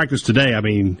he's at practice today, I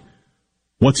mean,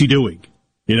 what's he doing?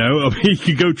 You know, he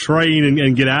could go train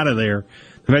and get out of there.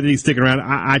 The fact that he's sticking around,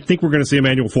 I think we're going to see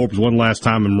Emmanuel Forbes one last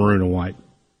time in maroon and white.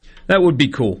 That would be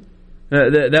cool.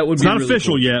 That would it's be not really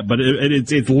official cool. yet, but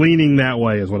it's leaning that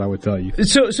way, is what I would tell you.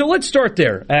 So let's start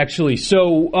there, actually.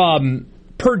 So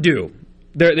Purdue,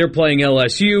 they're playing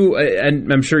LSU,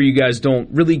 and I'm sure you guys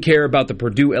don't really care about the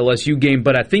Purdue LSU game,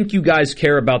 but I think you guys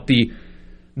care about the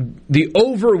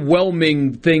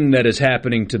overwhelming thing that is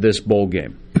happening to this bowl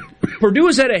game. Purdue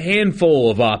has had a handful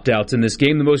of opt-outs in this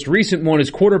game. The most recent one is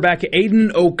quarterback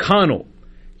Aiden O'Connell.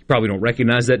 You probably don't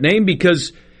recognize that name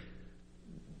because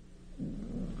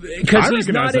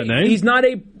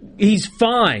he's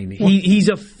fine.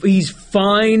 He's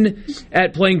fine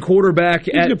at playing quarterback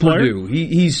at Purdue.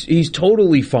 He's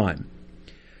totally fine.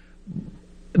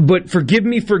 But forgive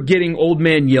me for getting old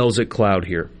man yells at cloud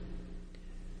here.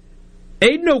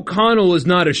 Aiden O'Connell is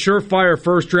not a surefire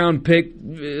first-round pick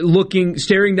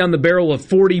staring down the barrel of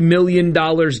 $40 million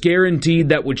guaranteed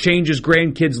that would change his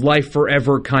grandkid's life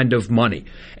forever kind of money.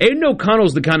 Aiden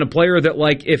O'Connell's the kind of player that,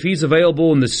 like, if he's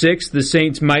available in the 6th, the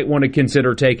Saints might want to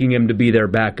consider taking him to be their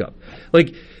backup.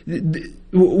 Like,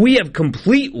 we have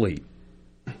completely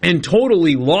and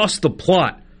totally lost the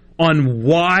plot on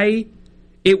why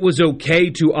it was okay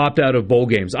to opt out of bowl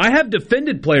games. I have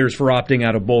defended players for opting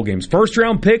out of bowl games.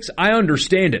 First-round picks, I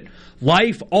understand it.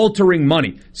 Life-altering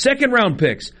money. Second-round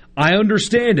picks, I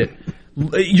understand it.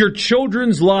 Your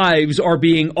children's lives are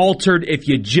being altered if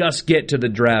you just get to the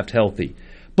draft healthy.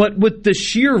 But with the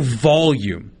sheer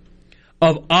volume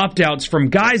of opt-outs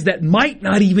from guys that might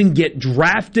not even get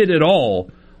drafted at all,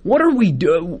 what are we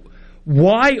doing?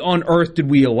 Why on earth did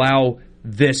we allow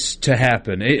this to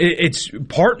happen? It's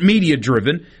part media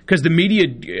driven because the media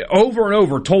over and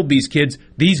over told these kids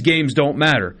these games don't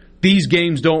matter. These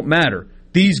games don't matter.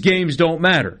 These games don't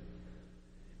matter.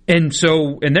 And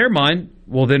so in their mind,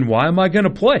 well, then why am I going to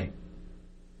play?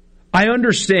 I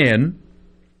understand.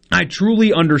 I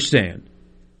truly understand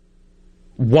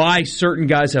why certain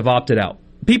guys have opted out.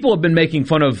 People have been making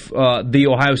fun of the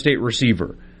Ohio State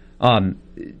receiver,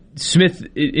 Smith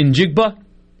Njigba.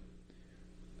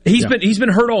 He's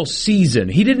been hurt all season.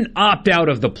 He didn't opt out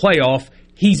of the playoff.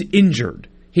 He's injured.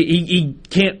 He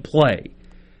can't play.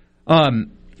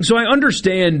 So I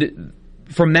understand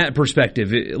from that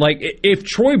perspective. Like, if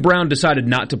Troy Brown decided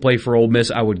not to play for Ole Miss,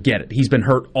 I would get it. He's been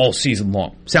hurt all season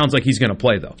long. Sounds like he's going to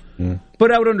play, though.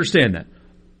 But I would understand that.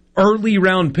 Early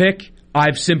round pick,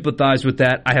 I've sympathized with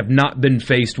that. I have not been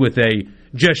faced with a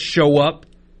just show up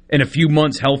in a few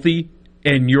months healthy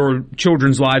and your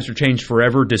children's lives are changed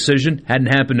forever decision.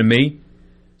 Hadn't happened to me.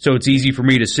 So it's easy for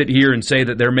me to sit here and say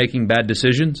that they're making bad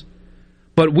decisions.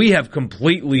 But we have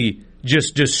completely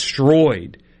just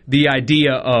destroyed the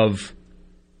idea of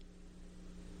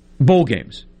bowl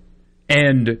games.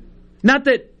 And not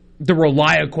that the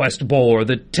ReliaQuest Bowl or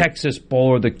the Texas Bowl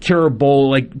or the Cure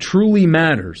Bowl like truly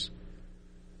matters.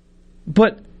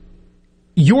 But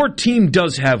your team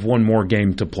does have one more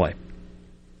game to play.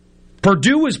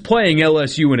 Purdue is playing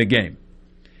LSU in a game.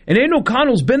 And Aiden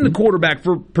O'Connell's been the quarterback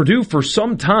for Purdue for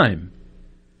some time.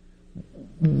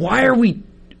 Why are we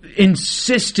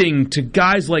insisting to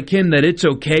guys like him that it's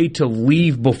okay to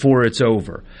leave before it's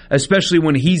over? Especially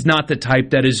when he's not the type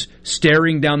that is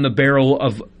staring down the barrel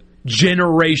of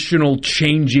generational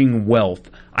changing wealth.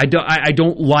 I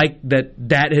don't like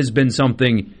that has been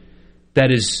something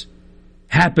that is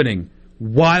happening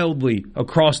wildly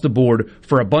across the board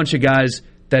for a bunch of guys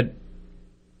that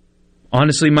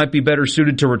honestly might be better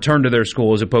suited to return to their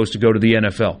school as opposed to go to the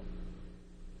NFL.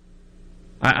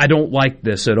 I don't like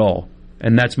this at all.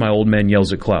 And that's my old man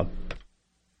yells at cloud.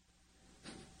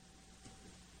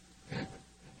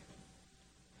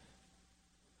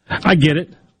 I get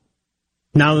it.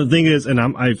 Now the thing is, and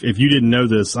if you didn't know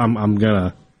this,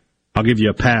 I'll give you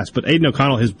a pass. But Aiden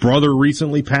O'Connell, his brother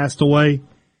recently passed away.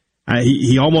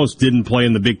 He almost didn't play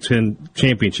in the Big Ten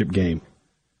championship game,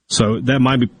 so that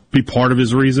might be part of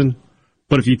his reason.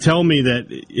 But if you tell me that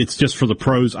it's just for the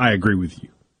pros, I agree with you,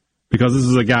 because this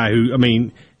is a guy who,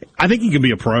 I think he can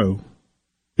be a pro.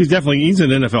 He's an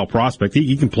NFL prospect.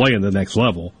 He can play in the next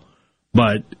level.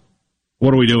 But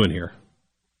what are we doing here?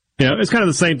 It's kind of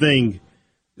the same thing.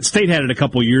 State had it a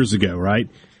couple of years ago, right?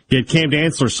 He had Cam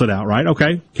Dantzler sit out, right?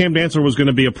 Okay, Cam Dantzler was going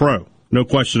to be a pro, no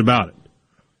question about it.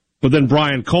 But then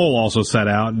Brian Cole also sat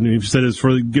out, and he said it's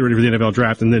for get ready for the NFL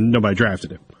draft, and then nobody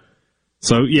drafted him.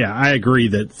 So, yeah, I agree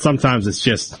that sometimes it's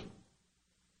just,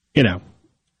 if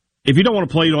you don't want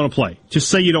to play, you don't want to play. Just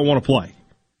say you don't want to play.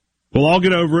 We'll all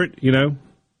get over it,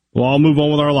 We'll all move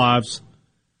on with our lives.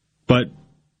 But,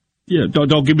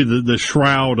 don't give me the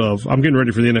shroud of, I'm getting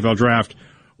ready for the NFL draft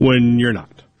when you're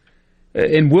not.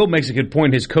 And Will makes a good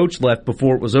point. His coach left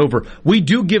before it was over. We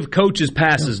do give coaches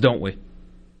passes, don't we?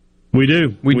 We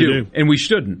do. We do. And we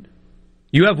shouldn't.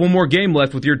 You have one more game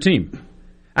left with your team.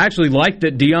 I actually like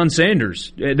that Deion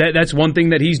Sanders. That's one thing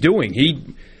that he's doing.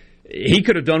 He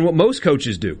could have done what most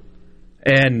coaches do.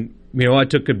 And, I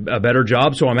took a better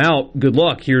job, so I'm out. Good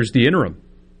luck. Here's the interim.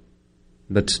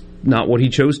 That's not what he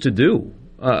chose to do.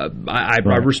 I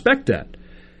respect that.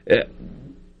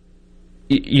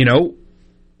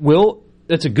 Will,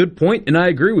 that's a good point, and I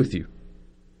agree with you.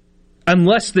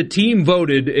 Unless the team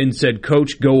voted and said,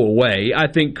 Coach, go away,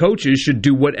 I think coaches should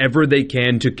do whatever they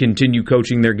can to continue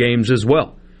coaching their games as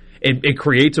well. It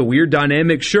creates a weird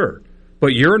dynamic, sure,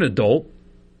 but you're an adult.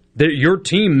 Your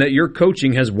team that you're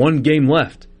coaching has one game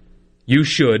left. You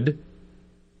should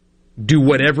do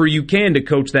whatever you can to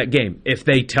coach that game. If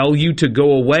they tell you to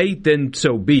go away, then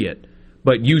so be it.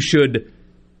 But you should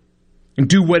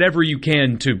do whatever you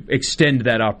can to extend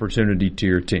that opportunity to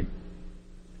your team.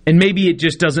 And maybe it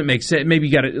just doesn't make sense. Maybe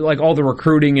you got to, like, all the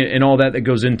recruiting and all that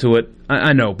goes into it.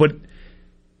 I know, but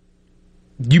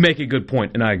you make a good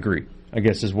point, and I agree, I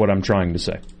guess is what I'm trying to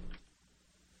say.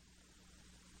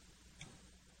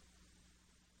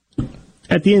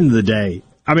 At the end of the day,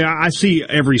 I see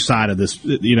every side of this.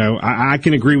 I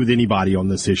can agree with anybody on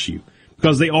this issue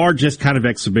because they are just kind of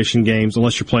exhibition games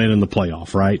unless you're playing in the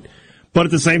playoff, right? But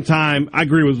at the same time, I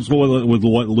agree with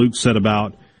what Luke said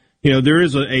about, there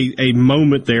is a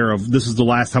moment there of this is the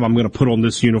last time I'm going to put on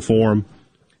this uniform.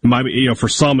 For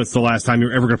some, it's the last time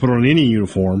you're ever going to put on any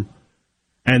uniform.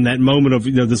 And that moment of,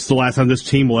 this is the last time this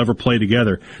team will ever play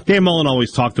together. Dan Mullen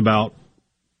always talked about,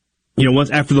 once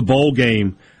after the bowl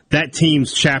game, that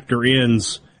team's chapter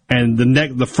ends, and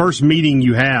the first meeting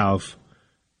you have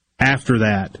after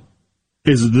that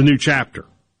is the new chapter,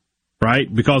 right?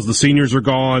 Because the seniors are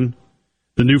gone,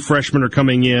 the new freshmen are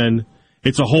coming in.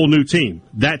 It's a whole new team.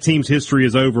 That team's history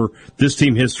is over. This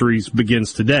team history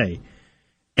begins today.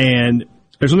 And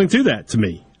there's something to that to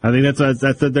me. I think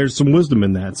that's there's some wisdom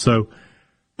in that. So,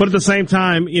 but at the same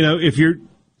time, if you're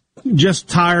just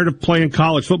tired of playing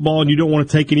college football and you don't want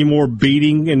to take any more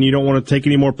beating and you don't want to take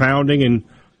any more pounding, and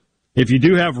if you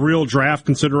do have real draft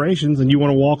considerations and you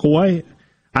want to walk away,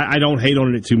 I don't hate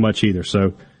on it too much either.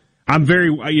 So I'm very,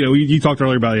 you talked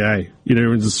earlier about,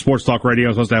 the sports talk radio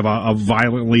is supposed to have a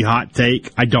violently hot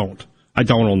take. I don't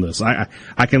on this.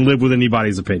 I can live with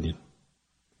anybody's opinion.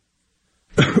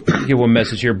 Get one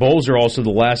message here. Bowls are also the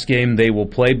last game they will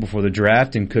play before the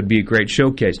draft and could be a great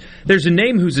showcase. There's a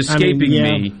name who's escaping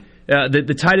me.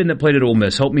 The tight end that played at Ole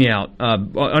Miss. Help me out.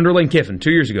 Under Lane Kiffin, 2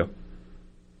 years ago.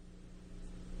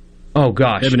 Oh,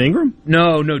 gosh. Evan Ingram?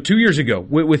 No, 2 years ago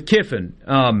with Kiffin.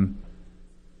 Kenny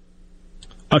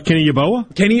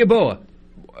Yeboah? Kenny Yeboah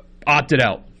opted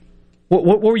out.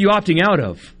 What were you opting out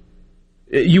of?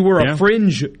 You were a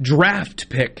fringe draft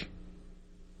pick,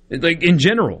 like in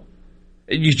general.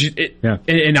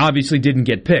 And obviously didn't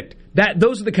get picked.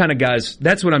 Those are the kind of guys.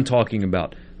 That's what I'm talking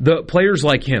about. The players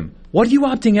like him. What are you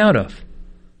opting out of?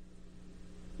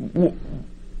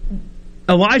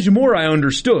 Elijah Moore, I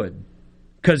understood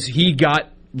because he got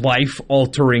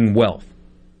life-altering wealth.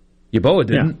 Yeboah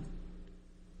didn't.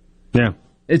 Yeah.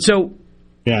 And so,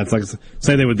 it's like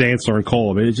same thing with Dantzler and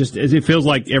Cole. It feels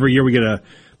like every year we get a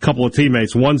couple of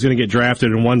teammates. One's going to get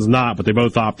drafted and one's not, but they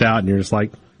both opt out, and you're just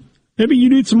like, maybe you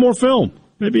need some more film.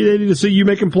 Maybe they need to see you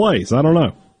making plays. I don't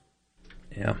know.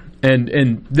 Yeah,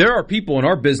 and there are people in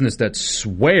our business that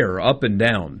swear up and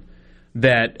down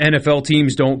that NFL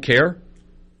teams don't care.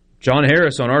 John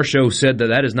Harris on our show said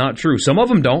that is not true. Some of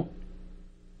them don't.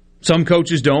 Some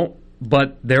coaches don't,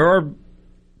 but there are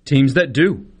teams that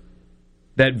do,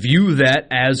 that view that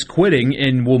as quitting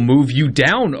and will move you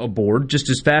down a board just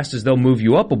as fast as they'll move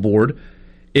you up a board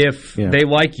if they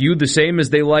like you the same as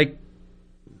they like,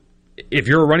 if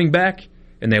you're a running back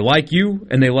and they like you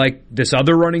and they like this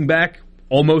other running back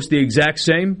almost the exact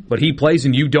same, but he plays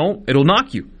and you don't, it'll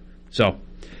knock you. So,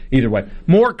 either way.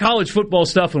 More college football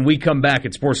stuff when we come back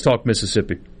at Sports Talk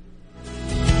Mississippi.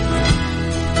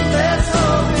 Let's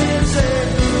hope it's a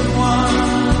good one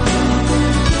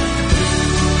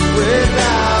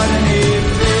without any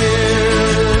fear.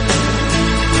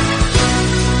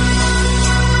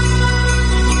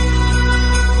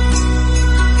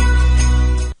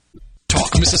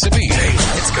 Talk Mississippi. Hey,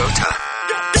 let's go time.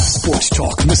 Sports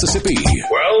Talk Mississippi.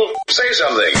 Well, say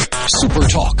something. Super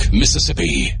Talk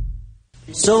Mississippi.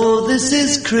 So this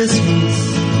is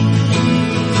Christmas,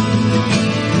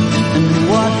 and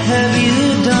what have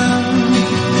you done?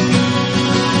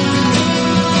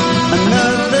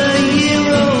 Another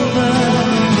year over,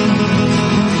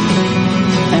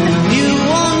 and a new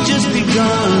one just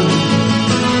begun.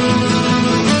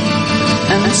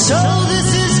 And so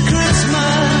this is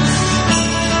Christmas.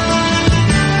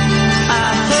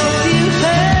 I hope you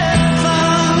had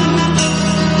fun.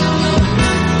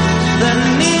 The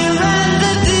near and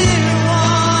the dear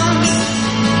ones,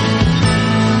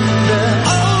 the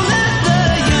old and the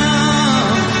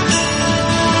young.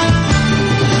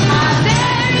 A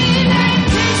very Merry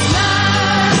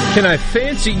Christmas. Can I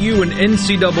fancy you an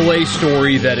NCAA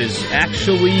story that is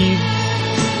actually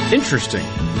interesting?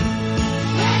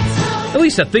 At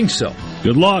least I think so.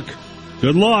 Good luck.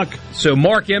 Good luck. So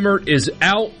Mark Emmert is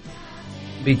out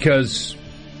because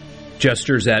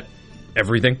gestures at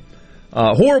everything.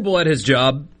 Horrible at his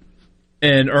job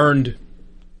and earned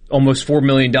almost $4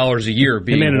 million a year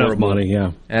being He made enough horrible money,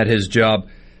 yeah. at his job.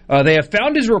 They have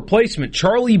found his replacement,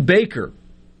 Charlie Baker.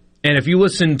 And if you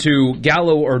listen to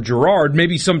Gallo or Gerard,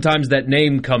 maybe sometimes that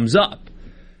name comes up.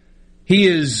 He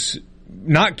is,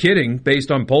 not kidding,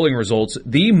 based on polling results,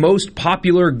 the most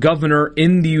popular governor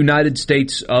in the United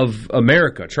States of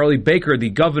America. Charlie Baker,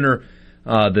 the governor,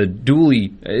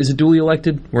 is it duly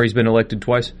elected? Where he's been elected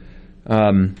twice?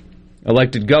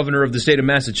 Elected governor of the state of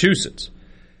Massachusetts.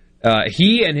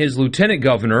 He and his lieutenant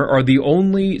governor are the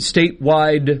only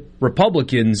statewide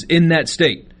Republicans in that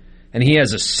state. And he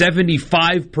has a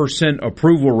 75%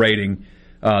 approval rating.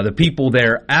 The people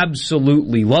there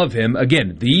absolutely love him.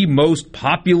 Again, the most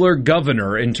popular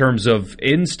governor in terms of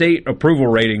in-state approval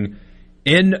rating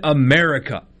in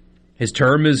America. His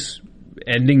term is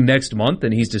ending next month,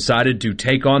 and he's decided to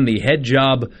take on the head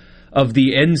job of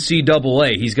the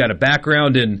NCAA. He's got a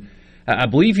background in, I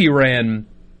believe he ran,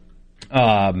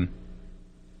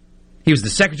 he was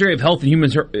the Secretary of Health and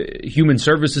Human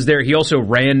Services there. He also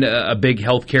ran a big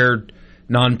healthcare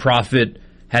nonprofit,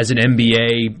 has an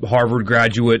MBA, Harvard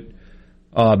graduate,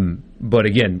 but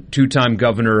again, two-time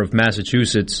governor of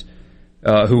Massachusetts,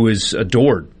 who is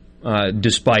adored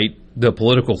despite the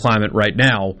political climate right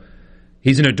now.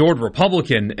 He's an adored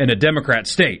Republican in a Democrat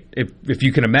state. If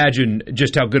you can imagine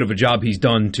just how good of a job he's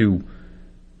done to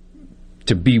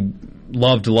be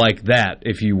loved like that,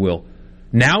 if you will.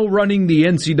 Now running the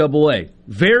NCAA.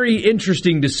 Very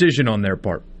interesting decision on their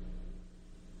part.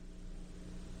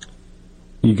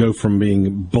 You go from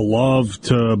being beloved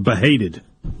to behated.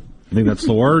 I think that's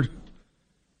the word.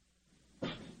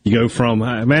 You go from,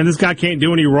 man, this guy can't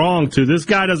do any wrong, to this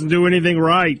guy doesn't do anything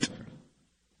right.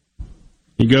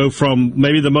 You go from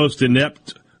maybe the most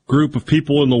inept group of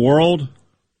people in the world,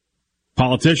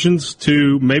 politicians,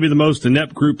 to maybe the most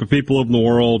inept group of people in the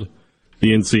world, the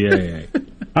NCAA.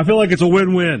 I feel like it's a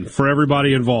win-win for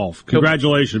everybody involved.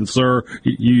 Congratulations, sir.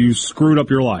 You screwed up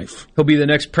your life. He'll be the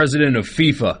next president of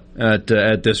FIFA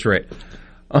at this rate.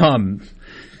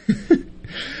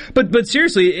 But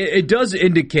seriously, it does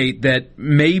indicate that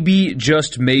maybe,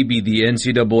 just maybe, the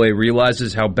NCAA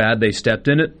realizes how bad they stepped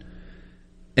in it.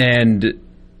 And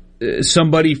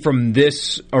somebody from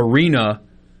this arena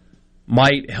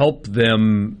might help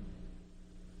them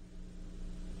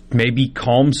maybe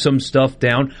calm some stuff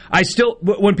down.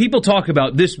 When people talk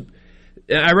about this,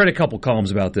 I read a couple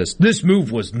columns about this. This move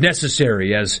was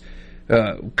necessary as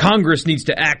Congress needs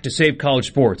to act to save college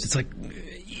sports. It's like,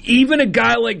 even a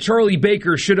guy like Charlie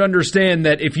Baker should understand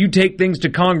that if you take things to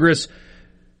Congress,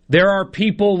 there are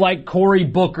people like Cory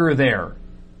Booker there.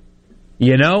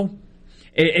 You know?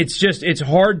 It's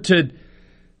hard to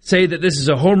say that this is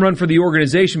a home run for the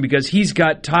organization because he's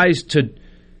got ties to,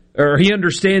 or he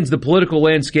understands the political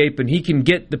landscape, and he can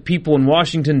get the people in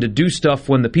Washington to do stuff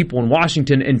when the people in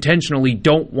Washington intentionally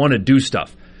don't want to do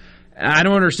stuff. I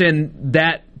don't understand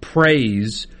that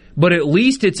praise, but at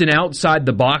least it's an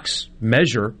outside-the-box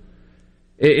measure.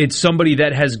 It's somebody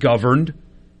that has governed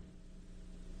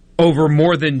over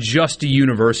more than just a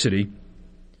university.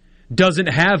 doesn't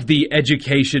have the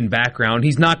education background.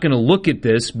 He's not going to look at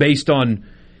this based on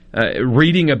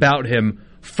reading about him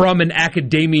from an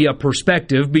academia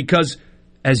perspective because,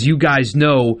 as you guys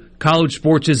know, college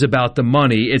sports is about the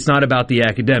money. It's not about the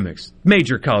academics.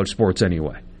 Major college sports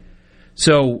anyway.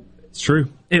 So it's true.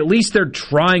 At least they're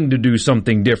trying to do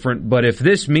something different. But if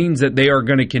this means that they are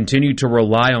going to continue to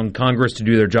rely on Congress to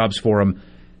do their jobs for him,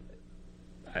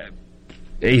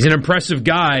 he's an impressive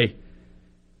guy.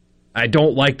 I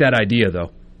don't like that idea,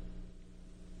 though.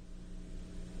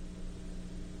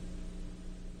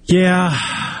 Yeah,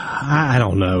 I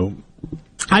don't know.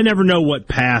 I never know what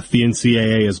path the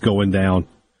NCAA is going down.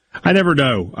 I never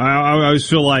know. I always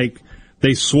feel like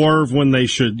they swerve when they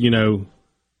should,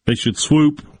 they should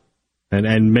swoop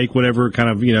and make whatever kind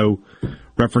of,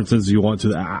 references you want to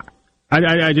that.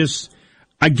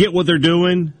 I get what they're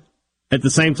doing. At the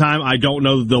same time, I don't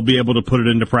know that they'll be able to put it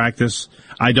into practice.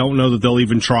 I don't know that they'll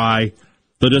even try.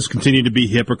 They'll just continue to be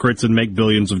hypocrites and make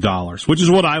billions of dollars, which is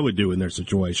what I would do in their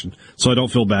situation. So I don't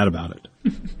feel bad about it.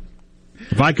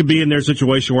 If I could be in their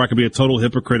situation where I could be a total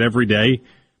hypocrite every day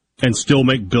and still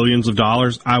make billions of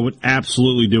dollars, I would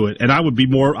absolutely do it. And I would be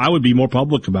more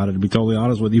public about it, to be totally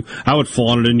honest with you. I would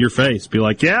flaunt it in your face. Be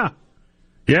like, yeah,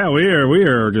 we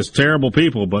are just terrible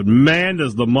people, but man,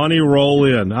 does the money roll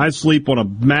in. I sleep on a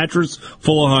mattress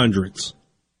full of hundreds.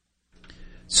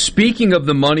 Speaking of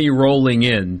the money rolling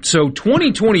in, so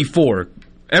 2024,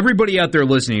 everybody out there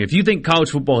listening, if you think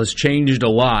college football has changed a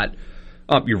lot,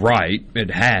 you're right,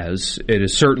 it has. It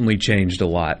has certainly changed a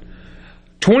lot.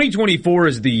 2024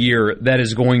 is the year that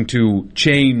is going to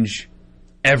change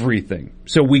everything.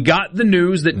 So we got the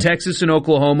news that Texas and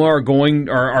Oklahoma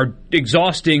are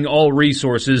exhausting all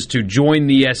resources to join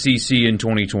the SEC in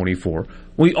 2024.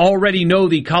 We already know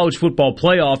the college football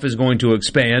playoff is going to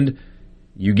expand,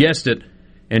 you guessed it,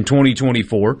 in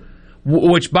 2024,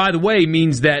 which, by the way,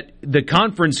 means that the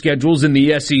conference schedules in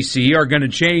the SEC are going to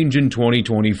change in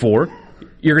 2024.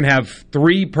 You're going to have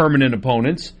 3 permanent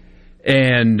opponents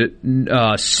and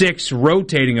 6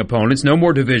 rotating opponents, no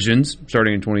more divisions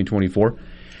starting in 2024.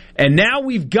 And now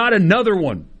we've got another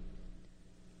one.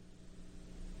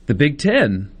 The Big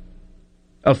Ten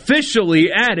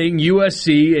officially adding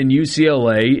USC and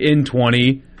UCLA in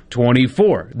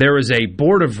 2024. There was a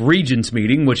Board of Regents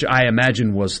meeting, which I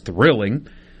imagine was thrilling.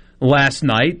 Last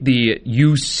night, the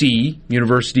UC,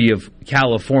 University of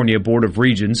California Board of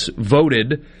Regents,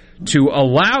 voted to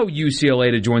allow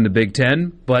UCLA to join the Big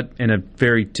Ten, but in a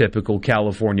very typical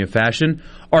California fashion,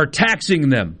 are taxing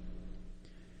them.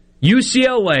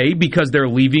 UCLA, because they're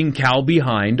leaving Cal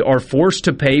behind, are forced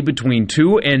to pay between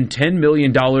 $2 and $10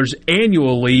 million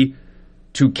annually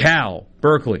to Cal,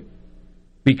 Berkeley,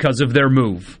 because of their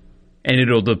move. And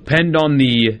it'll depend on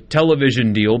the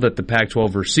television deal that the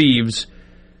Pac-12 receives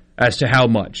as to how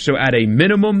much. So at a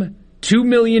minimum, $2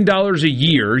 million a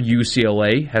year,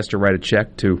 UCLA has to write a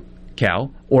check to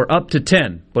Cal, or up to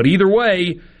 10. But either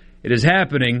way, it is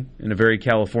happening in a very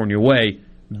California way.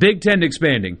 Big Ten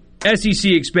expanding,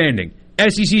 SEC expanding,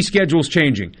 SEC schedules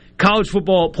changing, college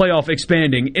football playoff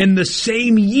expanding in the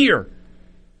same year.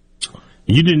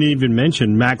 You didn't even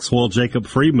mention Maxwell Jacob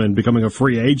Friedman becoming a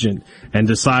free agent and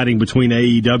deciding between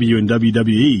AEW and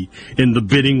WWE in the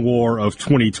bidding war of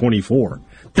 2024.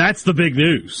 That's the big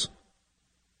news.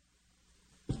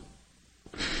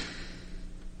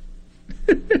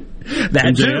 That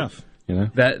MJF,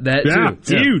 too. That too. It's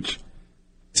huge.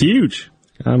 It's huge.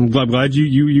 I'm glad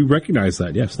you recognize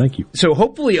that. Yes, thank you. So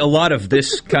hopefully a lot of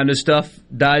this kind of stuff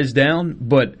dies down.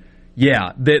 But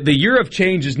yeah, the year of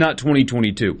change is not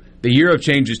 2022. The year of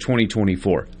change is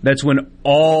 2024. That's when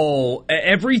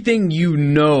everything you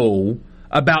know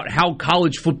about how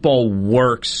college football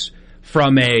works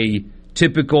from a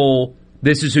typical,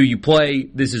 this is who you play,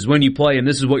 this is when you play, and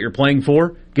this is what you're playing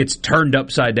for, gets turned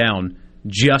upside down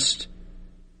just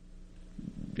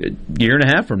a year and a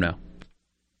half from now.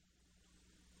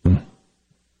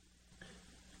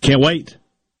 Can't wait.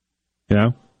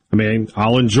 I mean,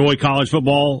 I'll enjoy college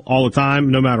football all the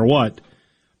time, no matter what.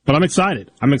 But I'm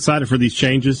excited. I'm excited for these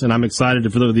changes, and I'm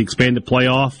excited for the expanded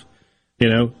playoff.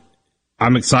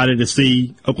 I'm excited to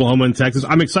see Oklahoma and Texas.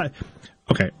 I'm excited.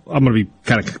 Okay, I'm going to be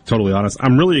kind of totally honest.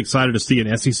 I'm really excited to see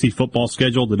an SEC football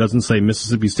schedule that doesn't say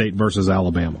Mississippi State versus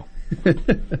Alabama.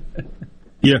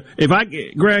 Yeah,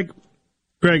 Greg,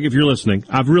 if you're listening,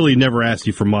 I've really never asked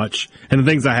you for much, and the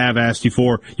things I have asked you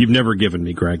for, you've never given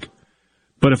me, Greg.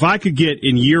 But if I could get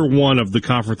in year 1 of the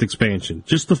conference expansion,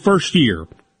 just the first year,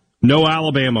 no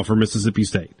Alabama for Mississippi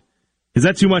State. Is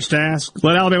that too much to ask?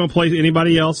 Let Alabama play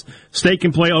anybody else. State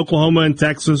can play Oklahoma and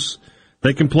Texas.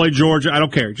 They can play Georgia. I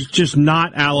don't care. Just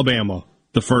not Alabama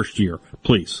the first year.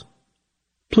 Please.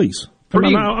 Please.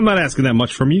 I'm not asking that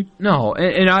much from you. No,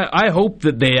 and I hope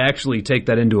that they actually take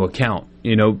that into account.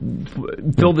 You know,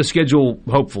 build the schedule,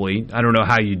 hopefully. I don't know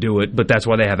how you do it, but that's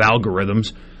why they have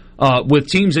algorithms. With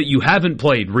teams that you haven't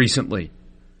played recently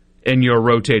in your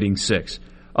rotating six.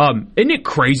 Isn't it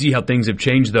crazy how things have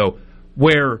changed, though,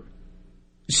 where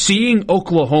seeing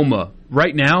Oklahoma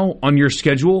right now on your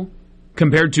schedule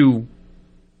compared to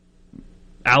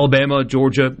Alabama,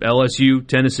 Georgia, LSU,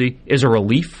 Tennessee is a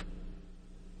relief?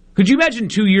 Could you imagine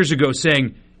 2 years ago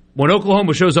saying, when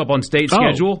Oklahoma shows up on state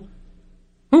schedule,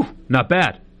 whew, not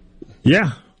bad.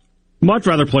 Yeah. Much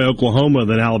rather play Oklahoma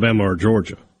than Alabama or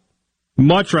Georgia.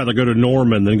 Much rather go to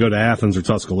Norman than go to Athens or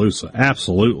Tuscaloosa.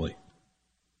 Absolutely.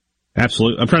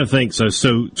 Absolutely. I'm trying to think. So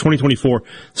 2024,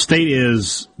 State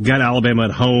is got Alabama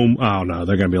at home. Oh, no,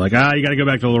 they're going to be like, you got to go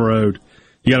back to the road.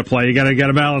 You got to play. You got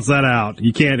to balance that out.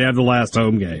 You can't have the last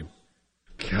home game.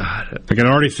 God, I can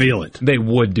already feel it. They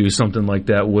would do something like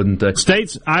that, wouldn't they?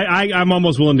 State's, I'm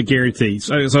almost willing to guarantee.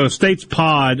 So State's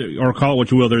pod, or call it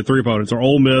what you will, their three opponents are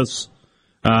Ole Miss,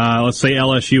 let's say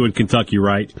LSU and Kentucky,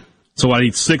 right? So I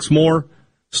need 6 more.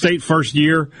 State first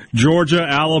year, Georgia,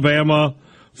 Alabama,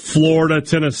 Florida,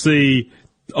 Tennessee,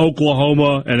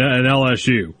 Oklahoma, and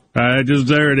LSU.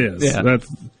 There it is. Yeah.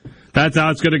 That's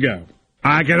how it's going to go.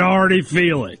 I can already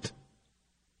feel it.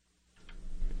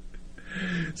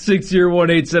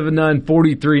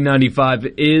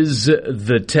 601-879-4395 is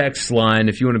the text line.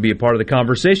 If you want to be a part of the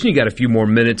conversation, you got a few more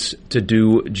minutes to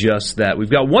do just that.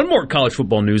 We've got one more college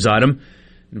football news item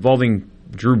involving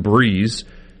Drew Brees.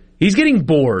 He's getting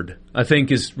bored, I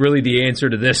think, is really the answer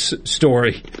to this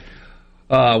story.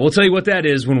 We'll tell you what that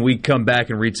is when we come back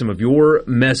and read some of your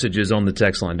messages on the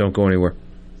text line. Don't go anywhere.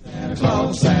 Santa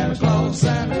Claus, Santa Claus,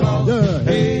 Santa Claus.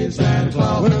 Hey, Santa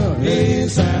Claus. Hey,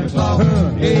 Santa Claus.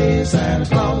 Hey, Santa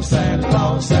Claus, Santa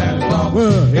Claus, Santa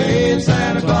Claus. Hey,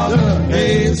 Santa Claus.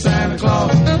 Hey, Santa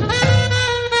Claus.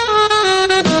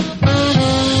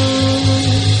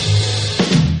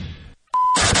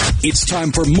 It's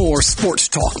time for more Sports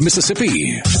Talk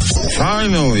Mississippi.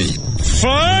 Finally.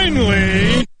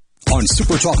 On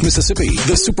Super Talk Mississippi,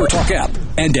 the Super Talk app,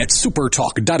 and at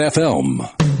supertalk.fm.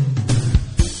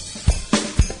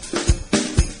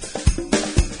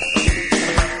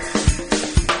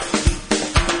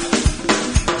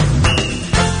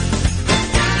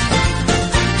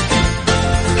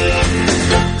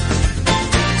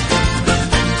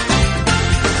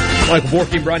 Michael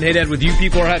Borky and Brian Haydad with you.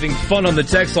 People are having fun on the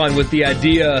text line with the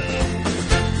idea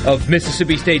of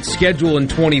Mississippi State's schedule in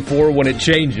 24 when it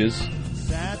changes.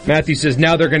 Matthew says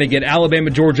now they're going to get Alabama,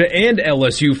 Georgia, and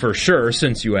LSU for sure,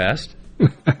 since you asked.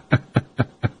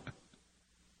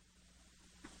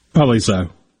 Probably so.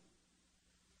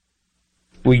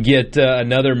 We get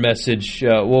another message.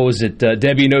 What was it?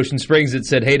 Debbie in Ocean Springs that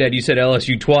said, "Hey, Dad, you said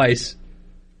LSU twice."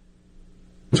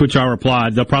 To which I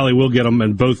replied, they probably will get them,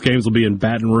 and both games will be in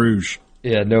Baton Rouge.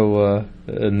 Yeah, no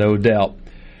doubt.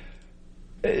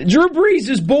 Drew Brees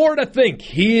is bored, I think.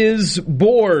 He is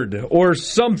bored or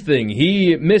something.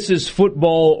 He misses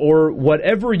football or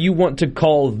whatever you want to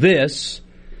call this.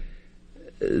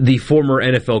 The former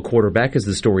NFL quarterback, as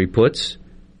the story puts.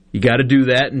 You got to do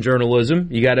that in journalism.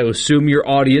 You got to assume your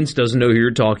audience doesn't know who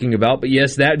you're talking about. But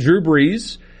yes, that Drew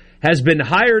Brees has been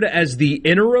hired as the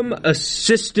interim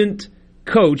assistant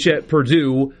coach at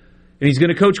Purdue, and he's going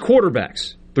to coach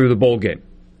quarterbacks through the bowl game.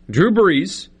 Drew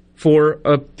Brees, for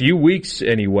a few weeks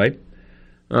anyway,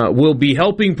 will be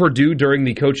helping Purdue during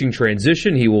the coaching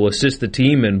transition. He will assist the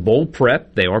team in bowl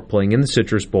prep. They are playing in the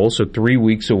Citrus Bowl, so 3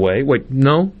 weeks away. Wait,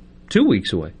 no, 2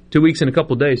 weeks away. 2 weeks in a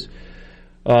couple of days.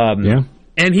 Yeah.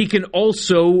 And he can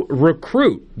also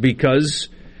recruit because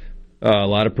a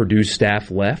lot of Purdue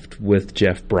staff left with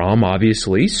Jeff Brom,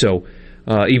 obviously. So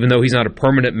even though he's not a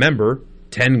permanent member,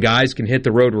 10 guys can hit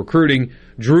the road recruiting.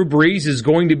 Drew Brees is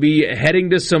going to be heading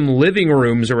to some living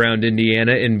rooms around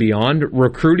Indiana and beyond,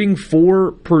 recruiting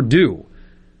for Purdue.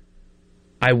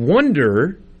 I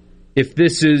wonder if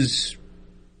this is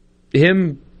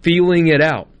him feeling it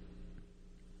out.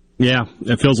 Yeah,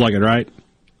 it feels like it, right?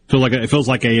 It feels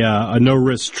like a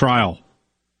no-risk trial.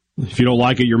 If you don't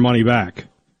like it, your money back.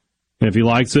 And if he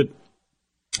likes it,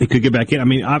 he could get back in. I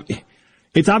mean,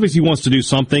 it's obvious he wants to do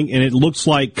something, and it looks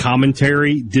like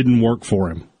commentary didn't work for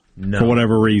him for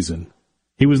whatever reason.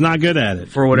 He was not good at it.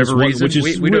 For whatever reason. Which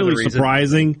is really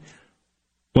surprising.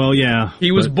 Well, yeah.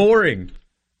 He was boring.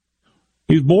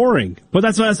 He was boring. But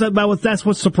that's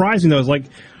what's surprising, though. Is like,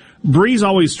 Brees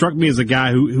always struck me as a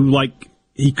guy who like,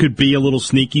 he could be a little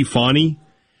sneaky funny.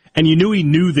 And you knew he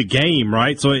knew the game,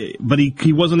 right? But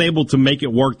he wasn't able to make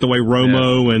it work the way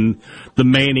Romo and the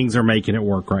Mannings are making it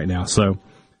work right now. So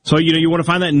you want to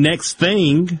find that next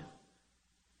thing,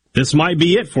 this might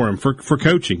be it for him for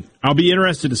coaching. I'll be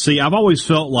interested to see. I've always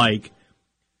felt like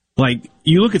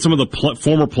you look at some of the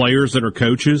former players that are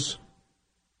coaches.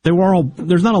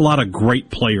 There's not a lot of great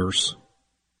players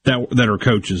that are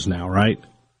coaches now, right?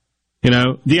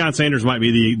 Deion Sanders might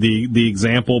be the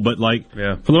example, but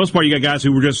for the most part, you got guys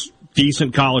who were just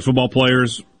decent college football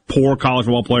players, poor college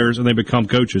football players, and they become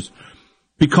coaches.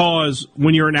 Because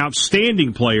when you're an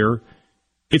outstanding player,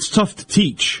 it's tough to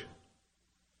teach,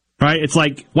 right? It's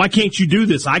like, why can't you do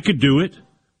this? I could do it.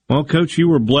 Well, Coach, you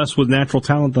were blessed with natural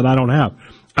talent that I don't have.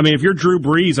 I mean, if you're Drew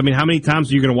Brees, how many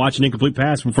times are you going to watch an incomplete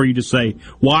pass before you just say,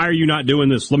 why are you not doing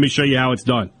this? Let me show you how it's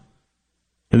done.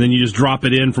 And then you just drop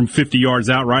it in from 50 yards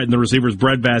out right in the receiver's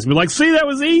breadbasket. Be like, see, that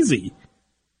was easy.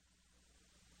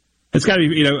 It's got to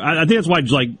be, I think that's why,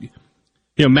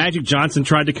 Magic Johnson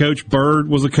tried to coach. Bird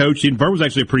was a coach. And Bird was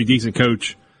actually a pretty decent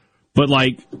coach. But,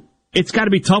 it's got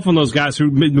to be tough on those guys who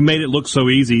made it look so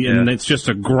easy, and it's just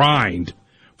a grind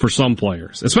for some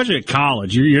players, especially at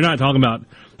college. You're not talking about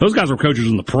 – those guys were coaches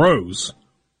in the pros.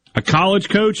 A college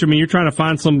coach, you're trying to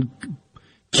find some –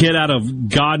 kid out of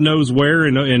God knows where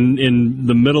in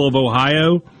the middle of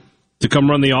Ohio to come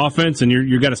run the offense, and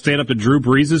you got to stand up to Drew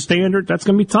Brees' standard. That's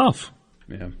going to be tough.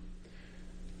 Yeah.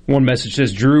 One message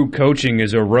says Drew coaching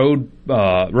is a road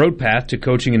path to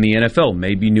coaching in the NFL,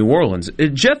 maybe New Orleans.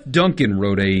 Jeff Duncan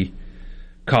wrote a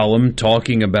column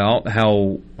talking about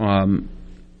how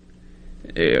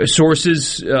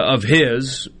sources of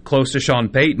his close to Sean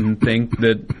Payton think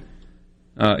that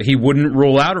he wouldn't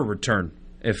rule out a return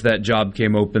if that job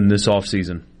came open this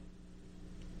offseason.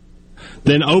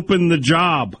 Then open the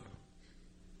job.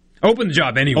 Open the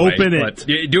job anyway. Open it. But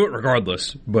do it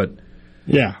regardless. But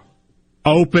yeah.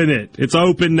 Open it. It's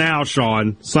open now,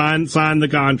 Sean. Sign the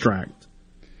contract.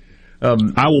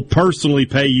 I will personally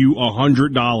pay you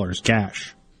 $100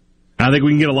 cash. I think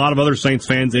we can get a lot of other Saints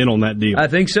fans in on that deal. I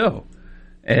think so.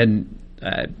 And,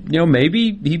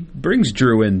 maybe he brings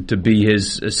Drew in to be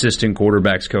his assistant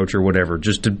quarterbacks coach or whatever,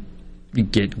 just to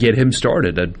get him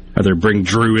started. I'd rather bring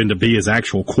Drew in to be his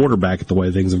actual quarterback the way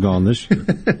things have gone this year.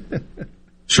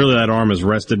 Surely that arm is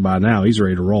rested by now. He's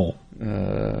ready to roll.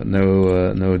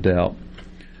 No doubt.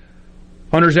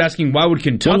 Hunter's asking, why would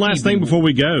Kentucky... One last thing before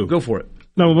we go. Go for it.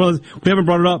 No, we haven't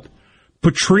brought it up.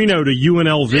 Petrino to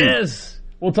UNLV. Yes!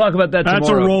 We'll talk about that tomorrow. That's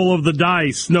a roll of the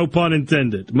dice, no pun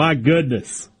intended. My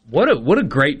goodness. What a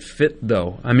great fit,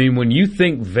 though. When you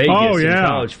think Vegas in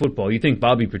college football, you think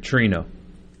Bobby Petrino.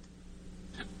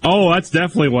 Oh, that's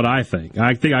definitely what I think.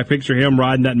 I picture him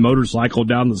riding that motorcycle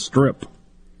down the strip.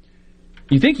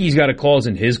 You think he's got a clause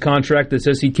in his contract that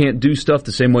says he can't do stuff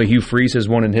the same way Hugh Freeze has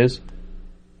one in his?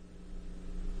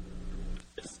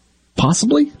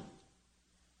 Possibly.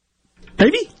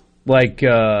 Maybe. Like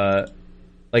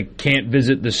can't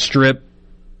visit the strip,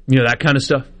 that kind of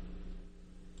stuff.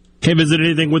 Can't visit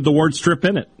anything with the word strip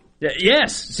in it.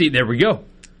 Yes. See, there we go.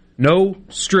 No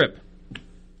strip.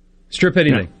 Strip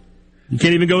anything. Yeah. You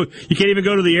can't even go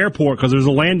to the airport because there's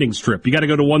a landing strip. You got to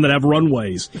go to one that have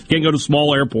runways. You can't go to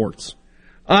small airports.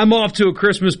 I'm off to a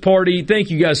Christmas party.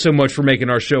 Thank you guys so much for making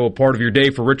our show a part of your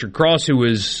day. For Richard Cross, who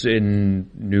is in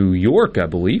New York, I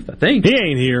think. He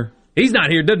ain't here. He's not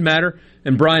here. Doesn't matter.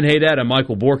 And Brian Haydad and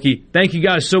Michael Borky. Thank you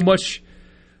guys so much.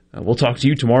 We'll talk to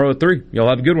you tomorrow at 3. Y'all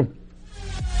have a good one.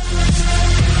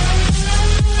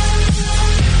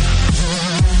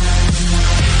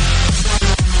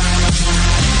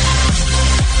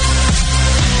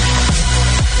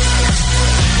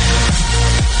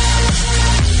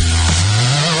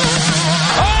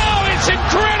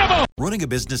 Running a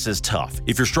business is tough.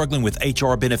 If you're struggling with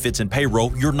HR, benefits, and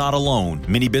payroll, you're not alone.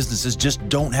 Many businesses just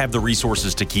don't have the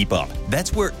resources to keep up.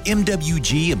 That's where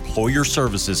MWG Employer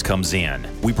Services comes in.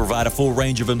 We provide a full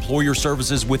range of employer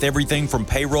services with everything from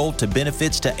payroll to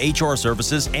benefits to HR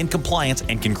services and compliance,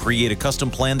 and can create a custom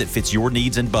plan that fits your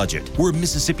needs and budget. We're a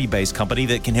Mississippi-based company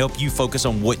that can help you focus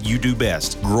on what you do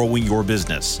best, growing your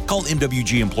business. Call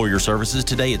MWG Employer Services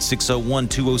today at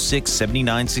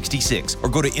 601-206-7966 or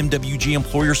go to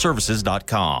MWGEmployerServices.com. A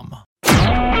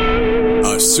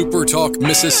SuperTalk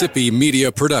Mississippi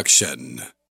media production.